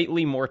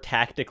slightly more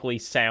tactically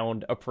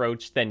sound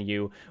approach than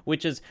you,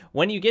 which is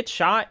when you get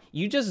shot,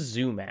 you just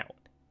zoom out.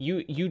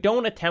 You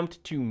don't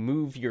attempt to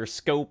move your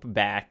scope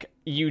back.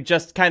 You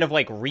just kind of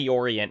like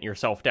reorient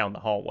yourself down the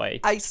hallway.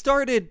 I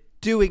started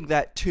doing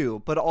that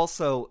too, but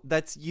also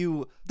that's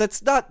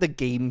not the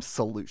game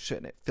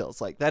solution. It feels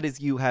like that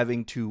is you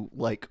having to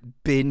like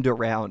bend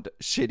around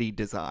shitty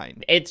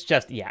design. It's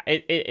just, yeah,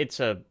 it's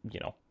a,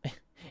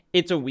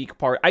 it's a weak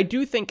part. I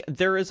do think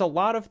there is a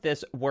lot of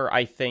this where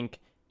I think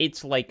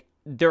it's like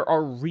there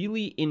are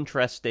really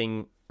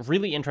interesting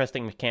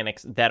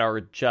mechanics that are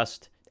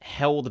just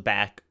held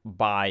back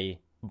by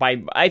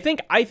I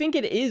think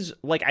it is,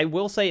 like, I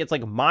will say it's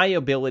like my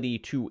ability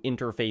to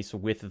interface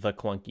with the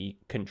clunky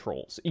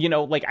controls.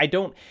 Like, I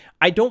don't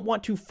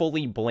want to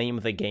fully blame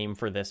the game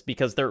for this,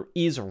 because there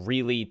is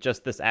really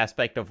just this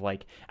aspect of,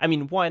 like, I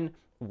mean, one,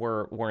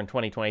 we're in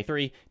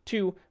 2023.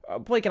 2,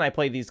 Blake and I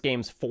play these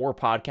games for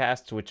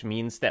podcasts, which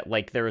means that,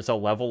 like, there is a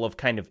level of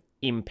kind of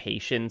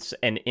impatience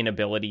and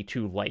inability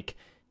to, like,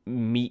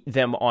 meet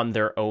them on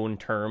their own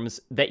terms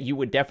that you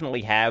would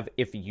definitely have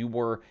if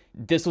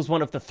this was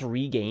one of the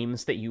 3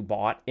 games that you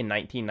bought in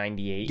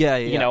 1998.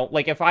 Yeah.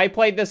 Like, if I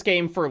played this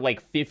game for like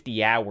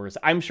 50 hours,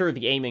 I'm sure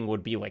the aiming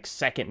would be like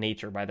second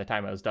nature by the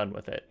time I was done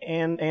with it.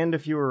 And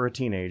if you were a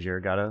teenager,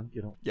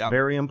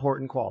 very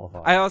important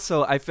qualifier.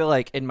 I feel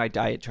like in my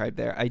diatribe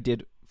there, I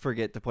did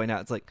forget to point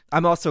out, it's like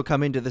I'm also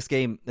coming to this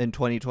game in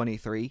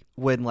 2023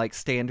 when like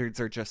standards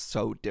are just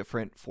so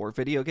different for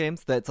video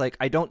games that it's like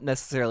I don't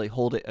necessarily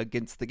hold it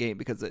against the game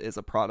because it is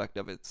a product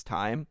of its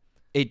time.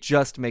 It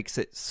just makes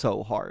it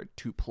so hard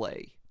to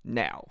play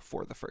now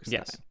for the first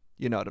time.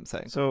 You know what I'm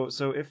saying? So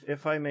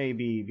if I may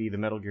be the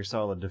Metal Gear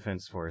Solid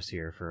defense force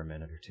here for a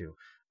minute or two,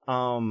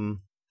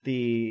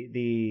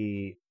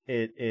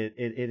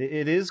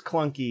 it is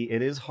clunky,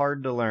 it is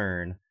hard to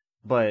learn,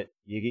 but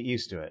you get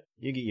used to it.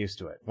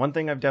 One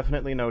thing I've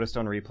definitely noticed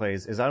on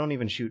replays is I don't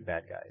even shoot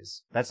bad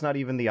guys. That's not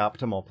even the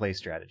optimal play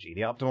strategy.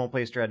 The optimal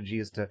play strategy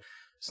is to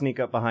sneak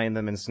up behind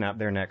them and snap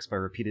their necks by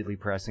repeatedly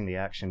pressing the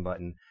action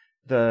button.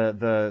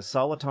 The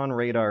Soliton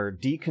radar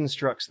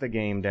deconstructs the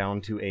game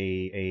down to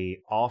a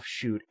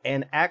offshoot,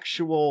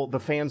 the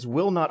fans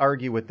will not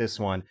argue with this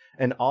one,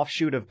 an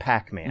offshoot of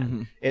Pac-Man.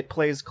 Mm-hmm. It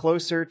plays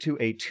closer to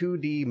a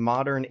 2D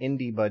modern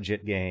indie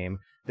budget game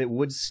that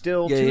would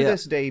still,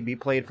 this day, be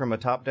played from a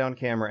top-down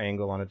camera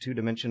angle on a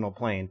 2-dimensional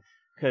plane,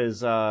 because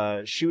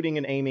shooting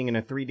and aiming in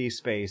a 3D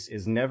space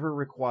is never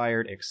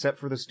required except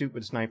for the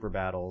stupid sniper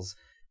battles,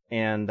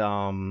 and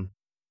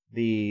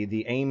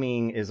the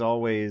aiming is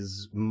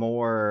always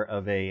more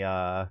of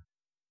a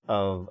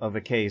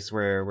case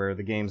where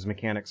the game's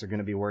mechanics are going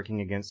to be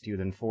working against you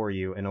than for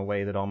you in a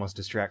way that almost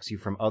distracts you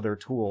from other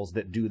tools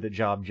that do the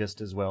job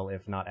just as well,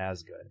 if not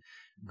as good.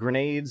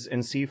 Grenades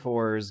and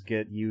C4s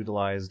get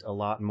utilized a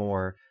lot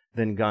more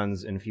than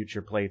guns in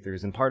future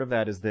playthroughs, and part of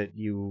that is that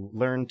you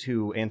learn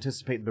to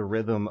anticipate the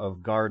rhythm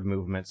of guard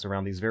movements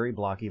around these very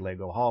blocky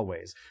Lego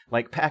hallways,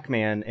 like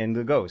Pac-Man and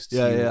the Ghosts.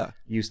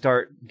 You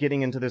start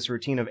getting into this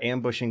routine of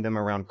ambushing them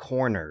around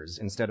corners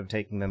instead of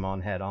taking them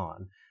on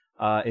head-on.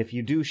 If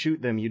you do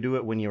shoot them, you do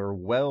it when you're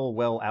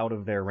well out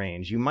of their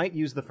range. You might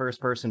use the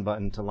first-person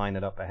button to line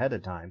it up ahead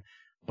of time,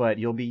 but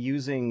you'll be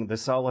using the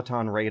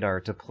Soliton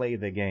radar to play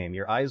the game.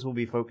 Your eyes will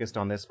be focused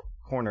on this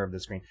corner of the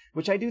screen,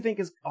 which I do think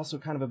is also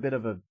kind of a bit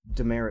of a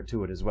demerit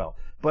to it as well.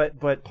 But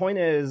point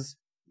is,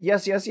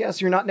 yes,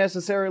 you're not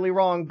necessarily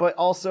wrong, but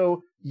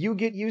also you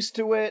get used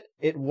to it.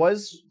 It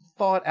was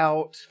thought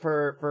out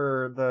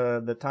for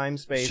the time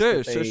space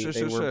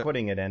they were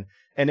putting it in.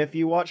 And if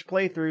you watch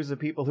playthroughs of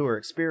people who are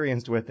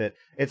experienced with it,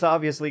 it's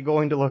obviously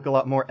going to look a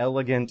lot more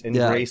elegant and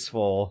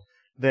graceful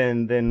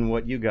than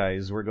what you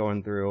guys were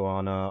going through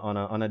on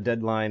a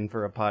deadline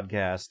for a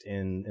podcast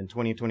in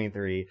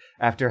 2023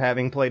 after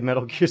having played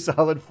Metal Gear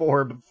Solid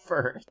 4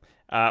 first.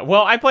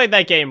 Well, I played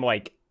that game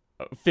like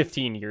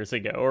 15 years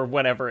ago or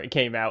whenever it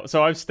came out.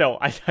 So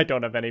I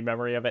don't have any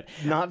memory of it.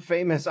 Not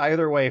famous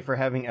either way for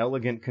having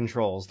elegant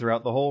controls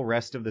throughout the whole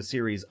rest of the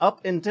series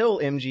up until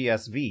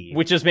MGSV.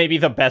 Which is maybe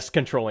the best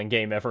controlling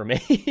game ever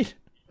made.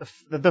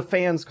 The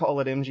fans call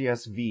it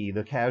MGSV,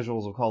 the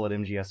casuals will call it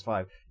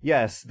MGS5.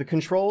 Yes, the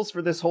controls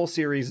for this whole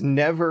series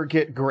never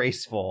get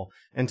graceful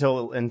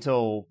until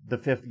the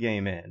 5th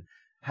game in.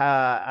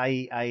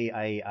 I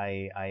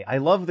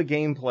love the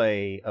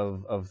gameplay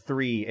of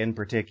 3 in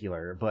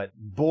particular, but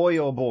boy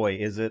oh boy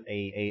is it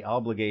a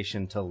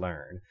obligation to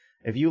learn.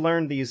 If you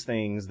learn these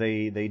things,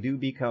 they do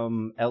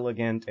become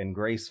elegant and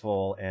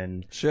graceful,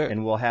 and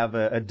will have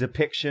a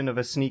depiction of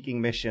a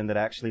sneaking mission that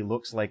actually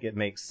looks like it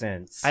makes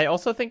sense. I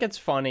also think it's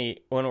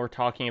funny when we're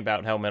talking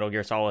about how Metal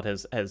Gear Solid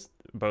has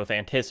both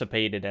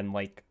anticipated and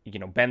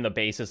been the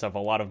basis of a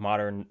lot of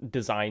modern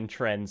design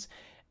trends.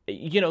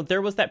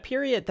 There was that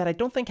period that I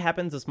don't think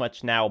happens as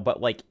much now,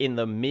 but in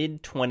the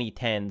mid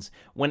 2010s,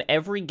 when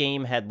every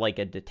game had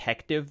a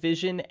detective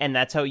vision, and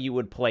that's how you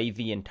would play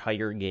the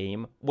entire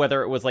game,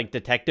 whether it was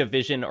detective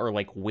vision or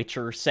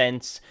Witcher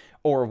sense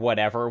or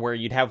whatever, where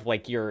you'd have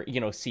your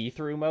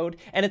see-through mode,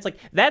 and it's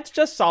that's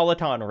just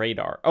Soliton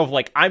radar of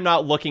I'm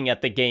not looking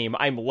at the game,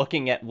 I'm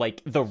looking at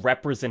the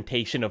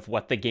representation of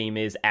what the game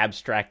is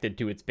abstracted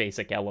to its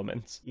basic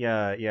elements.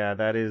 Yeah,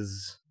 that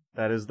is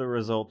the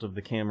result of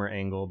the camera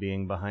angle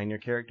being behind your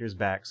character's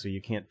back, so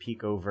you can't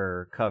peek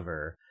over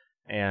cover,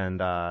 and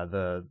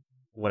the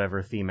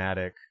whatever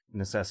thematic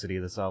necessity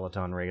the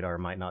Soliton radar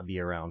might not be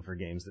around for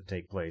games that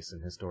take place in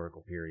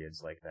historical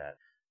periods like that.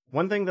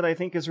 One thing that I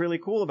think is really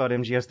cool about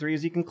MGS3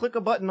 is you can click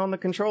a button on the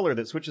controller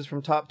that switches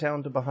from top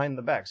down to behind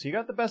the back, so you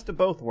got the best of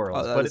both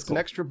worlds, but it's cool. An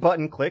extra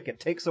button click. It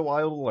takes a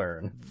while to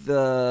learn.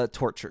 The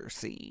torture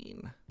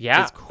scene.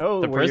 Yeah. Cool.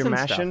 The where you're prison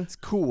mashing? stuff. It's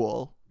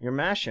cool. You're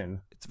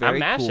mashing. It's very I'm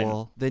mashing.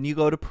 cool. Then you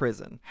go to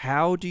prison.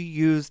 How do you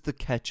use the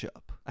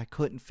ketchup? I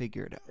couldn't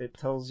figure it out. It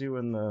tells you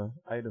in the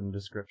item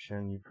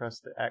description. You press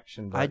the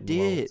action button I did.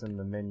 while it's in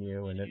the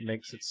menu, and it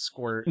makes it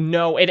squirt.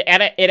 No, it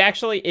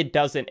actually it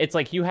doesn't.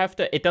 It's you have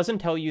to. It doesn't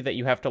tell you that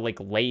you have to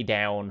lay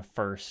down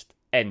first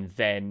and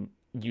then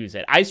use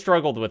it. I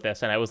struggled with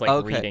this, and I was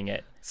reading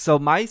it. So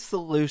my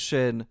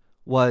solution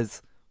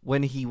was,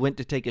 when he went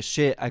to take a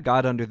shit, I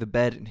got under the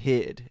bed and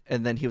hid,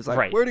 and then he was like,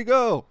 Right. "Where'd he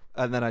go?"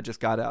 And then I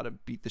just got out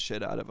and beat the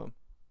shit out of him.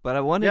 But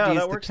I wanted to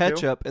use the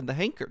ketchup and the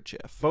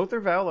handkerchief. Both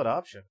are valid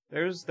options.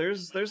 There's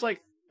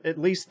at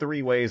least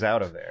 3 ways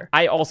out of there.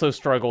 I also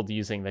struggled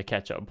using the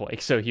ketchup,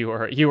 Blake. So you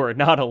are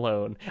not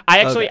alone.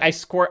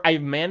 I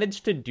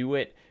managed to do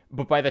it,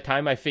 but by the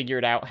time I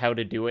figured out how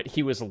to do it,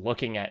 he was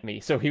looking at me.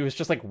 So he was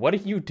just like, "What are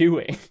you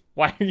doing?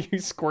 Why are you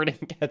squirting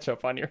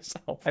ketchup on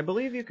yourself?" I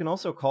believe you can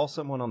also call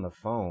someone on the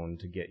phone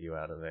to get you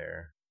out of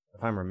there,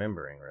 if I'm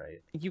remembering right.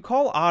 You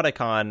call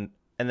Otacon,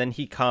 and then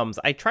he comes.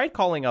 I tried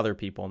calling other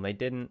people, and it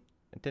didn't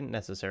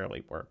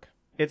necessarily work.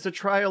 It's a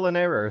trial and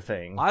error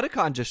thing.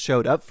 Otacon just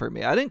showed up for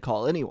me. I didn't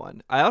call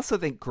anyone. I also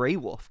think Grey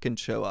Wolf can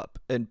show up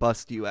and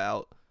bust you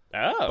out.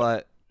 Oh.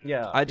 But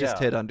yeah, I just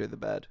hid under the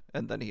bed,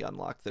 and then he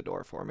unlocked the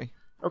door for me.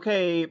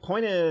 Okay,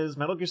 point is,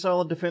 Metal Gear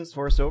Solid Defense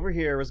Force over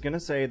here was going to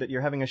say that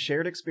you're having a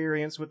shared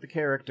experience with the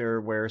character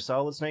where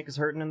Solid Snake is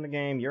hurting in the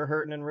game, you're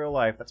hurting in real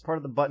life. That's part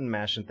of the button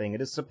mashing thing.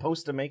 It is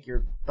supposed to make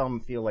your thumb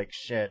feel like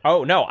shit.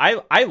 Oh, no,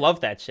 I love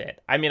that shit.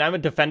 I mean, I'm a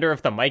defender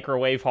of the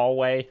microwave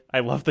hallway.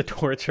 I love the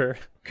torture.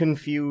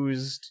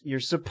 Confused.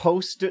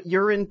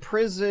 You're in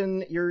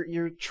prison.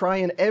 You're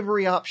trying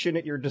every option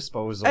at your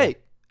disposal. Hey,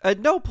 at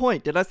no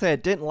point did I say I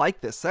didn't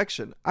like this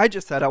section. I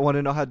just said I want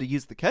to know how to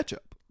use the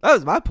ketchup. That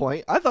was my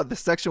point. I thought this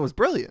section was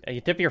brilliant.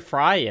 You dip your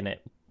fry in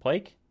it,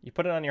 Blake. You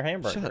put it on your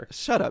hamburger.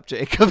 Shut up,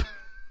 Jacob.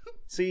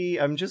 See,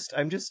 I'm just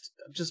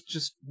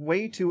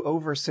way too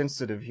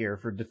oversensitive here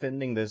for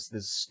defending this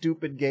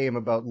stupid game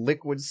about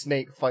Liquid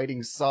Snake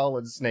fighting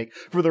Solid Snake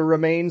for the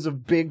remains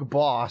of Big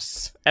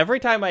Boss. Every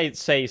time I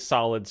say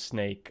Solid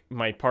Snake,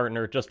 my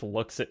partner just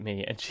looks at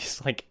me and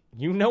she's like,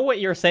 "You know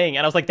what you're saying?"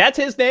 And I was like, "That's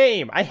his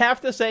name. I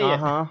have to say it."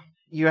 Uh-huh.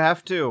 You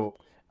have to.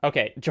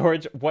 Okay,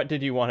 George, what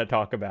did you want to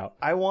talk about?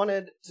 I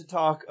wanted to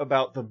talk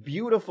about the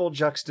beautiful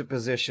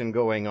juxtaposition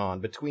going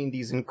on between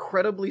these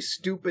incredibly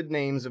stupid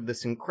names of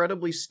this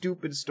incredibly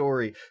stupid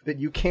story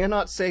that you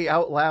cannot say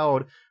out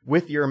loud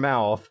with your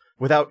mouth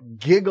without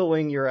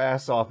giggling your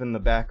ass off in the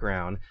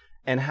background,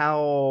 and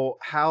how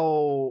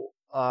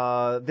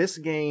this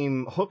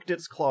game hooked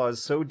its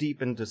claws so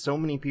deep into so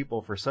many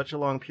people for such a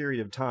long period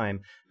of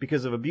time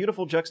because of a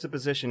beautiful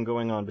juxtaposition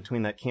going on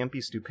between that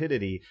campy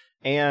stupidity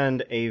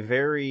and a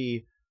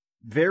very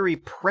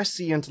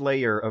prescient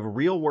layer of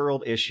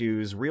real-world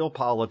issues, real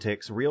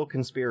politics, real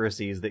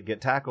conspiracies that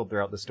get tackled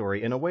throughout the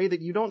story in a way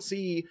that you don't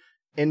see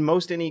in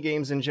most any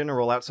games in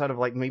general outside of,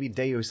 maybe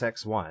Deus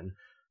Ex 1.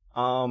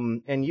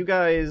 And you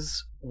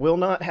guys will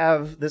not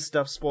have this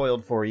stuff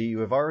spoiled for you. You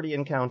have already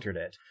encountered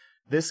it.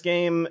 This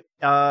game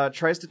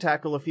tries to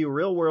tackle a few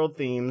real-world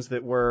themes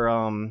that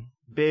were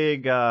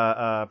big,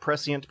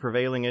 prescient,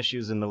 prevailing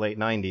issues in the late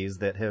 90s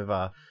that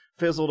have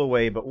fizzled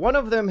away, but one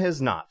of them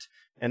has not.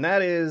 And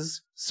that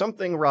is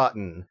something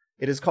rotten.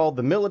 It is called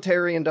the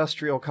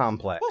Military-Industrial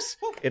Complex.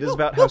 It is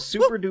about how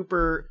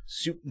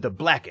the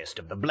blackest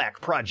of the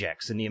black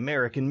projects in the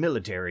American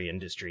military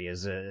industry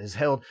is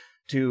held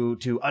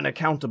to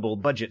unaccountable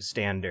budget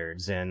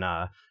standards and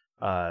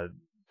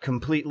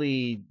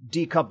completely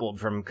decoupled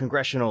from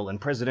congressional and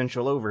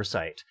presidential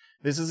oversight.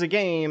 This is a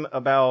game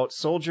about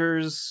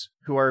soldiers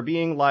who are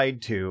being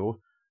lied to,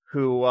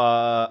 who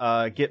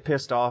get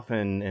pissed off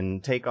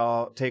and take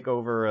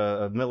over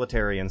a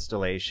military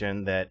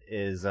installation that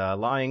is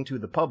lying to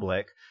the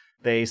public.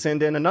 They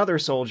send in another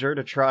soldier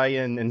to try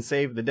and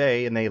save the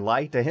day, and they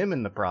lie to him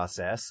in the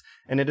process.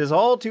 And it is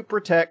all to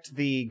protect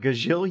the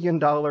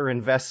gazillion-dollar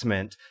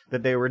investment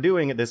that they were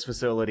doing at this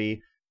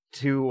facility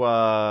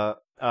to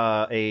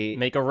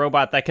make a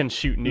robot that can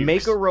shoot nukes.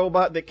 Make a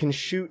robot that can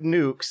shoot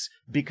nukes,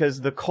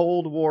 because the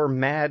Cold War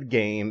mad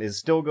game is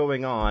still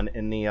going on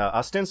in the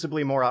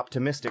ostensibly more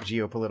optimistic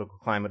geopolitical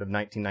climate of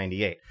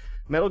 1998.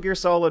 Metal Gear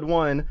Solid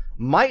 1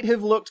 might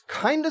have looked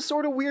kinda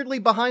sorta weirdly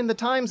behind the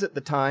times at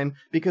the time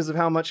because of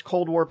how much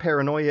Cold War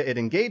paranoia it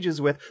engages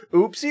with.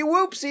 Oopsie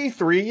whoopsie,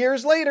 3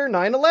 years later,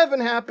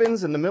 9/11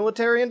 happens, and the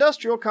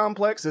military-industrial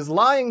complex is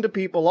lying to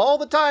people all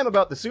the time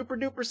about the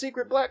super-duper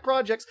secret black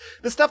projects.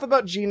 The stuff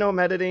about genome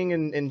editing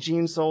and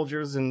gene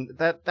soldiers, and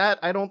that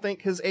I don't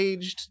think has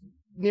aged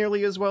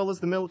nearly as well as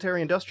the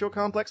military-industrial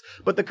complex,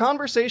 but the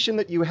conversation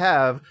that you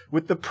have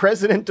with the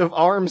president of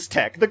Arms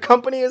Tech, the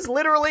company is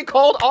literally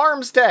called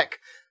Arms Tech.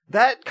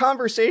 That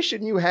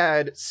conversation you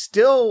had,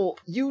 still,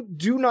 you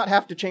do not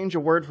have to change a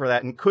word for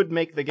that and could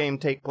make the game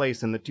take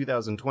place in the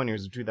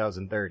 2020s or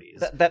 2030s.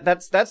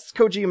 That's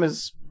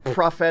Kojima's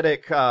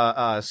prophetic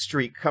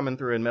streak coming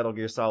through in Metal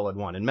Gear Solid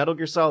 1. In Metal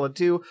Gear Solid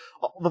 2,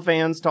 all the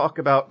fans talk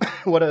about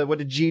what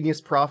a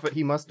genius prophet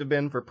he must have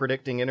been for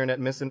predicting internet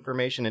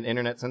misinformation and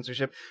internet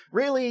censorship.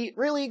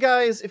 Really,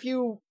 guys, if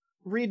you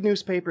read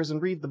newspapers and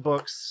read the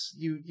books,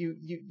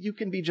 you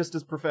can be just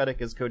as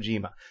prophetic as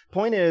Kojima.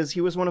 Point is,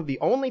 he was one of the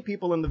only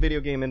people in the video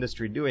game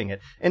industry doing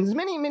it, and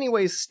in many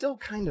ways still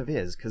kind of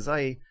is, because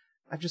I've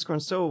just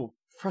grown so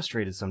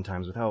frustrated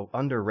sometimes with how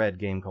underread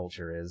game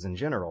culture is in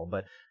general,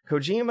 but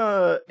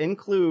Kojima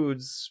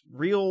includes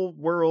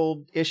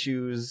real-world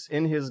issues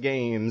in his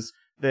games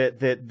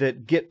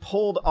that get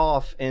pulled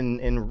off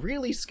in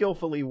really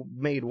skillfully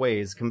made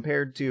ways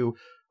compared to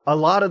a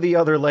lot of the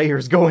other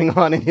layers going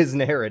on in his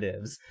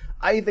narratives.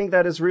 I think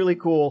that is really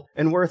cool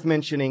and worth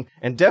mentioning,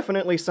 and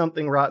definitely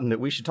something rotten that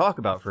we should talk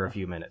about for a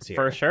few minutes here.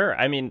 For sure.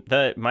 I mean,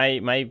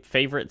 my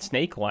favorite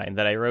Snake line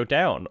that I wrote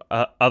down,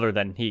 other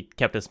than he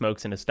kept his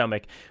smokes in his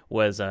stomach,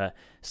 was,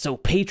 so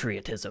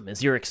patriotism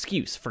is your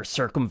excuse for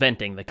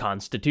circumventing the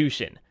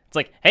Constitution. It's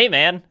like, hey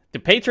man, the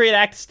Patriot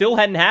Act still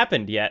hadn't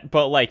happened yet,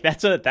 but like,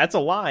 that's a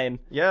line.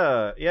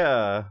 Yeah.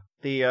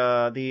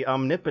 The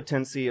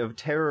omnipotency of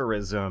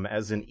terrorism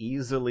as an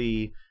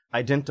easily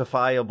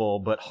identifiable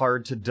but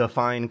hard to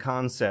define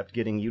concept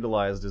getting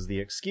utilized as the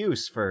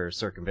excuse for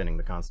circumventing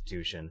the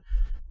Constitution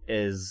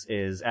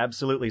is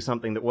absolutely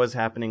something that was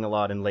happening a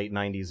lot in late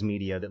 90s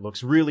media that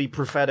looks really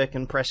prophetic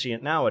and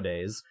prescient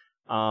nowadays.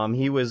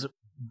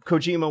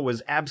 Kojima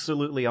was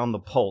absolutely on the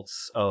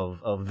pulse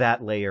of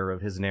that layer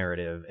of his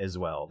narrative as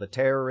well. The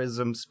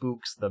terrorism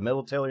spooks, the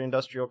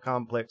military-industrial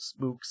complex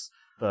spooks,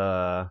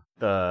 the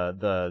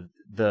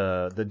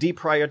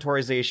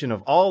deprioritization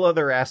of all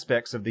other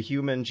aspects of the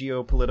human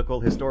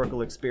geopolitical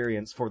historical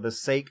experience for the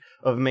sake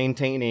of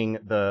maintaining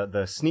the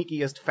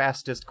sneakiest,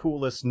 fastest,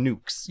 coolest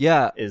nukes.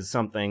 Yeah, is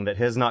something that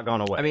has not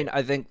gone away. I mean,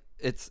 I think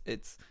it's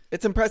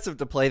impressive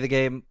to play the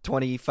game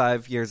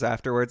 25 years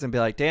afterwards and be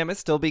like, damn, it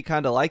still be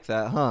kind of like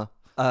that, huh?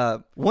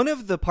 One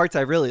of the parts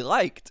I really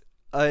liked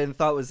and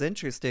thought was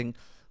interesting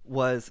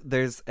was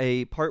there's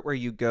a part where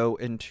you go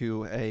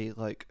into a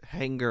like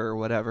hangar or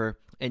whatever,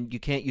 and you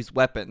can't use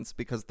weapons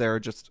because they're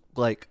just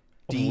like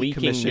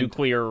leaking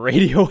nuclear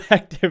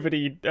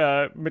radioactivity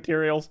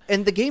materials.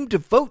 And the game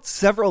devotes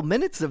several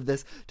minutes of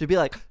this to be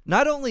like,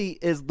 not only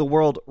is the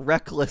world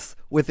reckless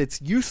with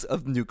its use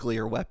of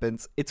nuclear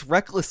weapons, it's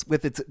reckless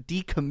with its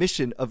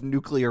decommission of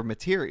nuclear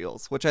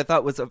materials, which I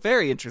thought was a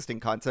very interesting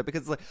concept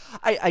because like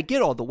I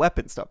get all the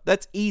weapon stuff.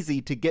 That's easy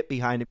to get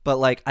behind, but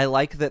like I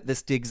like that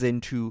this digs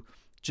into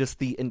just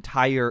the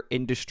entire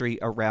industry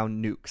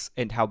around nukes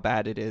and how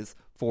bad it is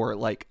for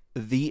like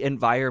the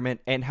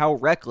environment and how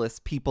reckless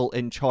people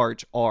in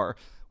charge are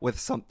with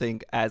something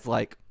as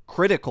like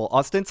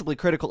ostensibly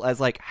critical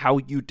as like how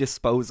you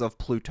dispose of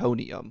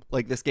plutonium.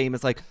 Like this game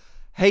is like,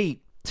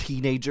 hey,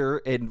 teenager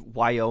in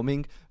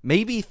Wyoming,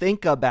 maybe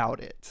think about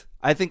it.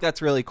 I think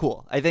that's really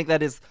cool. I think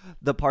that is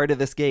the part of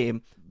this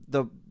game,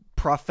 the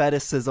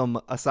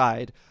propheticism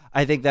aside,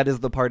 I think that is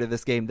the part of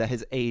this game that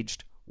has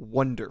aged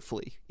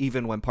wonderfully,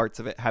 even when parts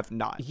of it have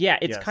not. Yeah,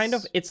 it's kind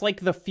of, it's like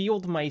the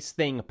field mice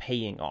thing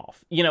paying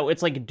off. You know,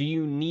 it's like, do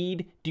you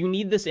need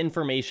this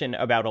information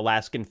about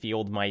Alaskan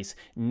field mice?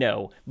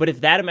 No. But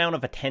if that amount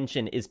of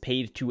attention is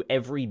paid to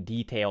every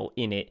detail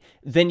in it,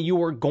 then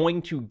you are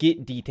going to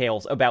get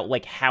details about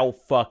like how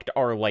fucked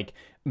our like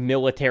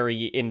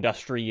military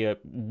industry,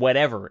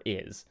 whatever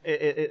is.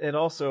 It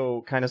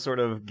also kind of sort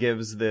of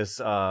gives this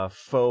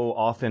faux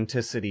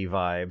authenticity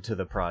vibe to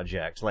the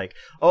project. Like,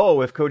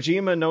 oh, if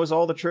Kojima knows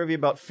all the trivia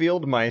about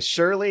field mice,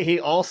 surely he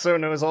also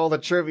knows all the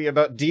trivia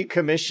about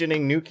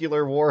decommissioning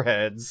nuclear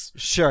warheads.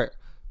 Sure.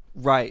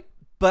 Right.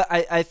 But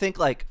I think,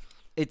 like,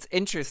 it's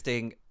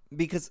interesting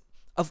because,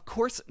 of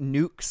course,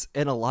 nukes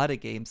in a lot of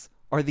games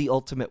are the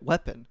ultimate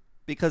weapon,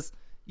 because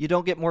you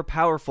don't get more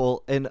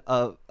powerful in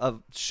a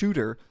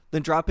shooter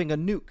than dropping a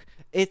nuke.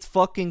 It's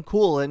fucking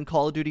cool in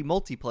Call of Duty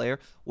multiplayer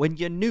when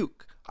you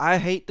nuke. I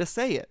hate to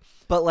say it,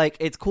 but, like,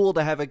 it's cool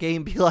to have a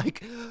game be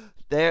like,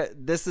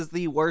 this is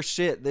the worst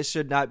shit. This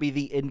should not be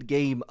the end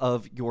game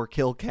of your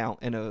kill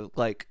count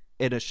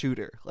in a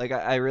shooter. Like,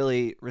 I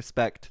really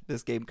respect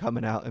this game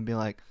coming out and being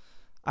like,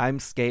 I'm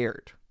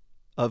scared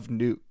of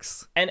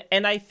nukes.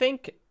 And I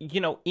think,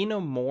 in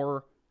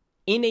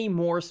a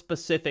more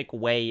specific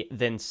way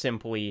than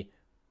simply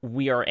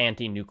we are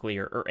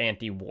anti-nuclear or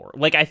anti-war.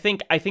 Like, I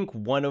think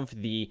one of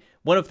the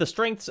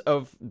strengths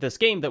of this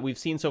game that we've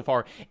seen so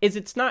far is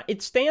its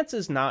stance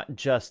is not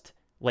just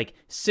like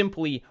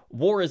simply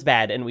war is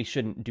bad and we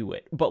shouldn't do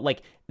it, but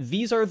like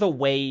these are the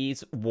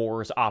ways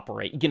wars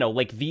operate.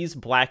 Like these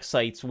black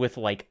sites with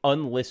like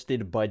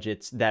unlisted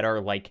budgets that are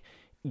like,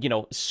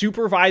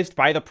 supervised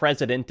by the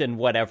president and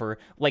whatever.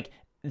 Like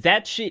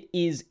that shit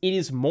it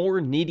is more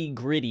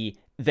nitty-gritty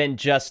than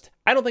just,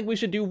 I don't think we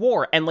should do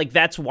war. And like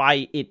that's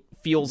why it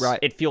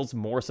feels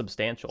more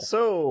substantial.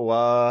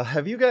 So,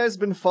 have you guys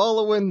been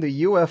following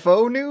the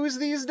UFO news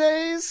these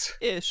days?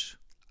 Ish.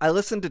 I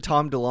listened to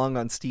Tom DeLonge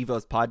on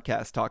Steve-O's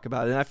podcast talk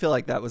about it, and I feel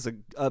like that was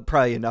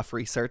probably enough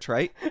research,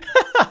 right?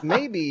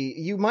 Maybe.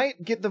 You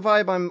might get the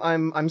vibe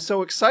I'm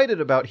so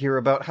excited about here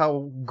about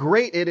how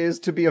great it is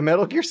to be a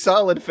Metal Gear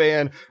Solid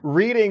fan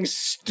reading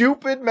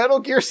stupid Metal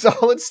Gear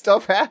Solid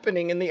stuff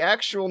happening in the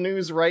actual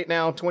news right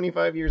now,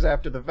 25 years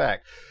after the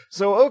fact.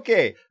 So,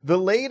 okay, the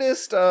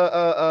latest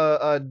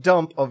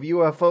dump of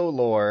UFO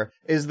lore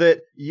is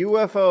that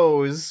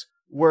UFOs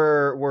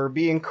were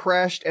being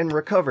crashed and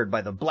recovered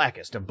by the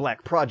blackest of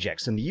black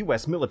projects in the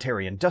U.S.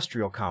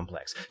 military-industrial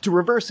complex to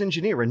reverse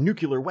engineer a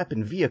nuclear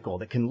weapon vehicle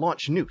that can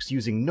launch nukes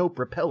using no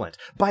propellant,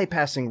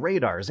 bypassing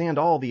radars and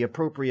all the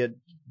appropriate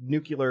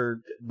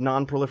nuclear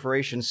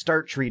non-proliferation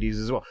START treaties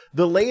as well.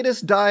 The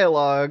latest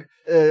dialogue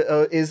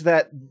is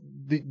that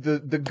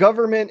the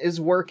government is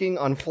working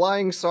on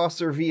flying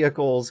saucer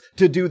vehicles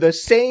to do the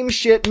same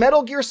shit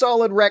Metal Gear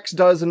Solid Rex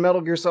does in Metal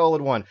Gear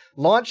Solid 1.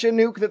 Launch a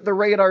nuke that the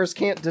radars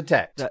can't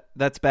detect.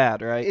 That's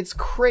bad, right? It's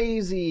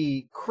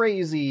crazy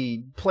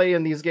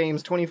playing these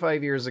games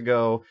 25 years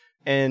ago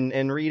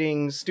and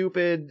reading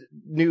stupid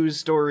news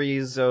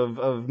stories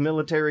of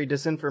military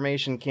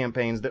disinformation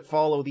campaigns that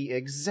follow the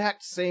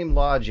exact same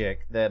logic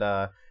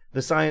that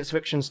the science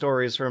fiction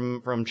stories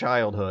from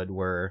childhood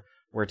were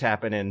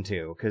tapping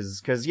into.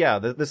 Because yeah,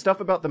 the stuff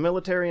about the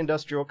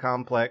military-industrial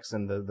complex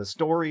and the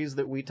stories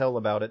that we tell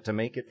about it to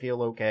make it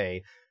feel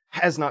okay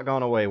has not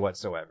gone away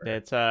whatsoever.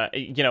 It's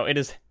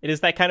it is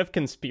that kind of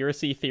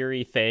conspiracy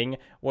theory thing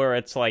where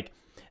it's like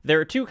there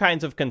are two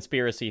kinds of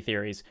conspiracy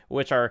theories,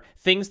 which are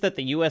things that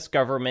the U.S.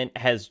 government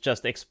has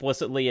just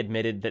explicitly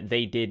admitted that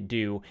they did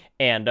do,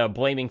 and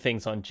blaming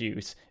things on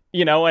Jews.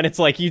 And it's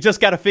like, you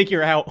just got to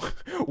figure out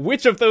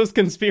which of those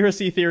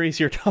conspiracy theories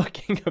you're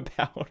talking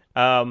about.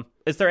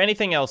 Is there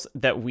anything else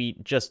that we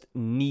just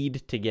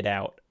need to get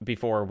out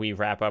before we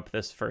wrap up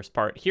this first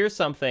part? Here's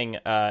something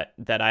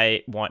that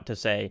I want to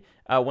say.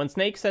 When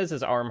Snake says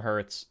his arm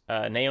hurts,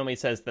 Naomi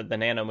says that the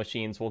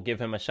nanomachines will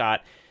give him a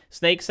shot.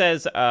 Snake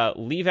says,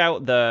 leave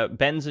out the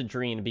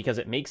Benzedrine because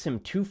it makes him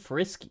too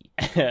frisky.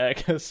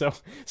 So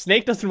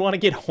Snake doesn't want to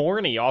get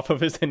horny off of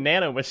his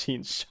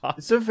nanomachine shot.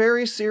 It's a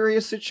very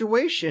serious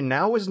situation.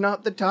 Now is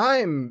not the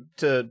time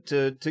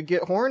to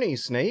get horny,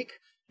 Snake.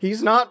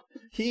 He's not.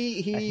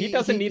 He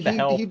doesn't need the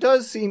help. He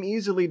does seem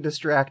easily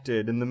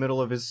distracted in the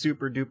middle of his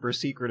super duper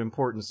secret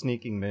important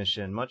sneaking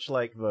mission, much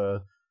like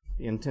the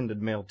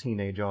intended male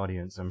teenage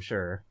audience, I'm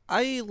sure.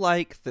 I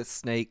like the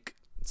Snake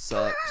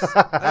sucks.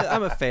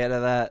 I'm a fan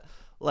of that.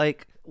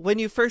 Like, when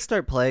you first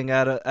start playing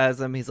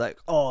as him, he's like,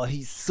 oh,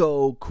 he's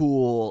so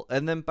cool.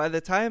 And then by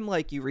the time,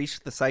 like, you reach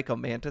the Psycho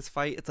Mantis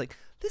fight, it's like,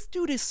 this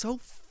dude is so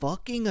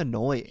fucking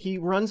annoying. He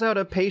runs out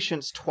of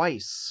patience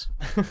twice.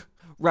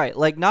 Right,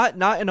 like, not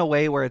in a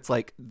way where it's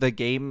like the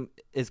game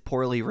is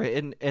poorly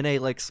written, in a,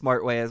 like,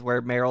 smart way, as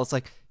where Meryl's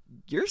like,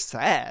 you're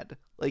sad.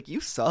 Like, you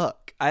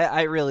suck.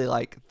 I really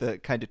like the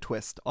kind of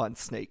twist on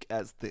Snake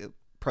as the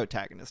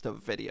protagonist of a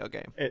video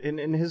game.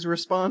 And his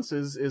response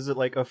is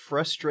like a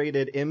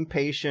frustrated,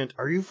 impatient,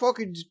 are you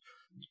fucking...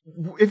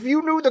 If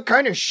you knew the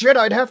kind of shit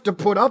I'd have to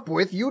put up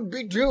with, you'd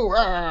be too...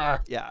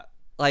 Ah. Yeah.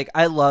 Like,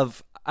 I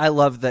love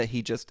that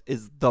he just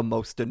is the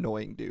most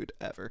annoying dude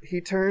ever. He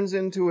turns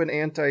into an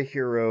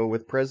anti-hero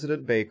with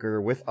President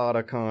Baker, with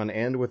Otacon,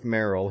 and with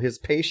Meryl. His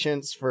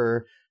patience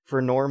for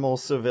normal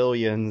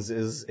civilians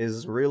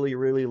is really,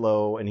 really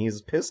low, and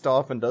he's pissed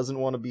off and doesn't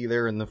want to be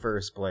there in the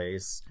first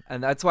place.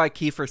 And that's why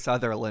Kiefer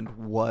Sutherland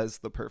was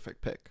the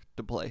perfect pick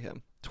to play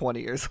him.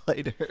 20 years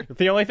later.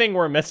 The only thing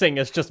we're missing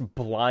is just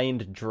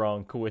Blind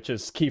Drunk, which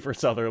is Kiefer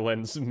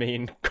Sutherland's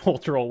main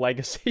cultural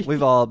legacy.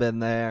 We've all been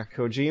there.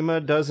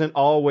 Kojima doesn't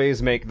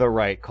always make the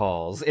right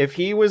calls. If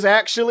he was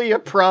actually a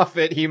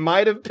prophet, he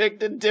might have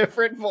picked a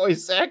different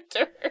voice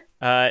actor.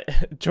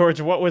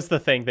 George, what was the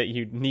thing that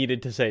you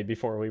needed to say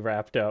before we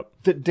wrapped up?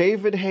 That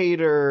David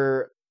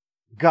Hayter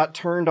got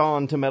turned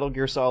on to Metal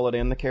Gear Solid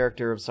and the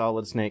character of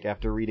Solid Snake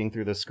after reading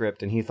through the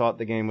script, and he thought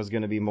the game was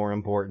going to be more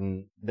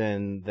important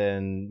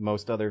than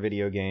most other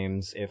video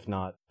games, if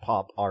not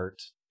pop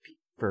art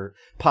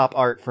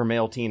for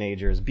male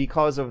teenagers,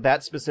 because of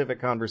that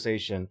specific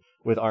conversation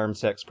with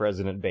Armsex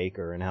President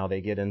Baker and how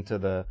they get into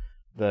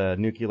the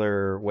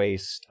nuclear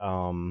waste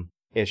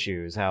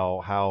issues,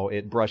 how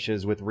it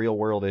brushes with real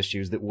world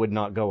issues that would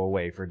not go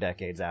away for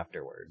decades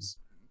afterwards.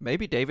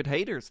 Maybe David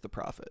Hayter's the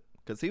prophet,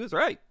 because he was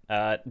right.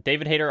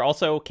 David Hayter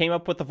also came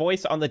up with the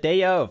voice on the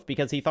day of,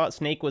 because he thought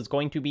Snake was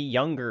going to be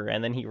younger,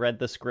 and then he read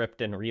the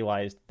script and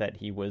realized that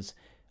he was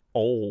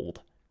old,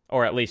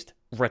 or at least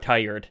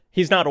retired.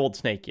 He's not old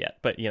Snake yet,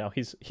 but,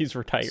 he's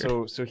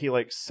retired. So he,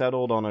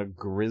 settled on a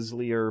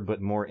grislier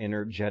but more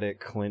energetic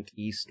Clint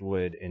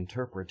Eastwood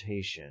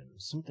interpretation.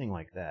 Something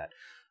like that.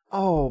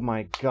 Oh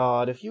my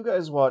god, if you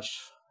guys watch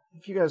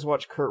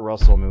Kurt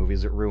Russell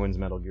movies, it ruins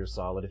Metal Gear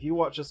Solid. If you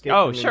watch Escape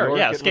from New York,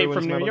 it Escape ruins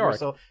from New Metal York. Gear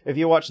Solid. If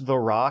you watch The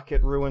Rock,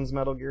 it ruins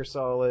Metal Gear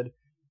Solid.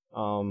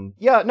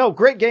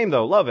 Great game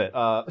though, love it.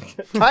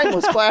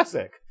 Timeless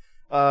classic.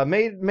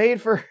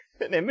 Made for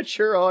an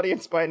immature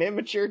audience by an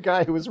immature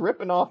guy who was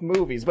ripping off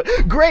movies, but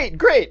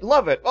great,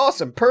 love it,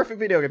 awesome, perfect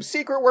video game,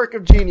 secret work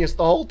of genius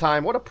the whole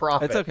time. What a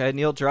prophet. It's okay.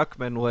 Neil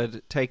Druckmann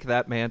would take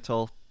that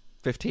mantle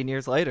 15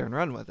 years later and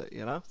run with it,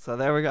 So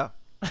there we go.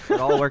 It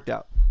all worked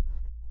out.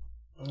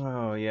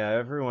 Oh yeah,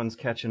 everyone's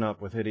catching up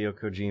with Hideo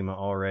Kojima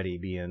already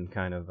being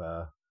kind of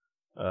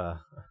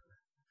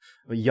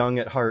young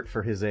at heart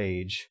for his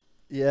age.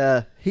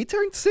 Yeah, he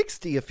turned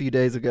 60 a few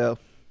days ago.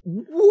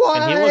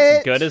 What? And he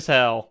looks good as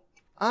hell.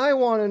 I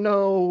want to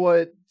know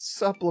what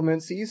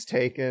supplements he's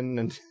taken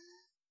and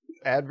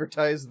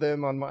advertise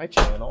them on my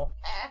channel.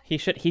 He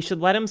should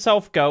let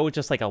himself go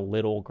just like a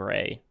little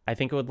gray. I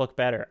think it would look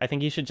better. I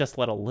think he should just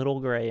let a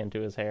little gray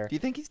into his hair. Do you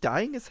think he's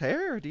dyeing his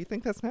hair, or do you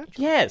think that's natural?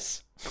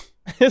 Yes.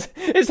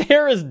 His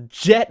hair is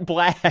jet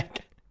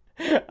black.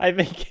 I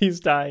think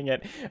he's dyeing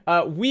it.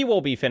 We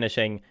will be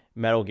finishing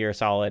Metal Gear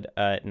Solid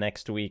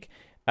next week.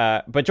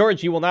 But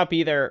George, you will not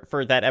be there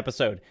for that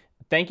episode.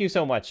 Thank you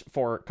so much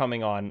for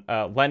coming on,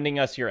 lending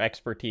us your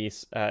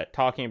expertise,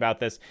 talking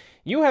about this.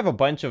 You have a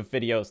bunch of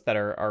videos that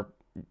are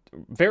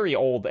very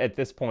old at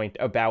this point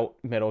about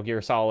Metal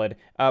Gear Solid,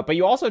 but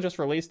you also just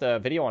released a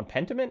video on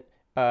Pentiment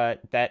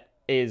that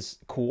is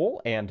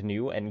cool and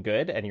new and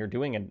good, and you're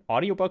doing an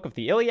audiobook of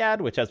the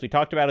Iliad, which, as we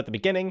talked about at the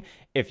beginning,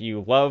 if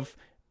you love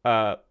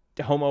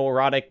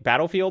homoerotic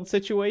battlefield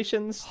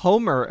situations...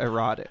 Homer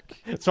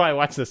erotic. That's why I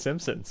watch The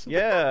Simpsons.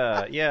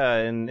 Yeah,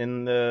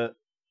 in the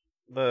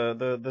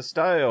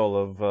style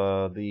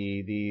of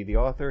the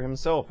author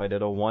himself. I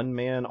did a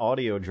one-man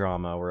audio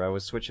drama where I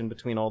was switching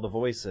between all the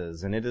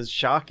voices, and it is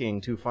shocking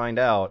to find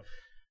out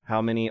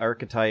how many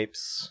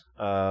archetypes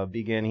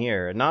begin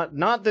here. Not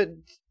that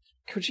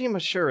Kojima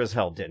sure as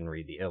hell didn't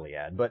read the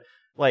Iliad, but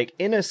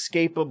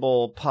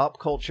inescapable pop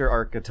culture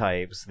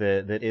archetypes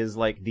that is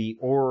like the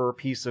or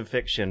piece of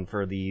fiction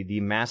for the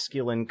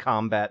masculine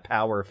combat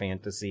power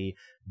fantasy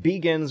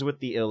begins with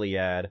the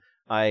Iliad.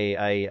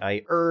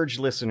 I urge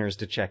listeners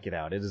to check it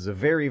out. It is a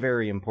very,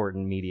 very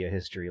important media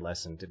history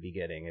lesson to be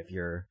getting if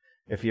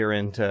you're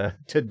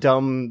into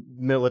dumb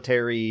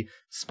military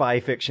spy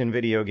fiction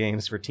video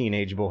games for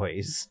teenage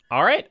boys.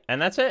 All right,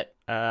 and that's it.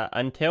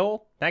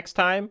 Until next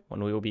time,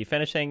 when we will be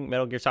finishing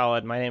Metal Gear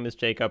Solid, my name is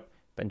Jacob.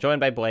 Been joined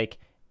by Blake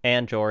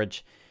and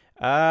George.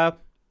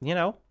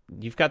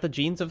 You've got the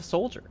genes of a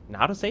soldier,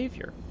 not a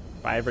savior.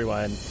 Bye,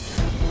 everyone.